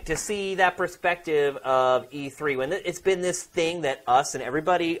interesting to see that perspective of E3 when it's been this thing that us and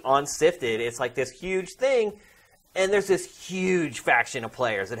everybody on Sifted, it's like this huge thing. And there's this huge faction of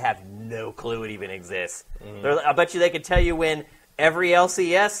players that have no clue it even exists. I bet you they could tell you when every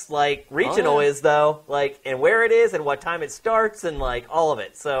LCS like regional is though, like and where it is and what time it starts and like all of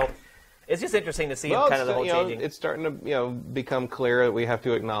it. So it's just interesting to see kind of the whole changing. It's starting to become clear that we have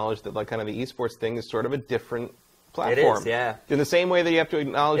to acknowledge that like kind of the esports thing is sort of a different platform. It is, yeah. In the same way that you have to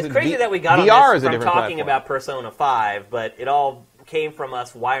acknowledge it's crazy that we got VR on is this a from different talking platform. about Persona 5, but it all came from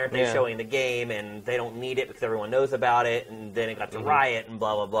us. Why aren't they Yeah. showing the game? And they don't need it because everyone knows about it. And then it got to Riot and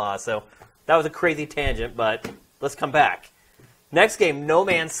blah, blah, blah. So that was a crazy tangent, but let's come back. Next game, No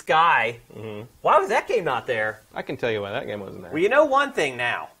Man's Sky. Why was that game not there? I can tell you why that game wasn't there. Well, you know one thing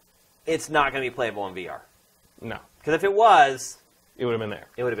now. It's not going to be playable in VR. No. Because if it was, It would have been there.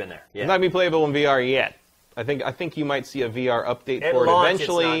 it would have been there. Yeah. It's not going to be playable in VR yet. I think you might see a VR update At for it launch,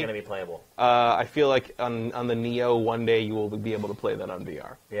 eventually. it's not going to be playable. I feel like on the Neo one day you will be able to play that on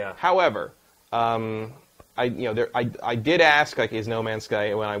VR. Yeah. However, I did ask like, is No Man's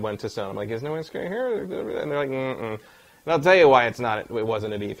Sky when I went to Sony? I'm like, is No Man's Sky here? And they're like, mm-mm. And I'll tell you why it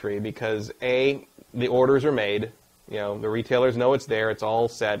wasn't at E3 because A, the orders are made. You know, the retailers know it's there. It's all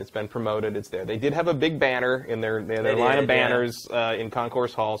set. It's been promoted. It's there. They did have a big banner in their line of banners in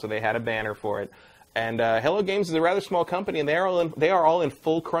Concourse Hall, so they had a banner for it. And Hello Games is a rather small company, and they are all in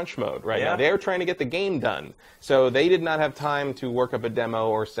full crunch mode right now. They're trying to get the game done, so they did not have time to work up a demo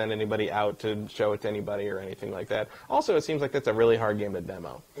or send anybody out to show it to anybody or anything like that. Also, it seems like that's a really hard game to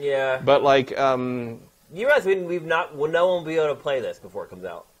demo. Yeah. But like, you realize no one will be able to play this before it comes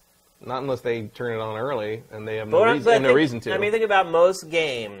out. Not unless they turn it on early, and they have no reason to. I mean, think about most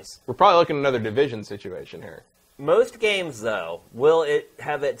games. We're probably looking at another Division situation here. Most games, though, will it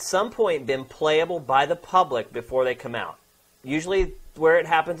have at some point been playable by the public before they come out? Usually where it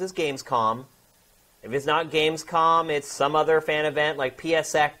happens is Gamescom. If it's not Gamescom, it's some other fan event like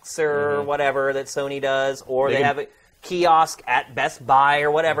PSX or whatever that Sony does, or they have a kiosk at Best Buy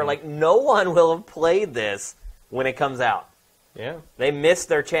or whatever. Like, no one will have played this when it comes out. Yeah. They missed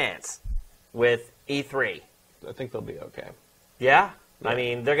their chance with E3. I think they'll be okay. Yeah? Yeah. I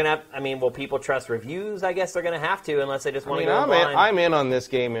mean, they're gonna. Will people trust reviews? I guess they're gonna have to, unless they just want to go blind. I'm in on this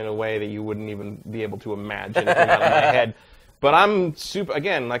game in a way that you wouldn't even be able to imagine if you're not in my head. But I'm super.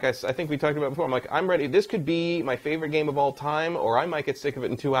 Again, like I think we talked about before. I'm ready. This could be my favorite game of all time, or I might get sick of it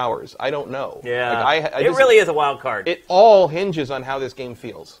in 2 hours. I don't know. Yeah, it really is a wild card. It all hinges on how this game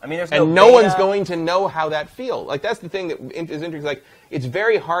feels. I mean, there's no one's going to know how that feels. Like that's the thing that is interesting. Like it's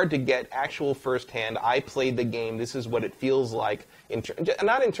very hard to get actual firsthand. I played the game. This is what it feels like.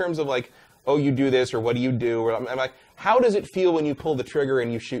 Not in terms of like, oh, you do this or what do you do? Or I'm like, how does it feel when you pull the trigger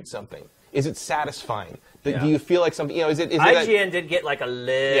and you shoot something? Is it satisfying? Do you feel like something? Is it? IGN did get like a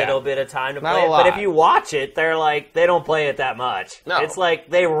little bit of time to play it, but if you watch it, they're like they don't play it that much. No. It's like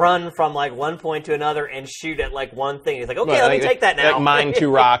they run from like one point to another and shoot at like one thing. He's like, okay, let me take that now. Like mine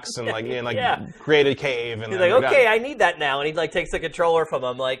 2 rocks and create a cave. And he's like, okay, I need that now, and he like takes the controller from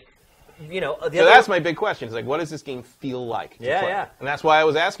him, like. That's my big question. It's like, what does this game feel like to play? Yeah. And that's why I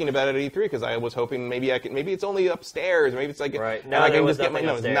was asking about it at E3, because I was hoping maybe it's only upstairs, maybe it's like right. No, I can just get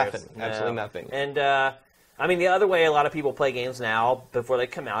it's nothing, absolutely nothing. And the other way a lot of people play games now before they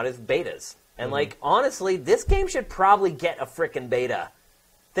come out is betas. And like honestly, this game should probably get a frickin' beta.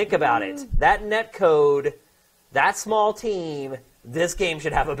 Think about it. That netcode, that small team, this game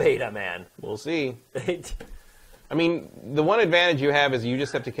should have a beta, man. We'll see. I mean, the one advantage you have is you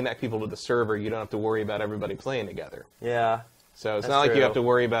just have to connect people to the server. You don't have to worry about everybody playing together. Yeah. So it's not like you have to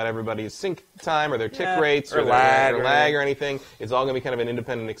worry about everybody's sync time or their tick rates or lag or anything. It's all going to be kind of an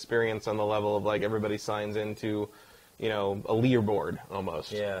independent experience on the level of like everybody signs into, a leaderboard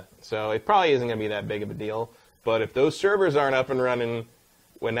almost. Yeah. So it probably isn't going to be that big of a deal. But if those servers aren't up and running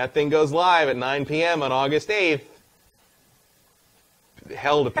when that thing goes live at 9 p.m. on August 8th,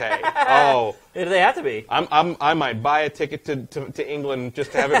 hell to pay. Oh, do they have to be? I might buy a ticket to England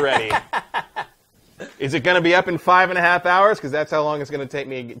just to have it ready. Is it going to be up in 5.5 hours? Because that's how long it's going to take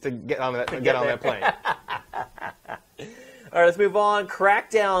me to get on that plane. All right, let's move on.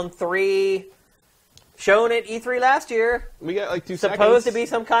 Crackdown 3, shown at E3 last year. We got like 2 seconds. Supposed to be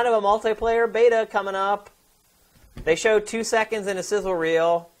some kind of a multiplayer beta coming up. They showed 2 seconds in a sizzle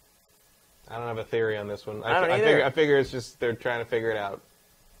reel. I don't have a theory on this one. I don't either. I figure it's just they're trying to figure it out.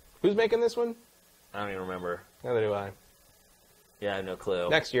 Who's making this one? I don't even remember. Neither do I. Yeah, I have no clue.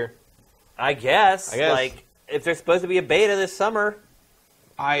 Next year. I guess. Like, if there's supposed to be a beta this summer.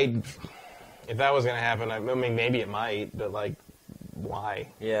 If that was going to happen, I mean, maybe it might, but, like, why?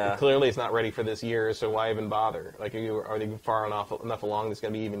 Yeah. Clearly it's not ready for this year, so why even bother? Like, are they far enough along that's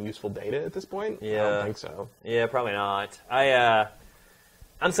going to be even useful data at this point? Yeah. I don't think so. Yeah, probably not.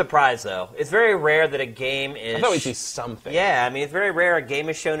 I'm surprised, though. It's very rare that a game is... I thought we'd see something. Yeah, I mean, it's very rare a game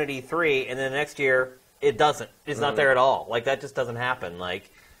is shown at E3, and then the next year, it doesn't. It's not there at all. Like, that just doesn't happen.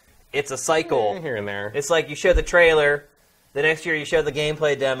 Like, it's a cycle. Here and there. It's like you show the trailer, the next year you show the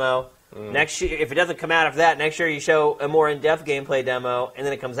gameplay demo. Next year, if it doesn't come out after that, next year you show a more in-depth gameplay demo, and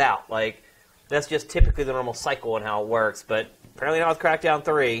then it comes out. Like, that's just typically the normal cycle and how it works. But apparently not with Crackdown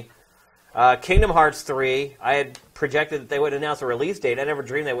 3. Kingdom Hearts 3, I had projected that they would announce a release date. I never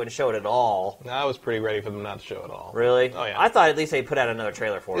dreamed they wouldn't show it at all. No, I was pretty ready for them not to show it all. Really? Oh, yeah. I thought at least they'd put out another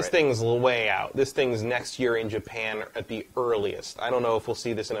trailer for This thing's way out. This thing's next year in Japan at the earliest. I don't know if we'll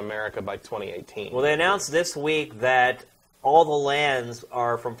see this in America by 2018. Well, they announced this week that all the lands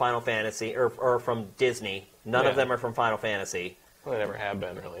are from Final Fantasy, or from Disney. None of them are from Final Fantasy. Well, they never have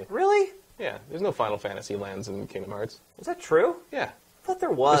been, really. Really? Yeah, there's no Final Fantasy lands in Kingdom Hearts. Is that true? Yeah. I thought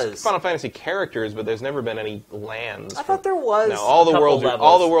there was. There's Final Fantasy characters, but there's never been any lands. I thought there was. No, all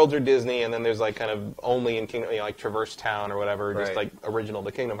the worlds are Disney, and then there's like kind of only in Kingdom, like Traverse Town or whatever, just like original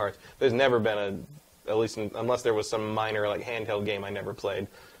to Kingdom Hearts. There's never been unless there was some minor like handheld game I never played.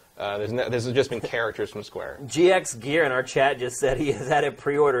 There's just been characters from Square. GX Gear in our chat just said he has had it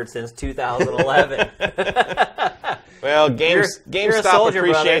pre-ordered since 2011. Well, GameStop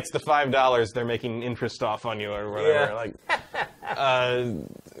appreciates brother. the $5 they're making interest off on you or whatever. Yeah.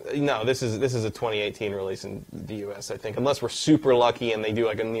 No, this is a 2018 release in the U.S. I think, unless we're super lucky and they do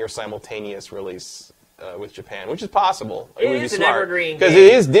like a near simultaneous release with Japan, which is possible. It is an evergreen because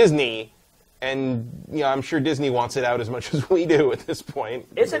it is Disney. And, I'm sure Disney wants it out as much as we do at this point.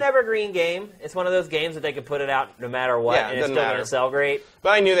 It's an evergreen game. It's one of those games that they could put it out no matter what, and it's still going to sell great.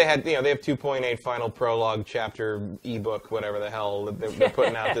 But I knew they had, they have 2.8 final prologue chapter ebook, whatever the hell that they're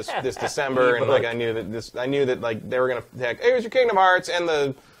putting out this December, and like I knew that like they were going to hey, here's your Kingdom Hearts and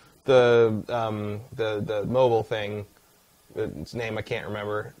the mobile thing. Its name I can't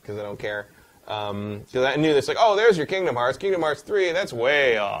remember because I don't care. Because I knew this, like, oh, there's your Kingdom Hearts. Kingdom Hearts 3, that's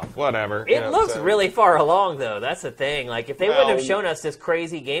way off. Whatever. It looks really far along, though. That's the thing. Like, if they wouldn't have shown us this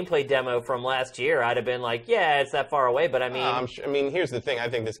crazy gameplay demo from last year, I'd have been like, yeah, it's that far away. But I mean, here's the thing. I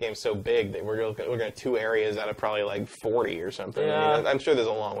think this game's so big that we're looking at 2 areas out of probably like 40 or something. Yeah. I mean, I'm sure there's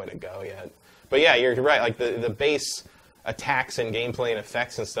a long way to go yet. But yeah, you're right. Like the base attacks and gameplay and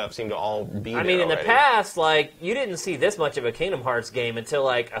effects and stuff seem to all be there in already. the past, like, you didn't see this much of a Kingdom Hearts game until,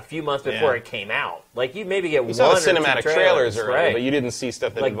 like, a few months before it came out. Like, you maybe get one or two cinematic trailers already, right. but you didn't see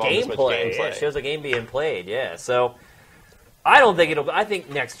stuff that involved this much gameplay. Yeah, it shows a game being played, yeah. So, I think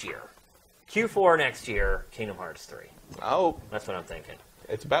next year. Q4 next year, Kingdom Hearts 3. Oh. That's what I'm thinking.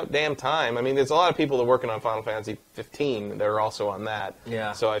 It's about damn time. I mean, there's a lot of people that are working on Final Fantasy 15 that are also on that.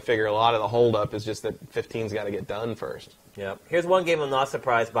 Yeah. So I figure a lot of the holdup is just that 15's got to get done first. Yep. Here's one game I'm not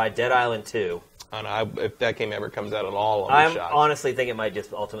surprised by, Dead Island 2. If that game ever comes out at all, I'll be shocked. I honestly think it might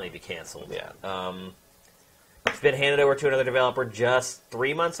just ultimately be canceled. Yeah. It's been handed over to another developer just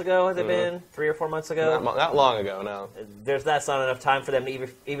 3 months ago, has it been? 3 or 4 months ago? Not long ago, no. That's not enough time for them to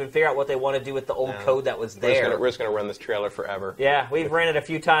even figure out what they want to do with the old code that was there. We're just going to run this trailer forever. Yeah, we've ran it a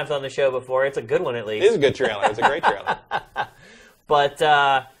few times on the show before. It's a good one, at least. It is a good trailer. It's a great trailer. But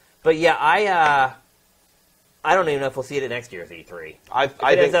yeah, I don't even know if we'll see it at next year's E3. I think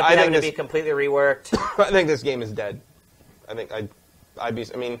it ends up having to be completely reworked. I think this game is dead. I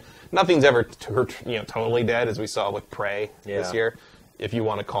mean, nothing's ever totally dead, as we saw with Prey this year. If you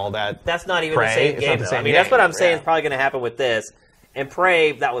want to call that, that's not even Prey. the same game. It's not the same game. That's what I'm saying is probably going to happen with this. And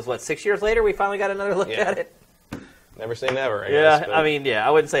Prey, that was 6 years later. We finally got another look at it. Never say never. I guess, I mean, I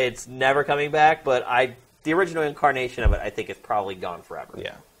wouldn't say it's never coming back, but the original incarnation of it, I think, is probably gone forever.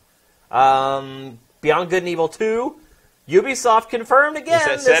 Yeah. Beyond Good and Evil 2, Ubisoft confirmed again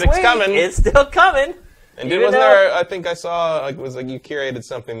this said it's week. coming. It's still coming. And wasn't there? I think I saw you curated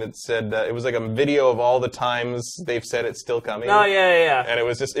something that said it was like a video of all the times they've said it's still coming. Oh yeah. And it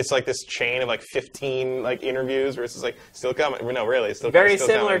was it's like this chain of 15 interviews where it's just still coming. No, really, it's still very still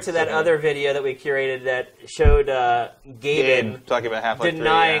similar coming. to that other video that we curated that showed Gaben talking about Half-Life 3,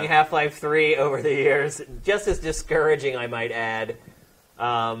 denying Half-Life 3 over the years. Just as discouraging, I might add.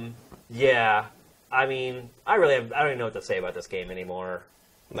 Yeah. I mean, I don't even know what to say about this game anymore.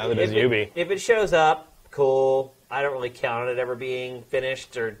 Neither does Ubi. If it shows up, cool. I don't really count on it ever being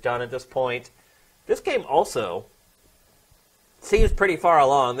finished or done at this point. This game also seems pretty far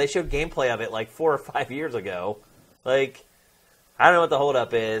along. They showed gameplay of it 4 or 5 years ago. I don't know what the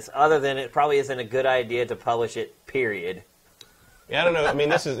holdup is, other than it probably isn't a good idea to publish it, period. Yeah, I don't know. I mean,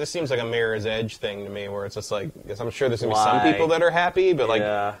 this seems like a Mirror's Edge thing to me, where it's just I'm sure there's going to be some people that are happy, but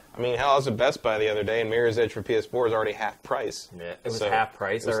I mean, hell, I was at Best Buy the other day, and Mirror's Edge for PS4 is already half price. Yeah, it was half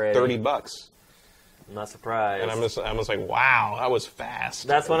price already. $30. I'm not surprised. And I'm just like, wow, that was fast.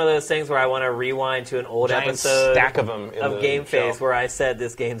 That's one of those things where I want to rewind to an old episode stack of them of GameFace where I said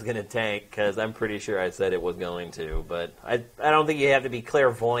this game's going to tank, because I'm pretty sure I said it was going to. But I don't think you have to be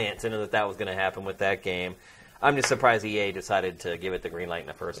clairvoyant to know that was going to happen with that game. I'm just surprised EA decided to give it the green light in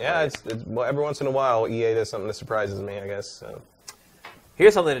the first place. Yeah, it's every once in a while EA does something that surprises me, I guess. So.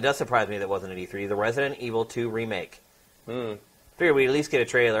 Here's something that does surprise me that wasn't at E3, the Resident Evil 2 remake. Figured we'd at least get a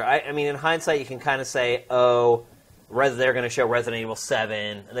trailer. I mean, in hindsight, you can kind of say, they're going to show Resident Evil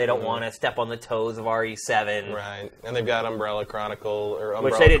 7, and they don't want to step on the toes of RE7. Right. And they've got Umbrella Chronicle, or Umbrella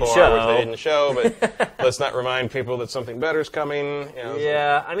which they didn't show, but let's not remind people that something better's coming.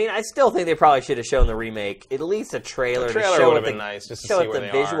 Yeah, I mean, I still think they probably should have shown the remake, at least a trailer to show would what have been nice, just to show see what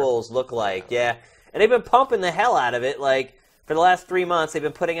where the they visuals look like. Yeah. And they've been pumping the hell out of it, for the last 3 months, they've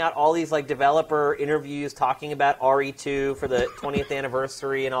been putting out all these developer interviews talking about RE2 for the 20th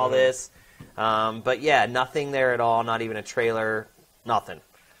anniversary and all this. But yeah, nothing there at all, not even a trailer, nothing.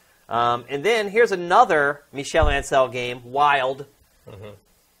 And then here's another Michel Ancel game, Wild.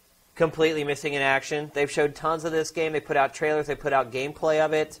 Completely missing in action. They've showed tons of this game. They put out trailers. They put out gameplay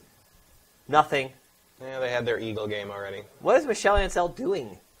of it. Nothing. Yeah, they had their Eagle game already. What is Michel Ancel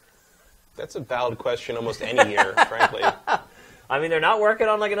doing? That's a valid question almost any year, frankly. I mean, they're not working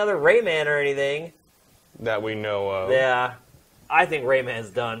on another Rayman or anything. That we know of. Yeah. I think Rayman's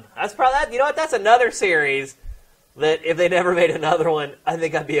done. That's probably, you know what, that's another series that if they never made another one, I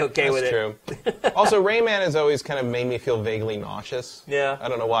think I'd be okay with it. That's true. Also, Rayman has always kind of made me feel vaguely nauseous. Yeah. I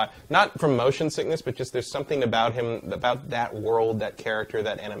don't know why. Not from motion sickness, but just there's something about him, about that world, that character,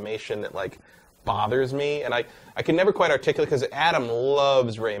 that animation that, bothers me. And I can never quite articulate, because Adam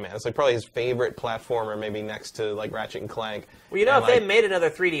loves Rayman. It's probably his favorite platformer, maybe next to Ratchet and Clank. Well, if they made another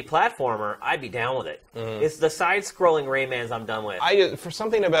 3D platformer, I'd be down with it. It's the side-scrolling Raymans I'm done with. For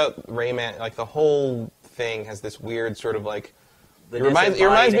something about Rayman, the whole thing has this weird sort of It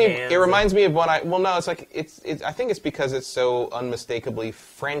reminds me of what I. Well, no, it's like I think it's because it's so unmistakably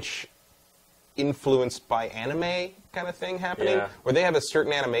French, influenced by anime kind of thing happening, where they have a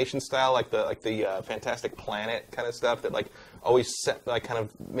certain animation style, like the Fantastic Planet kind of stuff that like always kind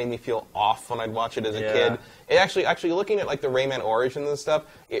of made me feel off when I'd watch it as a kid. It actually looking at like the Rayman Origins and stuff,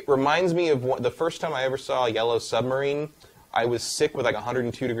 it reminds me of the first time I ever saw Yellow Submarine. I was sick with like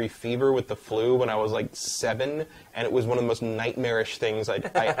 102-degree fever with the flu when I was like 7, and it was one of the most nightmarish things I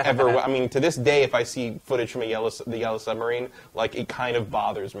ever. I mean, to this day, if I see footage from the Yellow Submarine, like it kind of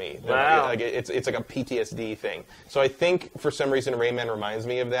bothers me. Wow. Like it's like a PTSD thing. So I think for some reason Rayman reminds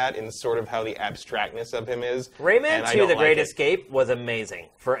me of that in sort of how the abstractness of him is. Rayman 2: The Great Escape was amazing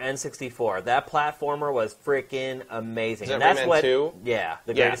for N64. That platformer was freaking amazing. Is that Rayman 2? Yeah,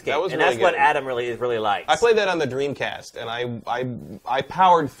 The Great Escape. That was and really that's good. what Adam really likes. I played that on the Dreamcast, and I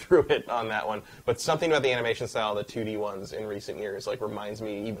powered through it on that one. But something about the animation style of the 2D ones in recent years like reminds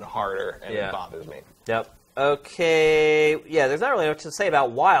me even harder, and it bothers me. Yep. Okay. Yeah, there's not really much to say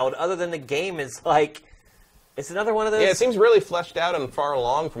about Wild other than the game is like it's another one of those. Yeah, it seems really fleshed out and far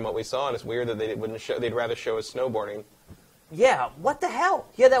along from what we saw, and it's weird that they wouldn't show. They'd rather show us snowboarding. Yeah, what the hell?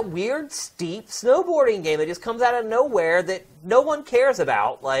 Yeah, that weird steep snowboarding game that just comes out of nowhere that no one cares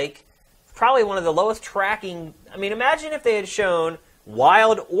about. Like, probably one of the lowest tracking. I mean, imagine if they had shown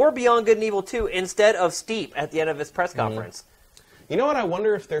Wild or Beyond Good and Evil 2 instead of Steep at the end of this press conference. You know what? I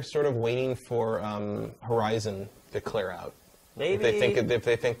wonder if they're sort of waiting for Horizon to clear out. Maybe if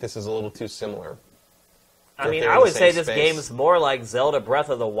they think this is a little too similar. I mean, I would say this game's more like Zelda Breath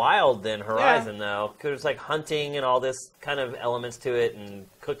of the Wild than Horizon, though. Because there's like hunting and all this kind of elements to it, and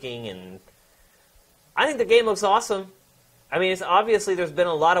cooking, and I think the game looks awesome. I mean, it's obviously there's been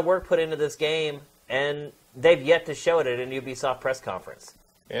a lot of work put into this game, and they've yet to show it at a Ubisoft press conference.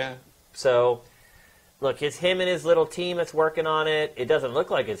 Yeah. So, look, it's him and his little team that's working on it. It doesn't look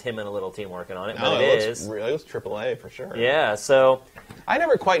like it's him and a little team working on it, but it is. It looks AAA for sure. Yeah, so I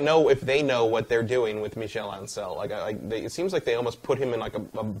never quite know if they know what they're doing with Michel Ancel. It seems like they almost put him in like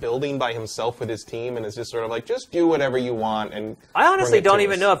a building by himself with his team, and it's just sort of like, just do whatever you want. And I honestly don't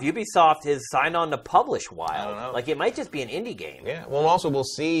even know if Ubisoft is signed on to publish Wild. I don't know. Like, it might just be an indie game. Yeah. Well, also we'll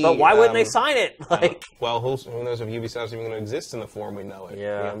see. But why wouldn't they sign it? Like, well, who knows if Ubisoft's even going to exist in the form we know it?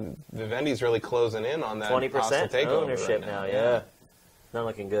 Yeah. Vivendi's really closing in on that 20% ownership right now. Yeah. Not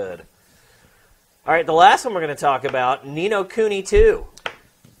looking good. All right, the last one we're going to talk about, Ni no Kuni 2.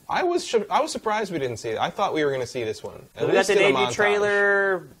 I was surprised we didn't see it. I thought we were going to see this one. We got the debut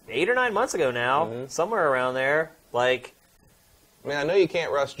trailer 8 or 9 months ago now, somewhere around there. Like, I mean, I know you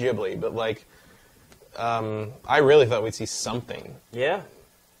can't rush Ghibli, but like, I really thought we'd see something. Yeah.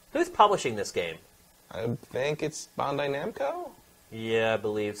 Who's publishing this game? I think it's Bandai Namco? Yeah, I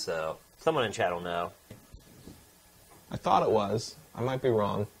believe so. Someone in chat will know. I thought it was. I might be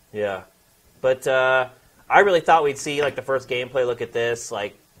wrong. Yeah. But I really thought we'd see like the first gameplay look at this.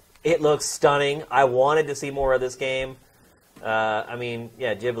 Like, it looks stunning. I wanted to see more of this game. I mean,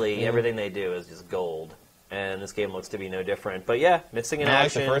 yeah, Ghibli, everything they do is just gold. And this game looks to be no different. But yeah, missing in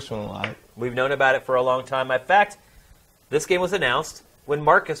action. I like the first one a lot. We've known about it for a long time. In fact, this game was announced when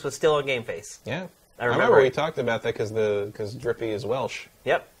Marcus was still on GameFace. Yeah. I remember we talked about that because Drippy is Welsh.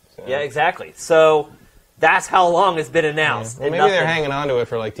 Yep. So. Yeah, exactly. So that's how long it's been announced. Yeah. Well, maybe they're hanging on to it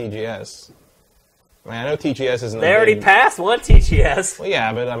for like TGS. I mean, I know TGS isn't. They already passed one TGS. Well,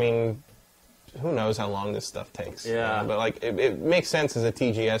 yeah, but I mean, who knows how long this stuff takes? Yeah. But like, it makes sense as a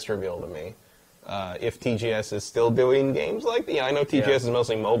TGS reveal to me. If TGS is still doing games like that, I know TGS is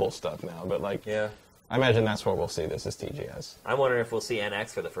mostly mobile stuff now, but like, I imagine that's where we'll see this is TGS. I'm wondering if we'll see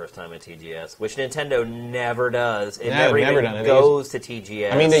NX for the first time at TGS, which Nintendo never does. It never even goes to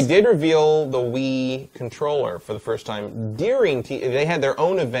TGS. I mean, they did reveal the Wii controller for the first time during they had their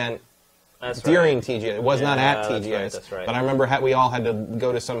own event during TGS. It was not at TGS. That's right. But I remember we all had to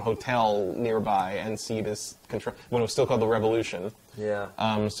go to some hotel nearby and see this control when it was still called the Revolution.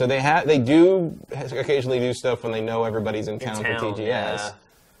 Yeah. So they do occasionally do stuff when they know everybody's in town for TGS.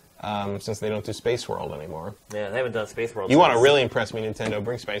 Yeah. Since they don't do Space World anymore. Yeah, they haven't done Space World. You want to really impress me, Nintendo?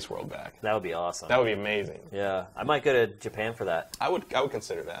 Bring Space World back. That would be awesome. That would be amazing. Yeah, I might go to Japan for that. I would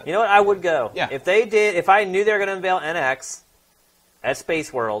consider that. You know what? I would go. Yeah. If I knew they were going to unveil NX at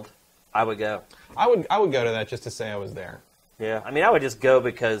Space World, I would go. I would go to that just to say I was there. Yeah, I mean, I would just go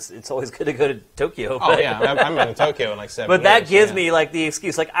because it's always good to go to Tokyo. Oh, yeah, I'm in Tokyo in like 7 But that gives me like the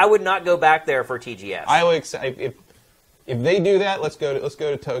excuse. Like, I would not go back there for TGS. I would if they do that, let's go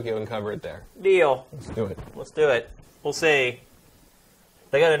to Tokyo and cover it there. Deal. Let's do it. We'll see.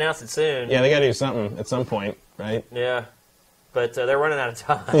 They got to announce it soon. Yeah, they got to do something at some point, right? Yeah. But they're running out of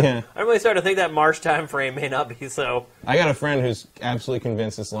time. Yeah. I'm really starting to think that March time frame may not be so. I got a friend who's absolutely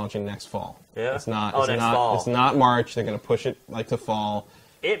convinced it's launching next fall. Yeah? It's not. Oh, it's next not, fall. It's not March. They're going to push it like to fall.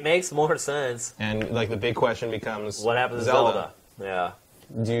 It makes more sense. And like the big question becomes, What happens to Zelda? Yeah.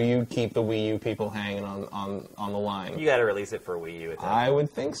 Do you keep the Wii U people hanging on the line? You got to release it for Wii U. I would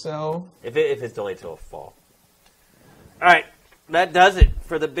think so. If it's delayed till fall. All right. That does it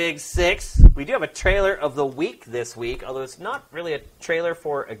for the Big Six. We do have a trailer of the week this week, although it's not really a trailer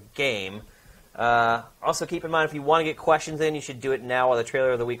for a game. Also, keep in mind, if you want to get questions in, you should do it now while the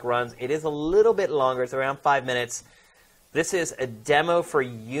trailer of the week runs. It is a little bit longer. It's around 5 minutes. This is a demo for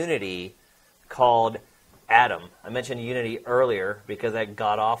Unity called Atom. I mentioned Unity earlier because that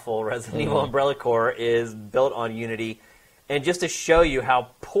god-awful Resident Evil Umbrella Corps is built on Unity. And just to show you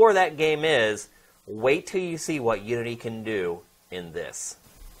how poor that game is, wait till you see what Unity can do in this.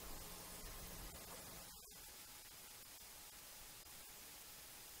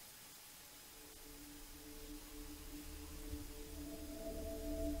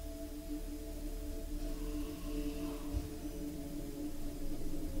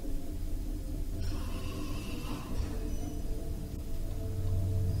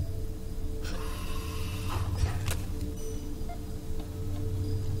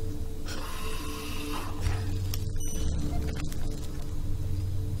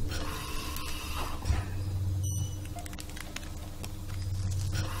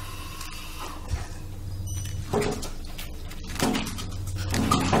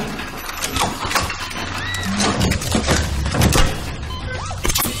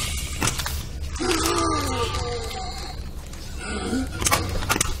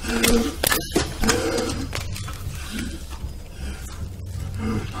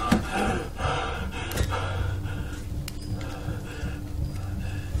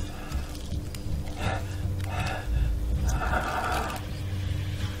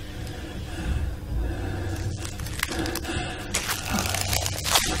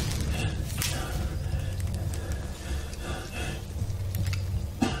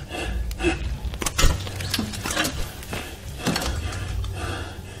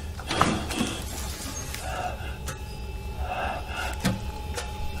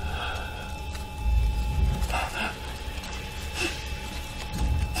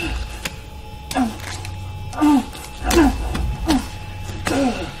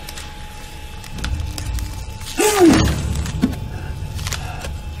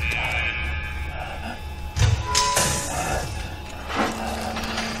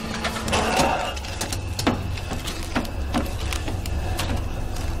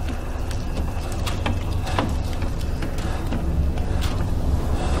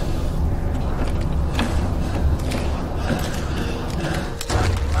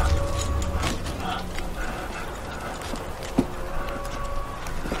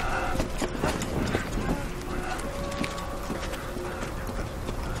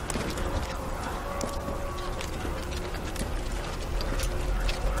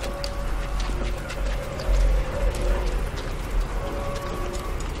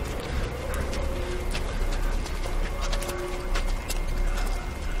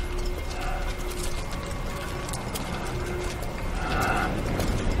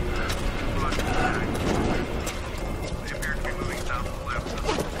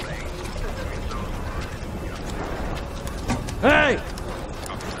 Hey!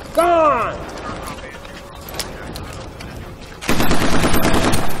 Gone!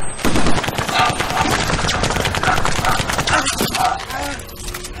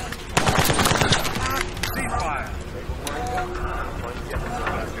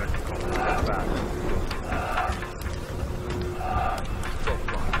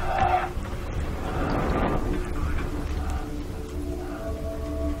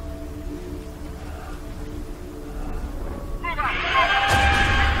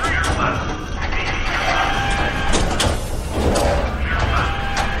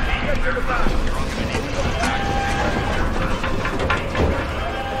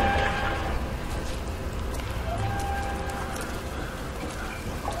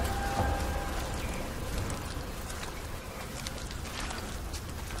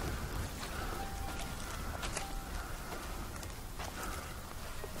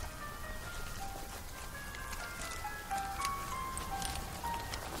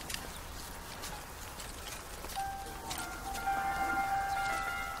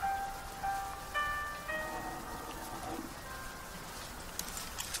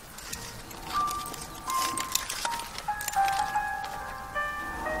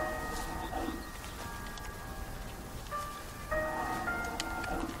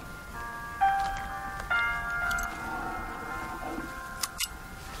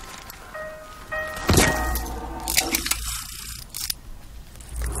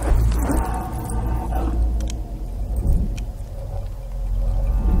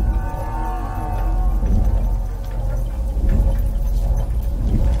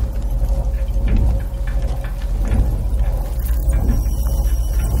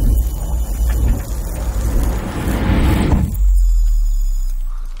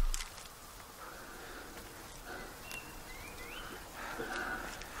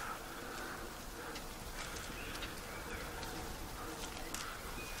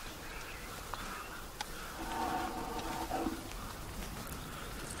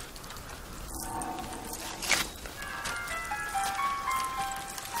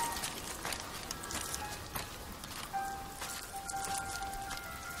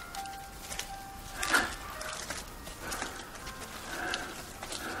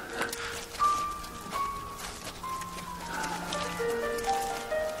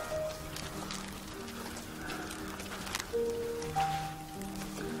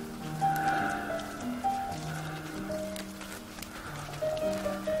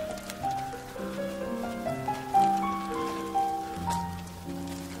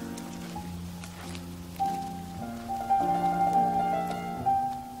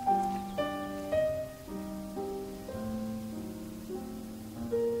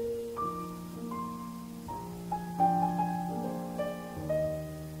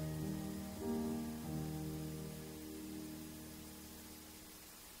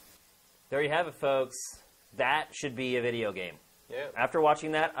 There you have it, folks. That should be a video game. Yeah. After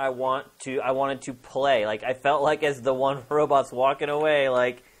watching that, I wanted to play. Like, I felt like as the one robot's walking away,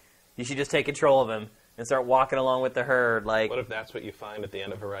 like, you should just take control of him and start walking along with the herd. Like, what if that's what you find at the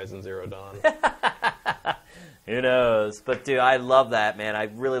end of Horizon Zero Dawn? Who knows? But, dude, I love that, man. I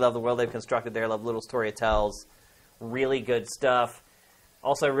really love the world they've constructed there. I love little story it tells. Really good stuff.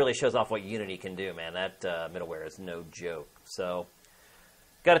 Also, it really shows off what Unity can do, man. That middleware is no joke. So,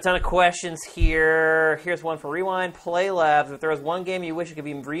 got a ton of questions here. Here's one for Rewind Play Labs. If there was one game you wish it could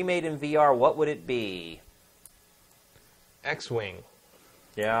be remade in VR, what would it be? X-Wing.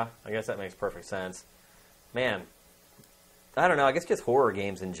 Yeah, I guess that makes perfect sense. Man, I don't know. I guess just horror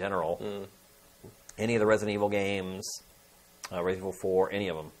games in general. Any of the Resident Evil games, Resident Evil 4, any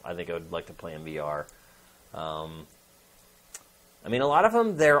of them, I think I would like to play in VR. I mean, a lot of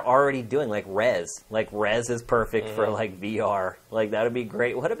them they're already doing, like Rez. Like, Rez is perfect for, like, VR. Like, that would be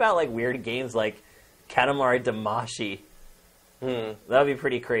great. What about, like, weird games like Katamari Damacy? That would be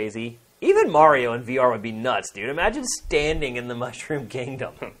pretty crazy. Even Mario in VR would be nuts, dude. Imagine standing in the Mushroom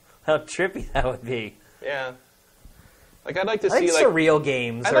Kingdom. How trippy that would be. Yeah. Like, I'd like to I see, think like... surreal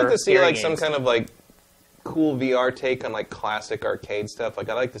games I'd like to see, like, games. some kind of, like, cool VR take on, like, classic arcade stuff. Like,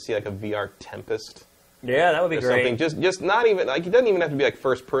 I'd like to see, like, a VR Tempest. Yeah, that would be great. Something. Just not even, like, it doesn't even have to be, like,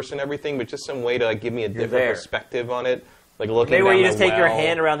 first person everything, but just some way to, like, give me a different perspective on it. Like, looking maybe where you down just the take your well.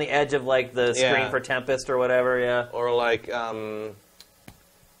 hand around the edge of, like, the screen for Tempest or whatever, yeah. Or, like,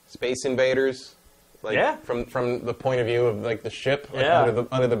 Space Invaders. Like, from the point of view of, like, the ship, like,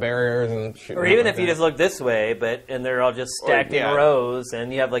 under the barriers and shooting. Or even if you just look this way, and they're all just stacked in rows,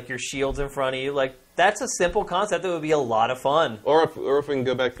 and you have, like, your shields in front of you, like, that's a simple concept that would be a lot of fun. Or if we can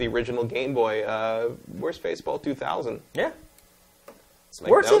go back to the original Game Boy, where's Spaceball 2000? Yeah. Like,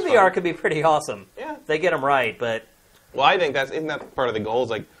 Sports in VR could be pretty awesome. Yeah. If they get them right, but... Well, I think isn't that part of the goal,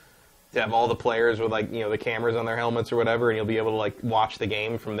 is, like, to have all the players with, like, you know, the cameras on their helmets or whatever, and you'll be able to, like, watch the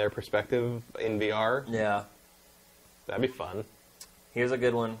game from their perspective in VR. Yeah. That'd be fun. Here's a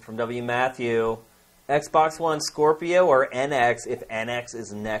good one from W. Matthew. Xbox One Scorpio or NX if NX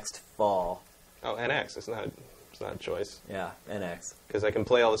is next fall? Oh, NX. It's not a choice. Yeah, NX. Because I can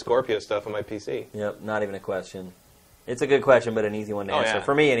play all the Scorpio stuff on my PC. Yep, not even a question. It's a good question, but an easy one to answer. Yeah.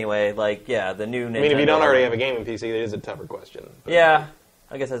 For me, anyway, like, yeah, the new Nintendo... I mean, if you don't already have a gaming PC, it is a tougher question. But, yeah,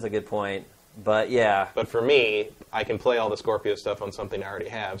 I guess that's a good point. But, yeah. But for me, I can play all the Scorpio stuff on something I already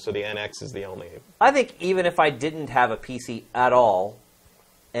have, so the NX is the only... I think even if I didn't have a PC at all,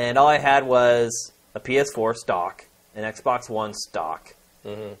 and all I had was a PS4 stock, an Xbox One stock,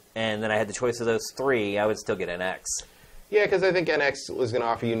 and then I had the choice of those three, I would still get an X. Yeah, because I think NX is going to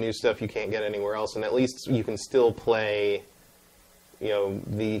offer you new stuff you can't get anywhere else, and at least you can still play, you know,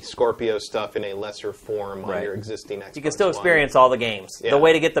 the Scorpio stuff in a lesser form on your existing Xbox You can still One. experience all the games. Yeah. The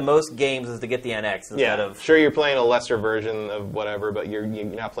way to get the most games is to get the NX instead of... Sure, you're playing a lesser version of whatever, but you're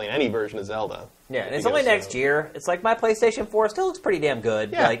not playing any version of Zelda. Yeah, and it's only next year. It's like my PlayStation 4 still looks pretty damn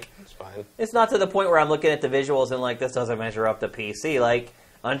good. Yeah, like, it's fine. It's not to the point where I'm looking at the visuals and like, this doesn't measure up to PC. Like,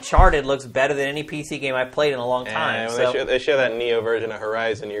 Uncharted looks better than any PC game I've played in a long time. And when they show that Neo version of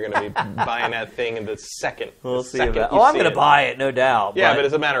Horizon, you're going to be buying that thing in the second. We'll see about. Oh, I'm going to buy it, no doubt. Yeah, but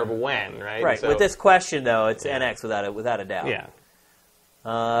it's a matter of when, right? Right. So, with this question, though, it's NX without a doubt. Yeah.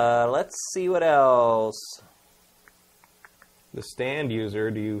 Let's see what else. The Stand user,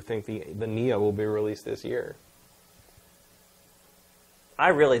 do you think the Neo will be released this year? I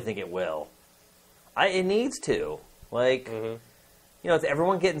really think it will. It needs to. Like, you know, it's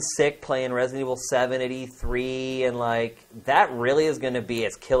everyone getting sick playing Resident Evil 7 at E3, and, like, that really is going to be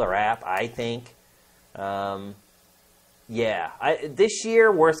its killer app, I think. Yeah. This year,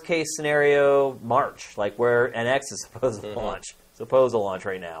 worst case scenario, March, like where NX is supposed to launch. Supposed to launch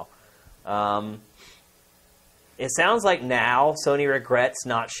right now. It sounds like now Sony regrets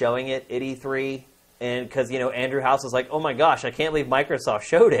not showing it at E3, and because, you know, Andrew House was like, oh my gosh, I can't believe Microsoft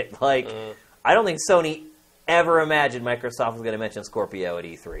showed it. Like, I don't think Sony ever imagined Microsoft was going to mention Scorpio at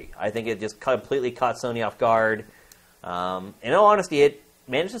E3. I think it just completely caught Sony off guard. In all honesty, it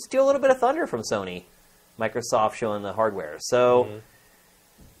managed to steal a little bit of thunder from Sony, Microsoft showing the hardware. So,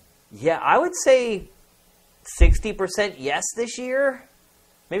 yeah, I would say 60% yes this year.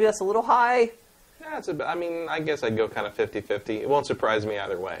 Maybe that's a little high. Yeah, I mean, I guess I'd go kind of 50-50. It won't surprise me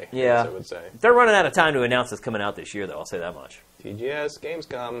either way, yeah. I would say. They're running out of time to announce this coming out this year, though. I'll say that much. TGS,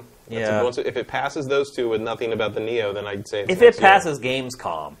 Gamescom. Yeah. If it passes those two with nothing about the Neo, then I'd say it's if it passes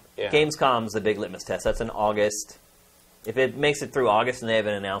Gamescom, yeah. Gamescom's the big litmus test. That's in August. If it makes it through August and they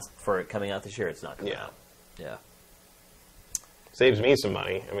haven't announced for it coming out this year, it's not coming out. Yeah. Saves me some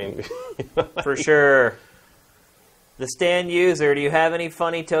money. I mean, for sure. The Stand user, do you have any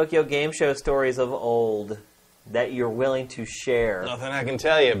funny Tokyo Game Show stories of old that you're willing to share? Nothing I can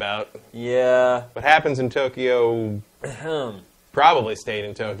tell you about. Yeah. What happens in Tokyo probably stayed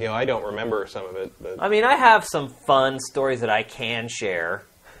in Tokyo. I don't remember some of it. But. I mean, I have some fun stories that I can share.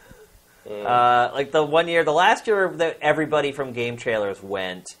 Like the last year that everybody from Game Trailers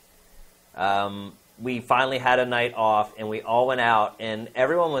went, we finally had a night off, and we all went out, and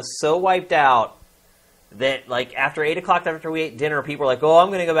everyone was so wiped out that, like, after 8 o'clock, after we ate dinner, people were like, oh, I'm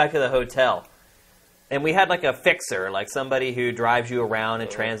going to go back to the hotel. And we had, like, a fixer, like somebody who drives you around and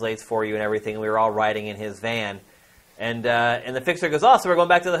translates for you and everything. We were all riding in his van. And the fixer goes, oh, so we're going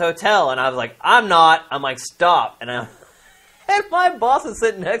back to the hotel. And I was like, I'm not. I'm like, stop. And my boss is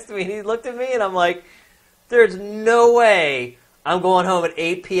sitting next to me, and he looked at me, and I'm like, there's no way I'm going home at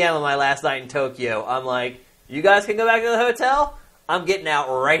 8 p.m. on my last night in Tokyo. I'm like, you guys can go back to the hotel? I'm getting out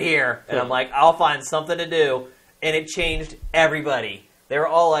right here. And I'm like, I'll find something to do. And it changed everybody. They were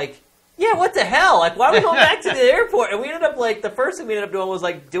all like, yeah, what the hell? Like, why are we going back to the airport? And we ended up, like, the first thing we ended up doing was,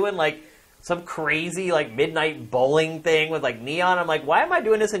 like, doing, like, some crazy, like, midnight bowling thing with, like, neon. I'm like, why am I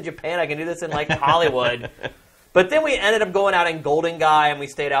doing this in Japan? I can do this in, like, Hollywood. But then we ended up going out in Golden Guy, and we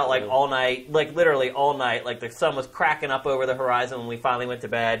stayed out, like, all night. Like, literally all night. Like, the sun was cracking up over the horizon when we finally went to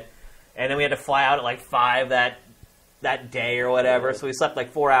bed. And then we had to fly out at, like, 5 that day or whatever. So we slept,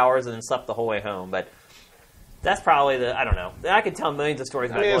 like, 4 hours and then slept the whole way home. But that's probably I don't know. I could tell millions of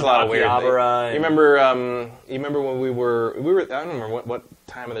stories about there's a lot of weird things. You remember when we were, I don't remember what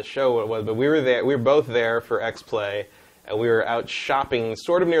time of the show it was, but we were there. We were both there for X-Play, and we were out shopping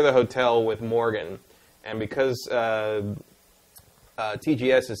sort of near the hotel with Morgan. And because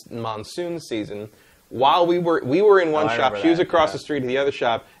TGS is monsoon season, while we were in one shop, she was across the street to the other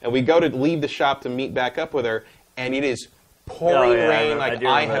shop, and we go to leave the shop to meet back up with her, and it is pouring rain like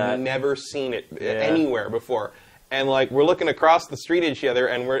I have never seen it anywhere before. And like we're looking across the street at each other,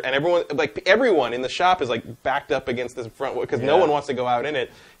 and everyone in the shop is like backed up against this front because no one wants to go out in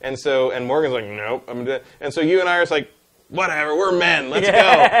it. And Morgan's like, nope. And so you and I are just like, whatever, we're men, let's go.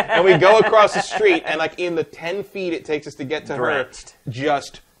 And we go across the street, and like in the 10 feet it takes us to get to her,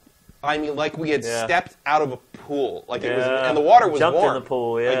 like we had stepped out of a pool. Like it was, and the water was warm. Jumped in the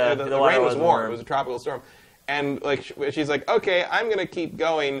pool, Like, the rain was warm. It was a tropical storm. And like she's like, okay, I'm going to keep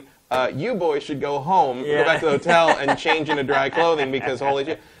going. You boys should go home, go back to the hotel, and change into dry clothing because holy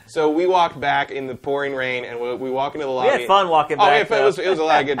shit. So we walked back in the pouring rain, and we walk into the lobby. We had fun walking back. It was a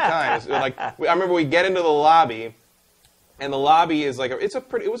lot of good times. I remember we get into the lobby, and the lobby is like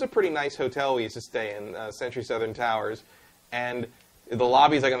it was a pretty nice hotel we used to stay in, Century Southern Towers, and the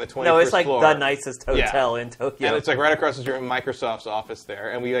lobby's like on the 21st floor. No, it's like the nicest hotel in Tokyo. And it's like right across the street from Microsoft's office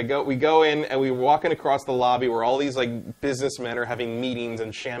there. And we go in, and we're walking across the lobby where all these like businessmen are having meetings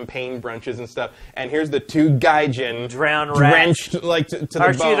and champagne brunches and stuff. And here's the two gaijin drenched like to the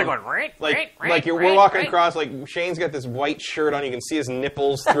our bone. shoes are going We're walking across. Like Shane's got this white shirt on. You can see his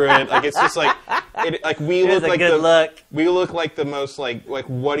nipples through it. Like it's just like we look like we look like the most like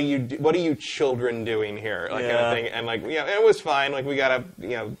what are you children doing here kind of thing. And like it was fine. Like we got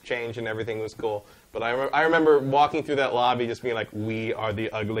to change, and everything was cool. But I remember walking through that lobby just being like, we are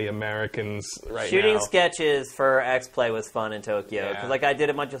the ugly Americans right now. Shooting sketches for X-Play was fun in Tokyo. Because like I did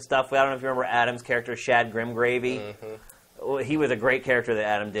a bunch of stuff. I don't know if you remember Adam's character, Shad Grimgravy. Mm-hmm. He was a great character that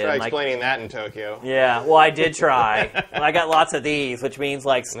Adam did. Try explaining that in Tokyo. Yeah, well, I did try. I got lots of these, which means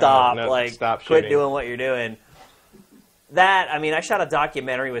like stop, stop quit doing what you're doing. I shot a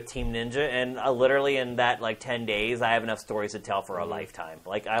documentary with Team Ninja, and literally in that, 10 days, I have enough stories to tell for a lifetime.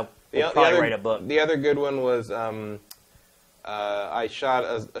 I'll probably write a book. The other good one was I shot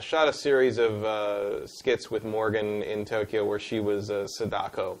a series of skits with Morgan in Tokyo where she was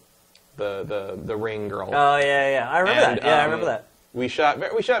Sadako, the ring girl. Oh, yeah. I remember that. Yeah, I remember that. We shot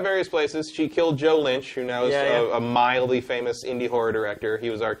various places. She killed Joe Lynch, who now is a mildly famous indie horror director. He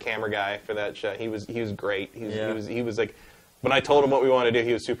was our camera guy for that show. He was great. He was like, when I told him what we wanted to do,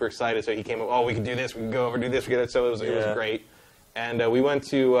 he was super excited. So he came up, oh, we can do this. We can go over do this. We can do that. So it was great. And we went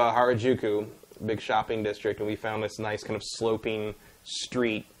to Harajuku, big shopping district, and we found this nice kind of sloping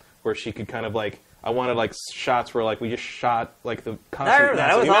street where she could kind of I wanted shots where we just shot the constant. I remember that.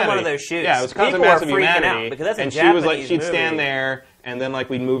 I was on one of those shoots. Yeah, it was constant massive humanity. Out because that's a and Japanese she'd movie. stand there, and then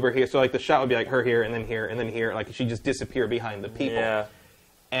we'd move her here. So the shot would be her here, and then here, and then here. She'd just disappear behind the people. Yeah.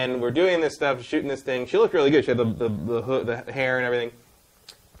 And we're doing this stuff, shooting this thing. She looked really good. She had the hair and everything.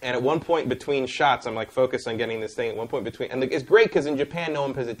 And at one point between shots, I'm focused on getting this thing. At one point between, and it's great because in Japan, no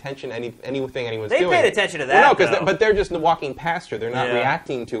one pays attention to anything anyone's doing. They paid attention to that. Well, but they're just walking past her. They're not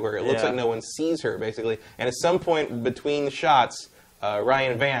reacting to her. It looks like no one sees her basically. And at some point between shots,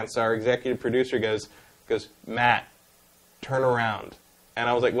 Ryan Vance, our executive producer, goes, Matt, turn around. And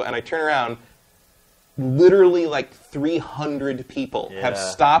I was like, and I turn around, literally like 300 people have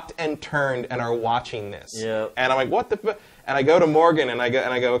stopped and turned and are watching this. Yep. And I'm like, what the fuck? And I go to Morgan and I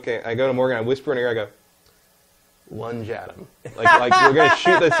go, okay, I go to Morgan, I whisper in her ear, I go, lunge at him. Like we're going to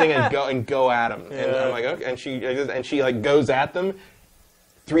shoot this thing and go at him. And I'm like, okay. And she like goes at them.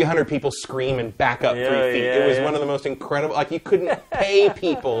 300 people scream and back up 3 feet. It was one of the most incredible... Like, you couldn't pay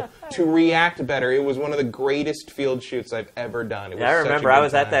people to react better. It was one of the greatest field shoots I've ever done. It was I remember I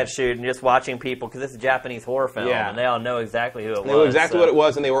was at that shoot and just watching people, because it's a Japanese horror film, and they all know exactly who it was. They knew exactly what it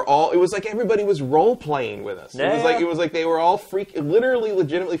was, and they were all... It was like everybody was role-playing with us. Yeah. It was like they were all literally,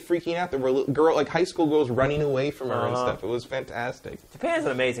 legitimately freaking out. There were high school girls running away from her and stuff. It was fantastic. Japan's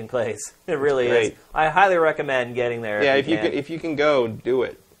an amazing place. It really is. I highly recommend getting there. Yeah, if you can go, do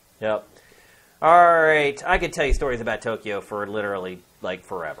it. Yep. All right. I could tell you stories about Tokyo for literally, like,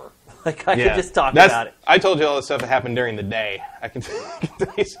 forever. Like, I could just talk about it. I told you all the stuff that happened during the day. I can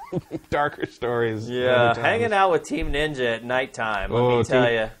tell you some darker stories. Yeah, hanging out with Team Ninja at nighttime, let me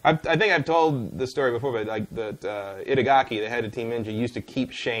tell you. I think I've told this story before, but like Itagaki, the head of Team Ninja, used to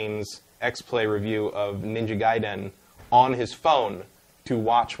keep Shane's X-Play review of Ninja Gaiden on his phone to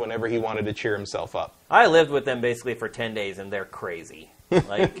watch whenever he wanted to cheer himself up. I lived with them basically for 10 days, and they're crazy.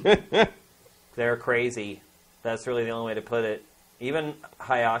 Like, they're crazy. That's really the only way to put it. Even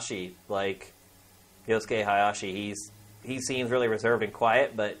Hayashi, like Yosuke Hayashi, he seems really reserved and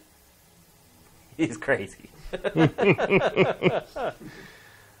quiet, but he's crazy.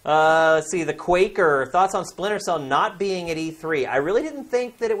 Let's see, the Quaker, thoughts on Splinter Cell not being at E3. I really didn't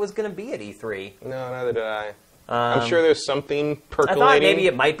think that it was going to be at E3. No, neither did I. I'm sure there's something percolating. I thought maybe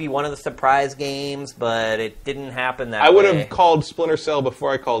it might be one of the surprise games, but it didn't happen that way. I would have called Splinter Cell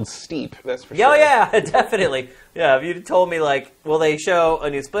before I called Steep, that's for sure. Oh, yeah, definitely. Yeah, if you'd told me, like, will they show a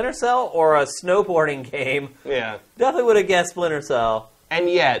new Splinter Cell or a snowboarding game? Yeah. Definitely would have guessed Splinter Cell. And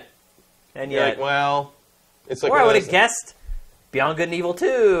yet. You're like, well, it's like... Or I would have guessed Beyond Good and Evil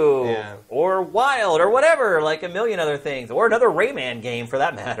 2. Yeah. Or Wild, or whatever, like a million other things. Or another Rayman game, for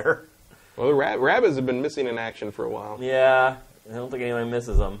that matter. Well, the Rabbids have been missing in action for a while. Yeah, I don't think anyone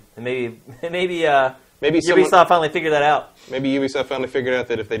misses them. And maybe Ubisoft finally figured that out. Maybe Ubisoft finally figured out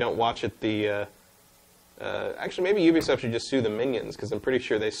that if they don't watch it, actually, maybe Ubisoft should just sue the Minions, because I'm pretty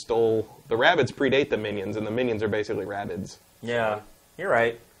sure they stole... The Rabbids predate the Minions, and the Minions are basically Rabbids. Yeah, you're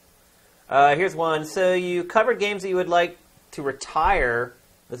right. Here's one. So you covered games that you would like to retire.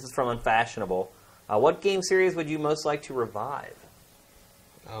 This is from Unfashionable. What game series would you most like to revive?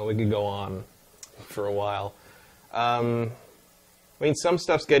 Oh, we could go on for a while. I mean, some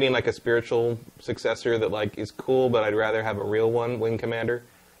stuff's getting like a spiritual successor that like is cool, but I'd rather have a real one, Wing Commander.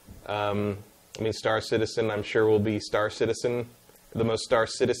 I mean, Star Citizen, I'm sure will be Star Citizen, the most Star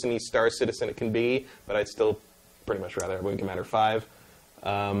Citizen-y Star Citizen it can be, but I'd still pretty much rather have Wing Commander 5.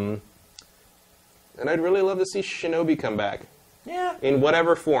 And I'd really love to see Shinobi come back. Yeah. In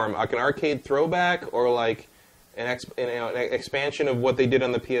whatever form, like an arcade throwback or like an expansion of what they did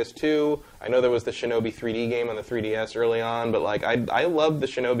on the PS2. I know there was the Shinobi 3D game on the 3DS early on, but like I love the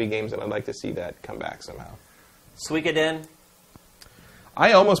Shinobi games, and I'd like to see that come back somehow. Suikoden?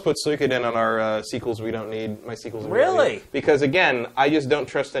 I almost put Suikoden on our sequels we don't need. My sequels we don't Really? need. Because again, I just don't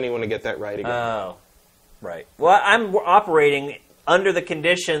trust anyone to get that right again. Oh, right. Well, I'm operating under the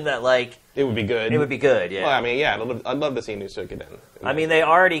condition that like it would be good. It would be good. Yeah. Well, I mean, yeah, I'd love to see a new Suikoden. I mean, they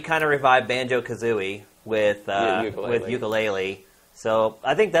already kind of revived Banjo-Kazooie with ukulele. So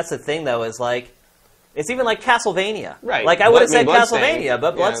I think that's the thing, though, is like it's even like Castlevania. Right. Like I would have said Bloodstained. Castlevania,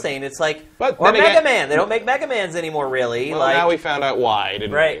 but Bloodstained, it's like or Mega Man. They don't make Mega Mans anymore, really. Well, like, now we found out why,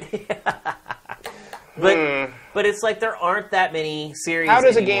 didn't we? But it's like there aren't that many series. How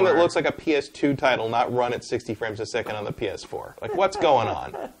does anymore. a game that looks like a PS2 title not run at 60 frames a second on the PS4? Like, what's going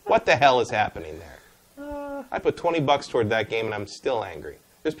on? What the hell is happening there? I put $20 toward that game, and I'm still angry.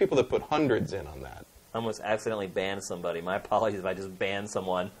 There's people that put hundreds in on that. I almost accidentally banned somebody. My apologies if I just banned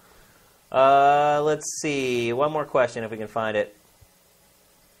someone. Let's see. One more question, if we can find it.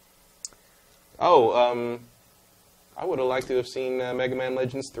 Oh, I would have liked to have seen Mega Man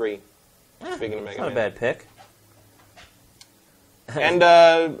Legends 3. Speaking of Mega Man. Not a bad pick. And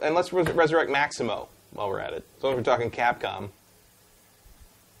let's resurrect Maximo while we're at it. So if we're talking Capcom,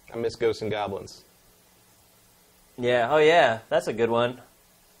 I miss Ghosts and Goblins. Yeah. Oh, yeah. That's a good one.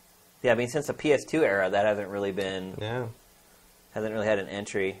 Yeah, I mean, since the PS2 era, that hasn't really been... Yeah. Hasn't really had an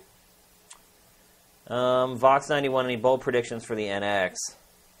entry. Vox91, any bold predictions for the NX? I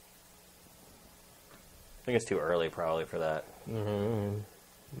think it's too early, probably, for that. Mm-hmm.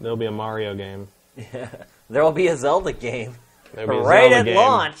 There'll be a Mario game. Yeah. There will be a Zelda game. There'll be a right Zelda at game.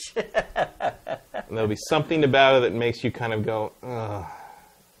 launch. And there'll be something about it that makes you kind of go, ugh.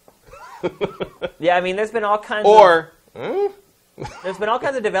 Yeah, I mean, there's been all kinds there's been all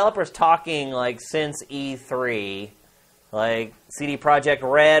kinds of developers talking, like, since E3. Like, CD Projekt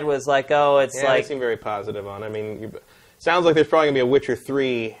Red was like, oh, it's like... they seem very positive on it. I mean, sounds like there's probably going to be a Witcher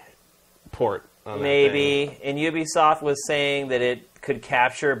 3 port on that maybe. thing. And Ubisoft was saying that it could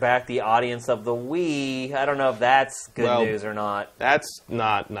capture back the audience of the Wii. I don't know if that's good news or not. That's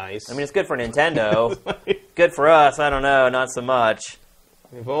not nice. I mean, it's good for Nintendo. Good for us, I don't know, not so much.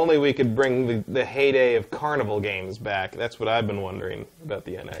 If only we could bring the heyday of Carnival games back. That's what I've been wondering about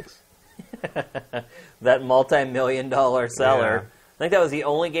the NX. That multi-million-dollar seller. Yeah. I think that was the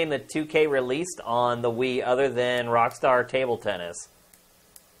only game that 2K released on the Wii other than Rockstar Table Tennis.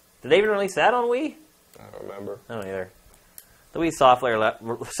 Did they even release that on Wii? I don't remember. I don't either. The Wii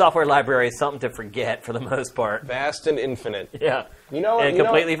software library is something to forget for the most part. Vast and infinite. Yeah. You know what? And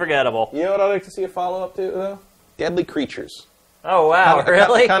completely forgettable. You know what I'd like to see a follow-up to, though? Deadly Creatures. Oh, wow,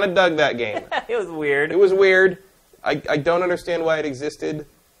 really? I kind of dug that game. It was weird. It was weird. I don't understand why it existed,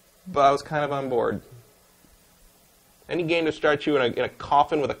 but I was kind of on board. Any game to start you in a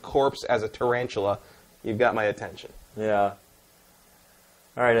coffin with a corpse as a tarantula, you've got my attention. Yeah.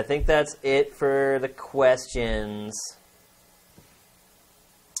 All right, I think that's it for the questions.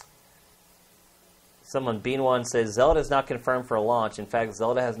 Someone, Bean1 says, Zelda is not confirmed for launch. In fact,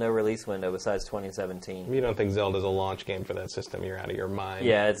 Zelda has no release window besides 2017. If you don't think Zelda's a launch game for that system, you're out of your mind.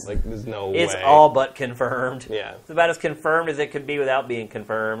 Yeah, it's like there's no way. It's all but confirmed. Yeah. It's about as confirmed as it could be without being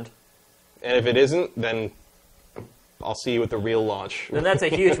confirmed. And if it isn't, then I'll see you at the real launch. Then that's a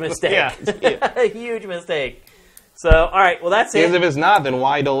huge mistake. Yeah. A huge mistake. So, all right, well, that's it. Because if it's not, then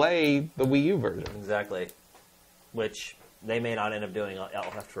why delay the Wii U version? Exactly. Which they may not end up doing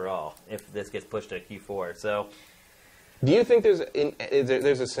after all if this gets pushed to Q4. So, do you think there's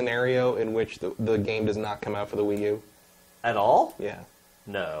a scenario in which the game does not come out for the Wii U? At all? Yeah.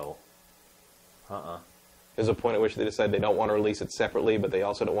 No. There's a point at which they decide they don't want to release it separately, but they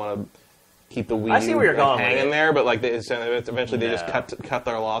also don't want to keep the Wii I see where you're going hanging with it. there. But like eventually they just cut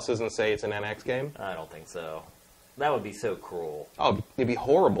their losses and say it's an NX game. I don't think so. That would be so cruel. Oh, it'd be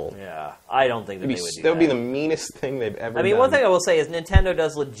horrible. Yeah, I don't think that they would do that. That would be the meanest thing they've ever done. I mean, one thing I will say is Nintendo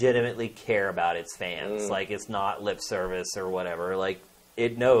does legitimately care about its fans. Like, it's not lip service or whatever. Like,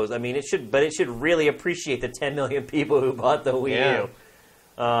 it knows. I mean, it should really appreciate the 10 million people who bought the Wii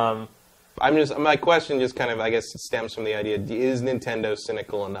U. My question just kind of, I guess, stems from the idea, is Nintendo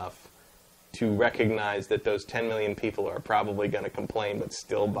cynical enough to recognize that those 10 million people are probably going to complain but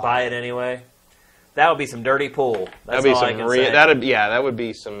still buy it anyway? That would be some dirty pool. That's that'd be all some I can say. that would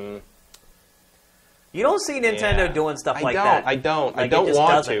be some. You don't see Nintendo doing stuff like that. I don't Like,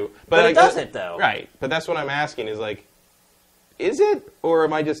 want to. But it doesn't, though. Right. But that's what I'm asking is like, is it, or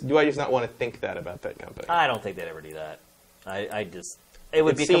do I just not want to think that about that company? I don't think they'd ever do that.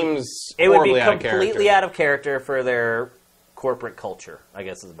 It seems completely out of character for their corporate culture, I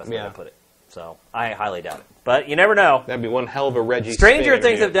guess is the best way to put it. So I highly doubt it. But you never know. That'd be one hell of a Reggie. Stranger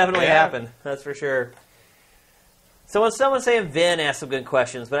things have definitely happened. That's for sure. Someone saying Vin asked some good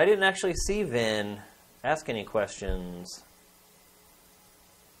questions, but I didn't actually see Vin ask any questions.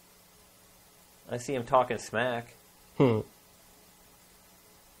 I see him talking smack. I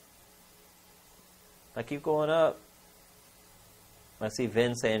keep going up. I see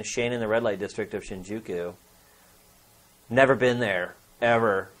Vin saying Shane in the red light district of Shinjuku. Never been there.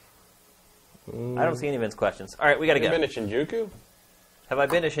 Ever. I don't see any Vin's questions. All right, we got to go. Have you been to Shinjuku? Have I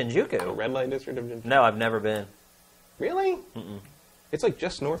been to Shinjuku? The red light district of Shinjuku? No, I've never been. Really? Mm-mm. It's like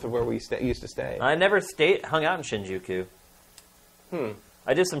just north of where we used to stay. I never hung out in Shinjuku.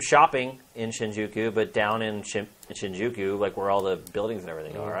 I did some shopping in Shinjuku, but down in Shinjuku, like where all the buildings and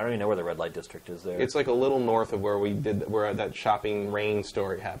everything are. I don't even know where the red light district is there. It's like a little north of where that shopping rain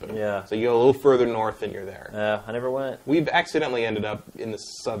story happened. Yeah. So you go a little further north and you're there. I never went. We've accidentally ended up in the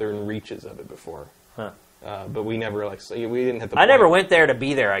southern reaches of it before. Huh. But we never we didn't hit the. I never went there to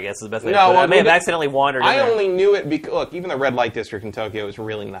be there. I guess is the best way to put it. I may have accidentally wandered. I only knew it because look, even the red light district in Tokyo is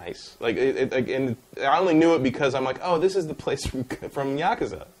really nice. And I only knew it because I'm like, oh, this is the place from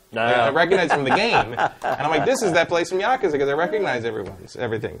Yakuza. I recognize it from the game, and I'm like, this is that place from Yakuza because I recognize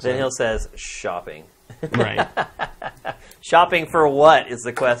everything. So. Then Hill says shopping. Right. Shopping for what is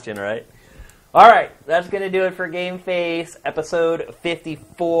the question, right? All right, that's going to do it for GameFace episode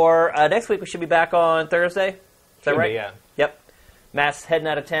 54. Next week we should be back on Thursday. Is that right? Yeah. Yep. Matt's heading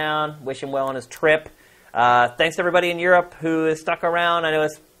out of town. Wish him well on his trip. Thanks to everybody in Europe who is stuck around. I know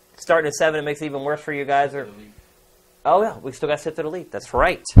it's starting at 7. It makes it even worse for you guys. Oh, yeah, we still got Sifted Elite. That's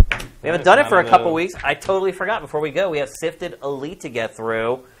right. We haven't done it for a couple weeks. I totally forgot before we go. We have Sifted Elite to get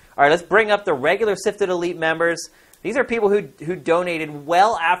through. All right, let's bring up the regular Sifted Elite members. These are people who donated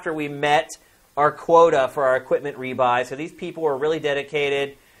well after we met our quota for our equipment rebuy. So these people were really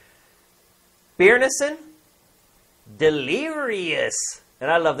dedicated. Beernison, Delirious, and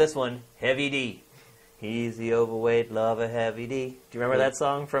I love this one, Heavy D. He's the overweight lover, Heavy D. Do you remember that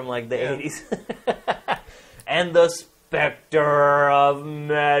song from like the 80s? And the Spectre of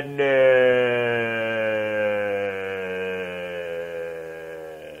Madness.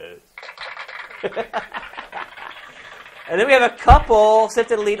 And then we have a couple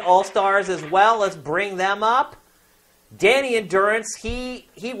Sifted Elite All-Stars as well. Let's bring them up. Danny Endurance, he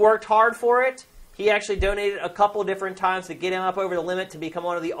worked hard for it. He actually donated a couple different times to get him up over the limit to become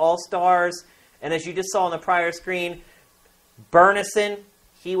one of the All-Stars. And as you just saw on the prior screen, Bernison,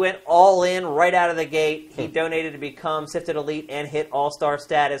 he went all in right out of the gate. He donated to become Sifted Elite and hit All-Star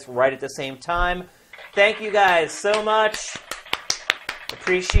status right at the same time. Thank you guys so much.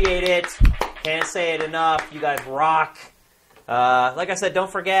 Appreciate it. Can't say it enough. You guys rock. Like I said, don't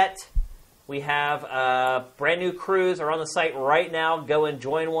forget, we have brand new crews are on the site right now. Go and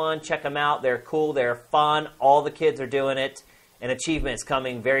join one. Check them out. They're cool. They're fun. All the kids are doing it. And achievements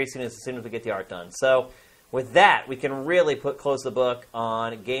coming very soon as we get the art done. So with that, we can really close the book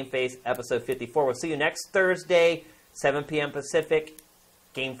on GameFace episode 54. We'll see you next Thursday, 7 p.m. Pacific.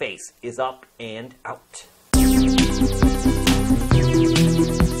 GameFace is up and out.